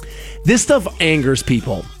 This stuff angers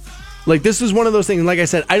people. Like, this is one of those things, like I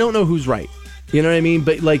said, I don't know who's right. You know what I mean?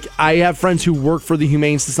 But, like, I have friends who work for the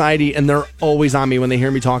Humane Society, and they're always on me when they hear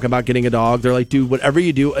me talk about getting a dog. They're like, dude, whatever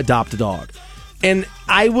you do, adopt a dog. And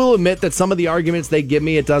I will admit that some of the arguments they give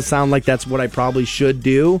me, it does sound like that's what I probably should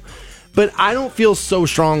do. But I don't feel so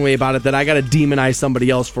strongly about it that I got to demonize somebody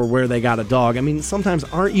else for where they got a dog. I mean, sometimes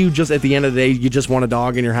aren't you just at the end of the day, you just want a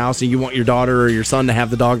dog in your house and you want your daughter or your son to have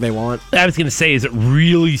the dog they want? I was going to say, is it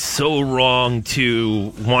really so wrong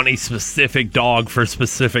to want a specific dog for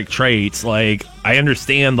specific traits? Like, I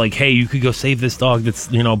understand, like, hey, you could go save this dog that's,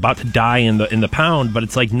 about to die in the pound, but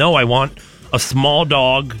it's like, no, I want a small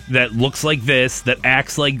dog that looks like this, that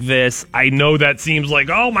acts like this. I know that seems like,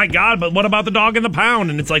 oh my God, but what about the dog in the pound?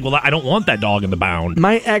 And it's like, well, I don't want that dog in the pound.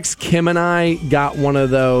 My ex Kim and I got one of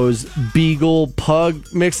those beagle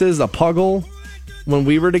pug mixes, a puggle, when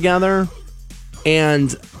we were together.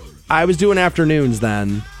 And I was doing afternoons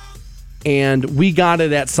then, and we got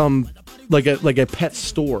it at some like a pet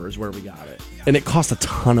store is where we got it. And it cost a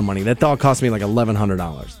ton of money. That dog cost me like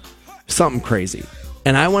 $1,100. Something crazy.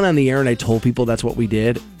 And I went on the air and I told people that's what we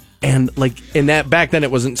did. And that back then it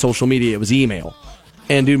wasn't social media, it was email.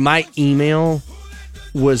 And dude, my email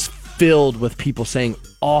was filled with people saying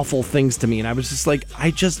awful things to me. And I was just like,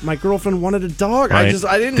 my girlfriend wanted a dog. Right.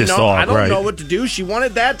 I didn't know. Dog, I don't know what to do. She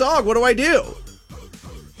wanted that dog. What do I do?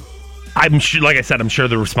 I'm sure, like I said, I'm sure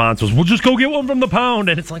the response was, "We'll just go get one from the pound."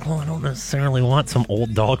 And it's like, well, I don't necessarily want some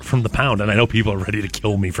old dog from the pound. And I know people are ready to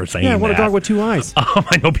kill me for saying that. Yeah, I want a dog with 2 eyes.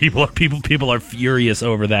 I know people are furious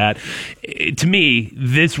over that. To me,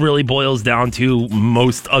 this really boils down to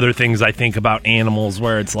most other things I think about animals,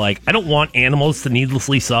 where it's like, I don't want animals to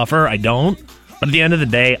needlessly suffer. I don't. But at the end of the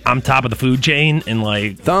day, I'm top of the food chain, and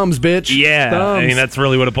thumbs, bitch. Yeah, thumbs. I mean, that's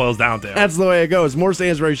really what it boils down to. That's the way it goes. More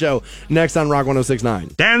Stansbury Show next on Rock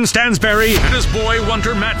 106.9. Dan Stansbury and his boy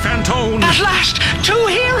wonder Matt Fantone. At last, 2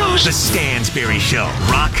 heroes. The Stansbury Show.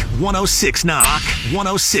 Rock 106.9. Rock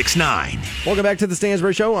 106.9. Welcome back to the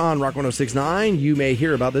Stansbury Show on Rock 106.9. You may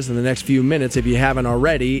hear about this in the next few minutes if you haven't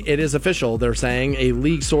already. It is official. They're saying a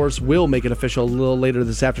league source will make it official a little later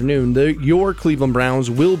this afternoon. Your Cleveland Browns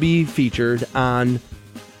will be featured on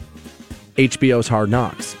HBO's Hard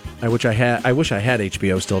Knocks. I wish I had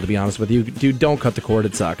HBO still, to be honest with you. Dude, don't cut the cord.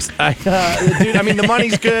 It sucks. Dude, I mean, the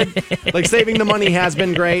money's good. Saving the money has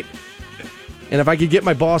been great. And if I could get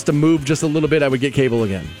my boss to move just a little bit, I would get cable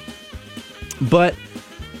again. But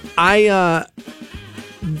I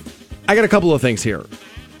got a couple of things here.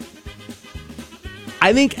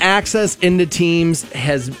 I think access into teams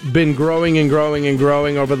has been growing and growing and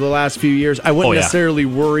growing over the last few years. I wouldn't necessarily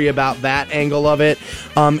worry about that angle of it.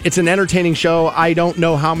 It's an entertaining show. I don't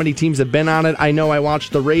know how many teams have been on it. I know I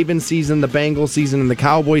watched the Ravens season, the Bengals season, and the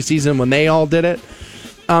Cowboys season when they all did it.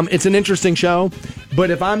 It's an interesting show. But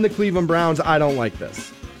if I'm the Cleveland Browns, I don't like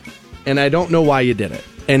this. And I don't know why you did it.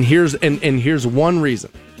 And here's one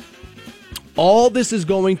reason. All this is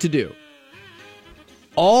going to do,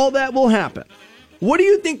 all that will happen, what do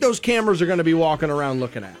you think those cameras are going to be walking around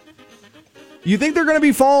looking at? You think they're going to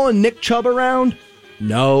be following Nick Chubb around?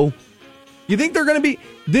 No. You think they're going to be...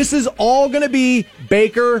 This is all going to be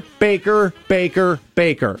Baker, Baker, Baker,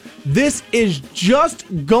 Baker. This is just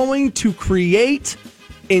going to create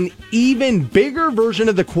an even bigger version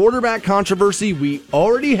of the quarterback controversy we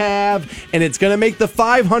already have, and it's going to make the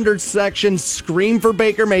 500 section scream for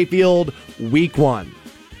Baker Mayfield week 1.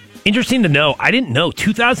 Interesting to know. I didn't know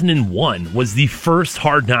 2001 was the first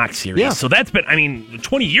Hard Knocks series. Yeah. So that's been,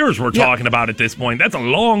 20 years we're talking about at this point. That's a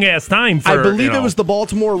long-ass time for, I believe it was the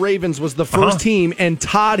Baltimore Ravens was the first team, and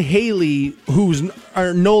Todd Haley, who's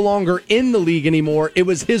no longer in the league anymore, it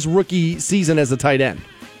was his rookie season as a tight end.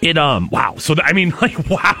 Wow. So, dude.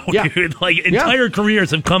 Entire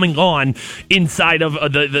careers have come and gone inside of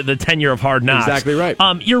the tenure of Hard Knocks. Exactly right.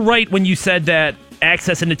 You're right when you said that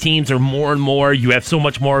access into teams are more and more. You have so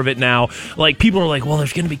much more of it now. People are like, well,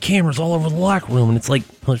 there's going to be cameras all over the locker room, and it's like,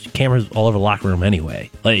 well, there's cameras all over the locker room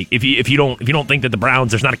anyway. If you don't think that the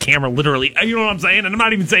Browns, there's not a camera literally, you know what I'm saying? And I'm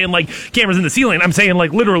not even saying cameras in the ceiling. I'm saying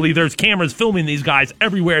literally there's cameras filming these guys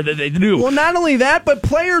everywhere that they do. Well, not only that, but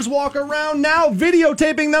players walk around now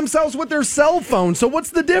videotaping themselves with their cell phone. So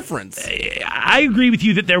what's the difference? I agree with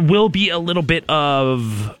you that there will be a little bit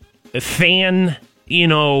of fan,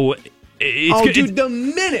 dude, the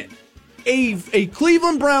minute a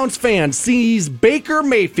Cleveland Browns fan sees Baker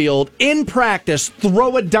Mayfield in practice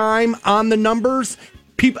throw a dime on the numbers,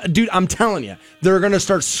 dude, I'm telling you, they're going to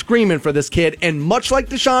start screaming for this kid. And much like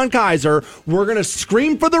DeShone Kizer, we're going to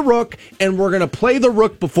scream for the Rook, and we're going to play the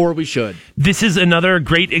Rook before we should. This is another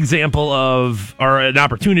great example or an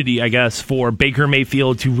opportunity, I guess, for Baker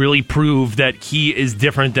Mayfield to really prove that he is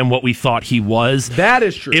different than what we thought he was. That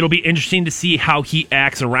is true. It'll be interesting to see how he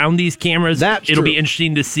acts around these cameras. That's It'll true. be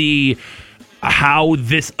interesting to see how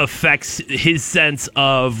this affects his sense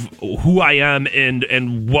of who I am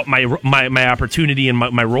and what my opportunity and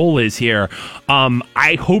my role is here.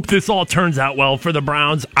 I hope this all turns out well for the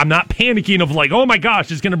Browns. I'm not panicking of like, oh my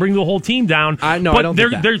gosh, it's going to bring the whole team down. I don't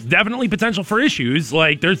think that. There's definitely potential for issues.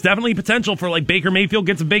 Like, there's definitely potential for like Baker Mayfield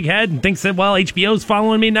gets a big head and thinks that, well, HBO's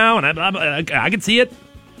following me now, and I can see it.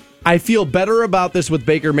 I feel better about this with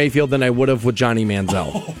Baker Mayfield than I would have with Johnny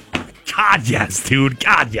Manziel. Oh, God, yes, dude.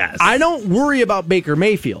 God, yes. I don't worry about Baker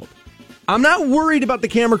Mayfield. I'm not worried about the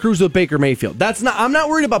camera crews with Baker Mayfield. I'm not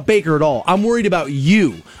worried about Baker at all. I'm worried about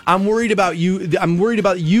you. I'm worried about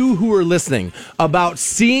you who are listening, about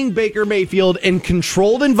seeing Baker Mayfield in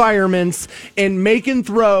controlled environments and making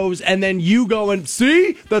throws, and then you going,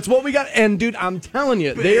 see, that's what we got. And dude, I'm telling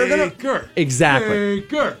you, they are gonna exactly.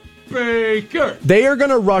 Baker. They are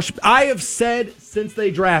going to rush. I have said since they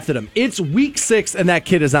drafted him, it's week 6 and that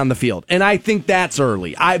kid is on the field, and I think that's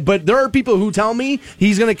early. But there are people who tell me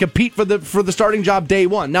he's going to compete for the starting job day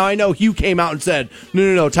one. Now I know Hugh came out and said,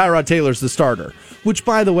 no, Tyrod Taylor's the starter. Which,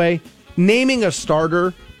 by the way, naming a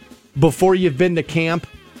starter before you've been to camp,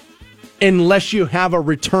 unless you have a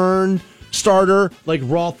return starter like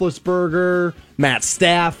Roethlisberger, Matt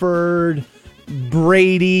Stafford,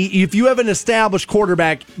 Brady, if you have an established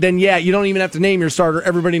quarterback, then yeah, you don't even have to name your starter.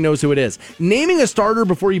 Everybody knows who it is. Naming a starter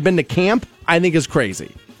before you've been to camp, I think is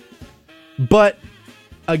crazy. But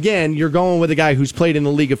again, you're going with a guy who's played in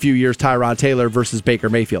the league a few years, Tyrod Taylor versus Baker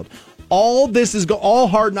Mayfield. All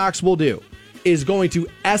Hard Knocks will do is going to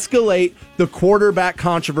escalate the quarterback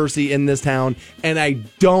controversy in this town, and I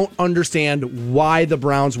don't understand why the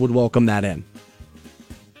Browns would welcome that in.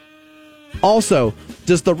 Also,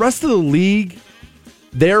 does the rest of the league,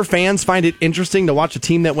 their fans, find it interesting to watch a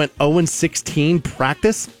team that went 0-16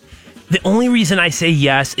 practice? The only reason I say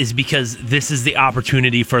yes is because this is the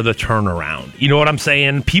opportunity for the turnaround. You know what I'm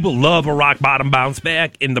saying? People love a rock bottom bounce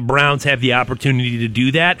back, and the Browns have the opportunity to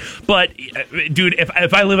do that. But, dude,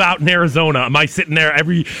 if I live out in Arizona, am I sitting there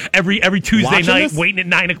every Tuesday watching night this? waiting at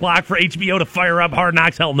 9 o'clock for HBO to fire up Hard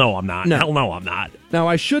Knocks? Hell no, I'm not. No. Hell no, I'm not. Now,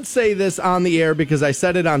 I should say this on the air because I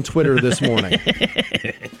said it on Twitter this morning.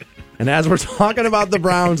 And as we're talking about the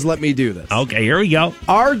Browns, let me do this. Okay, here we go.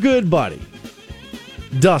 Our good buddy,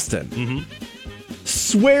 Dustin,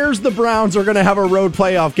 swears the Browns are going to have a road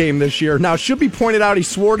playoff game this year. Now, it should be pointed out, he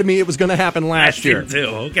swore to me it was going to happen last year. Too.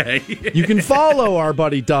 Okay. You can follow our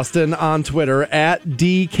buddy Dustin on Twitter at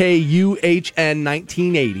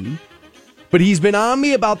DKUHN1980. But he's been on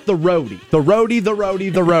me about the roadie. The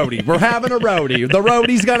roadie. We're having a roadie. The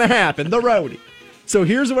roadie's going to happen. The roadie. So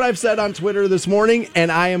here's what I've said on Twitter this morning,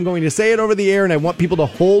 and I am going to say it over the air, and I want people to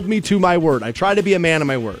hold me to my word. I try to be a man of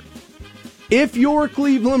my word. If your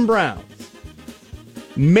Cleveland Browns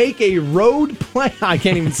make a road play, I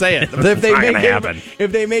can't even say it. If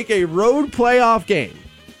they make a road playoff game,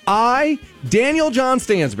 I, Daniel John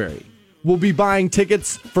Stansberry, will be buying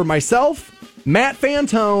tickets for myself, Matt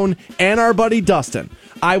Fantone, and our buddy Dustin.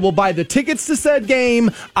 I will buy the tickets to said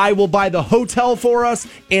game. I will buy the hotel for us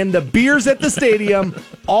and the beers at the stadium,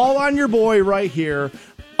 all on your boy right here.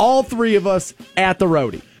 All three of us at the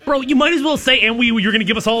roadie. Bro, you might as well say, and you're going to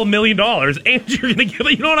give us all $1 million, and you're going to give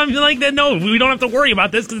it, you know what I mean? Like that? No, we don't have to worry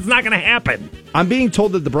about this because it's not going to happen. I'm being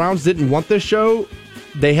told that the Browns didn't want this show.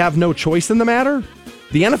 They have no choice in the matter.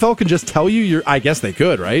 The NFL can just tell you. I guess they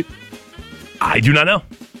could, right? I do not know.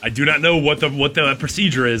 I do not know what the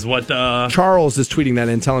procedure is. Charles is tweeting that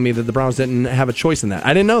and telling me that the Browns didn't have a choice in that.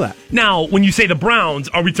 I didn't know that. Now, when you say the Browns,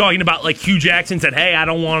 are we talking about like Hugh Jackson said, hey, I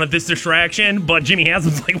don't want this distraction, but Jimmy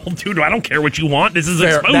Haslam's like, well, dude, I don't care what you want. This is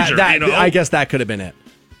exposure. I guess that could have been it.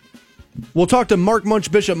 We'll talk to Mark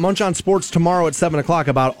Munch Bishop, Munch on Sports, tomorrow at 7 o'clock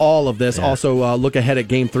about all of this. Yeah. Also, look ahead at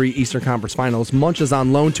Game 3 Eastern Conference Finals. Munch is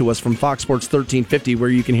on loan to us from Fox Sports 1350, where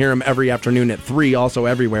you can hear him every afternoon at 3, also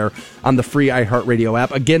everywhere on the free iHeartRadio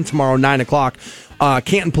app. Again, tomorrow, 9 o'clock.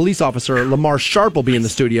 Canton Police Officer Lamar Sharp will be in the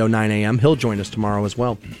studio 9 a.m. He'll join us tomorrow as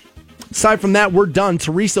well. Aside from that, we're done.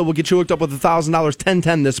 Teresa will get you hooked up with $1,000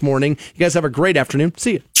 1010 this morning. You guys have a great afternoon.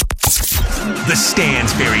 See you. The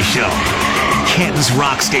Stansberry Show, Canton's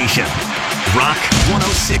Rock Station, Rock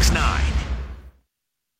 106.9.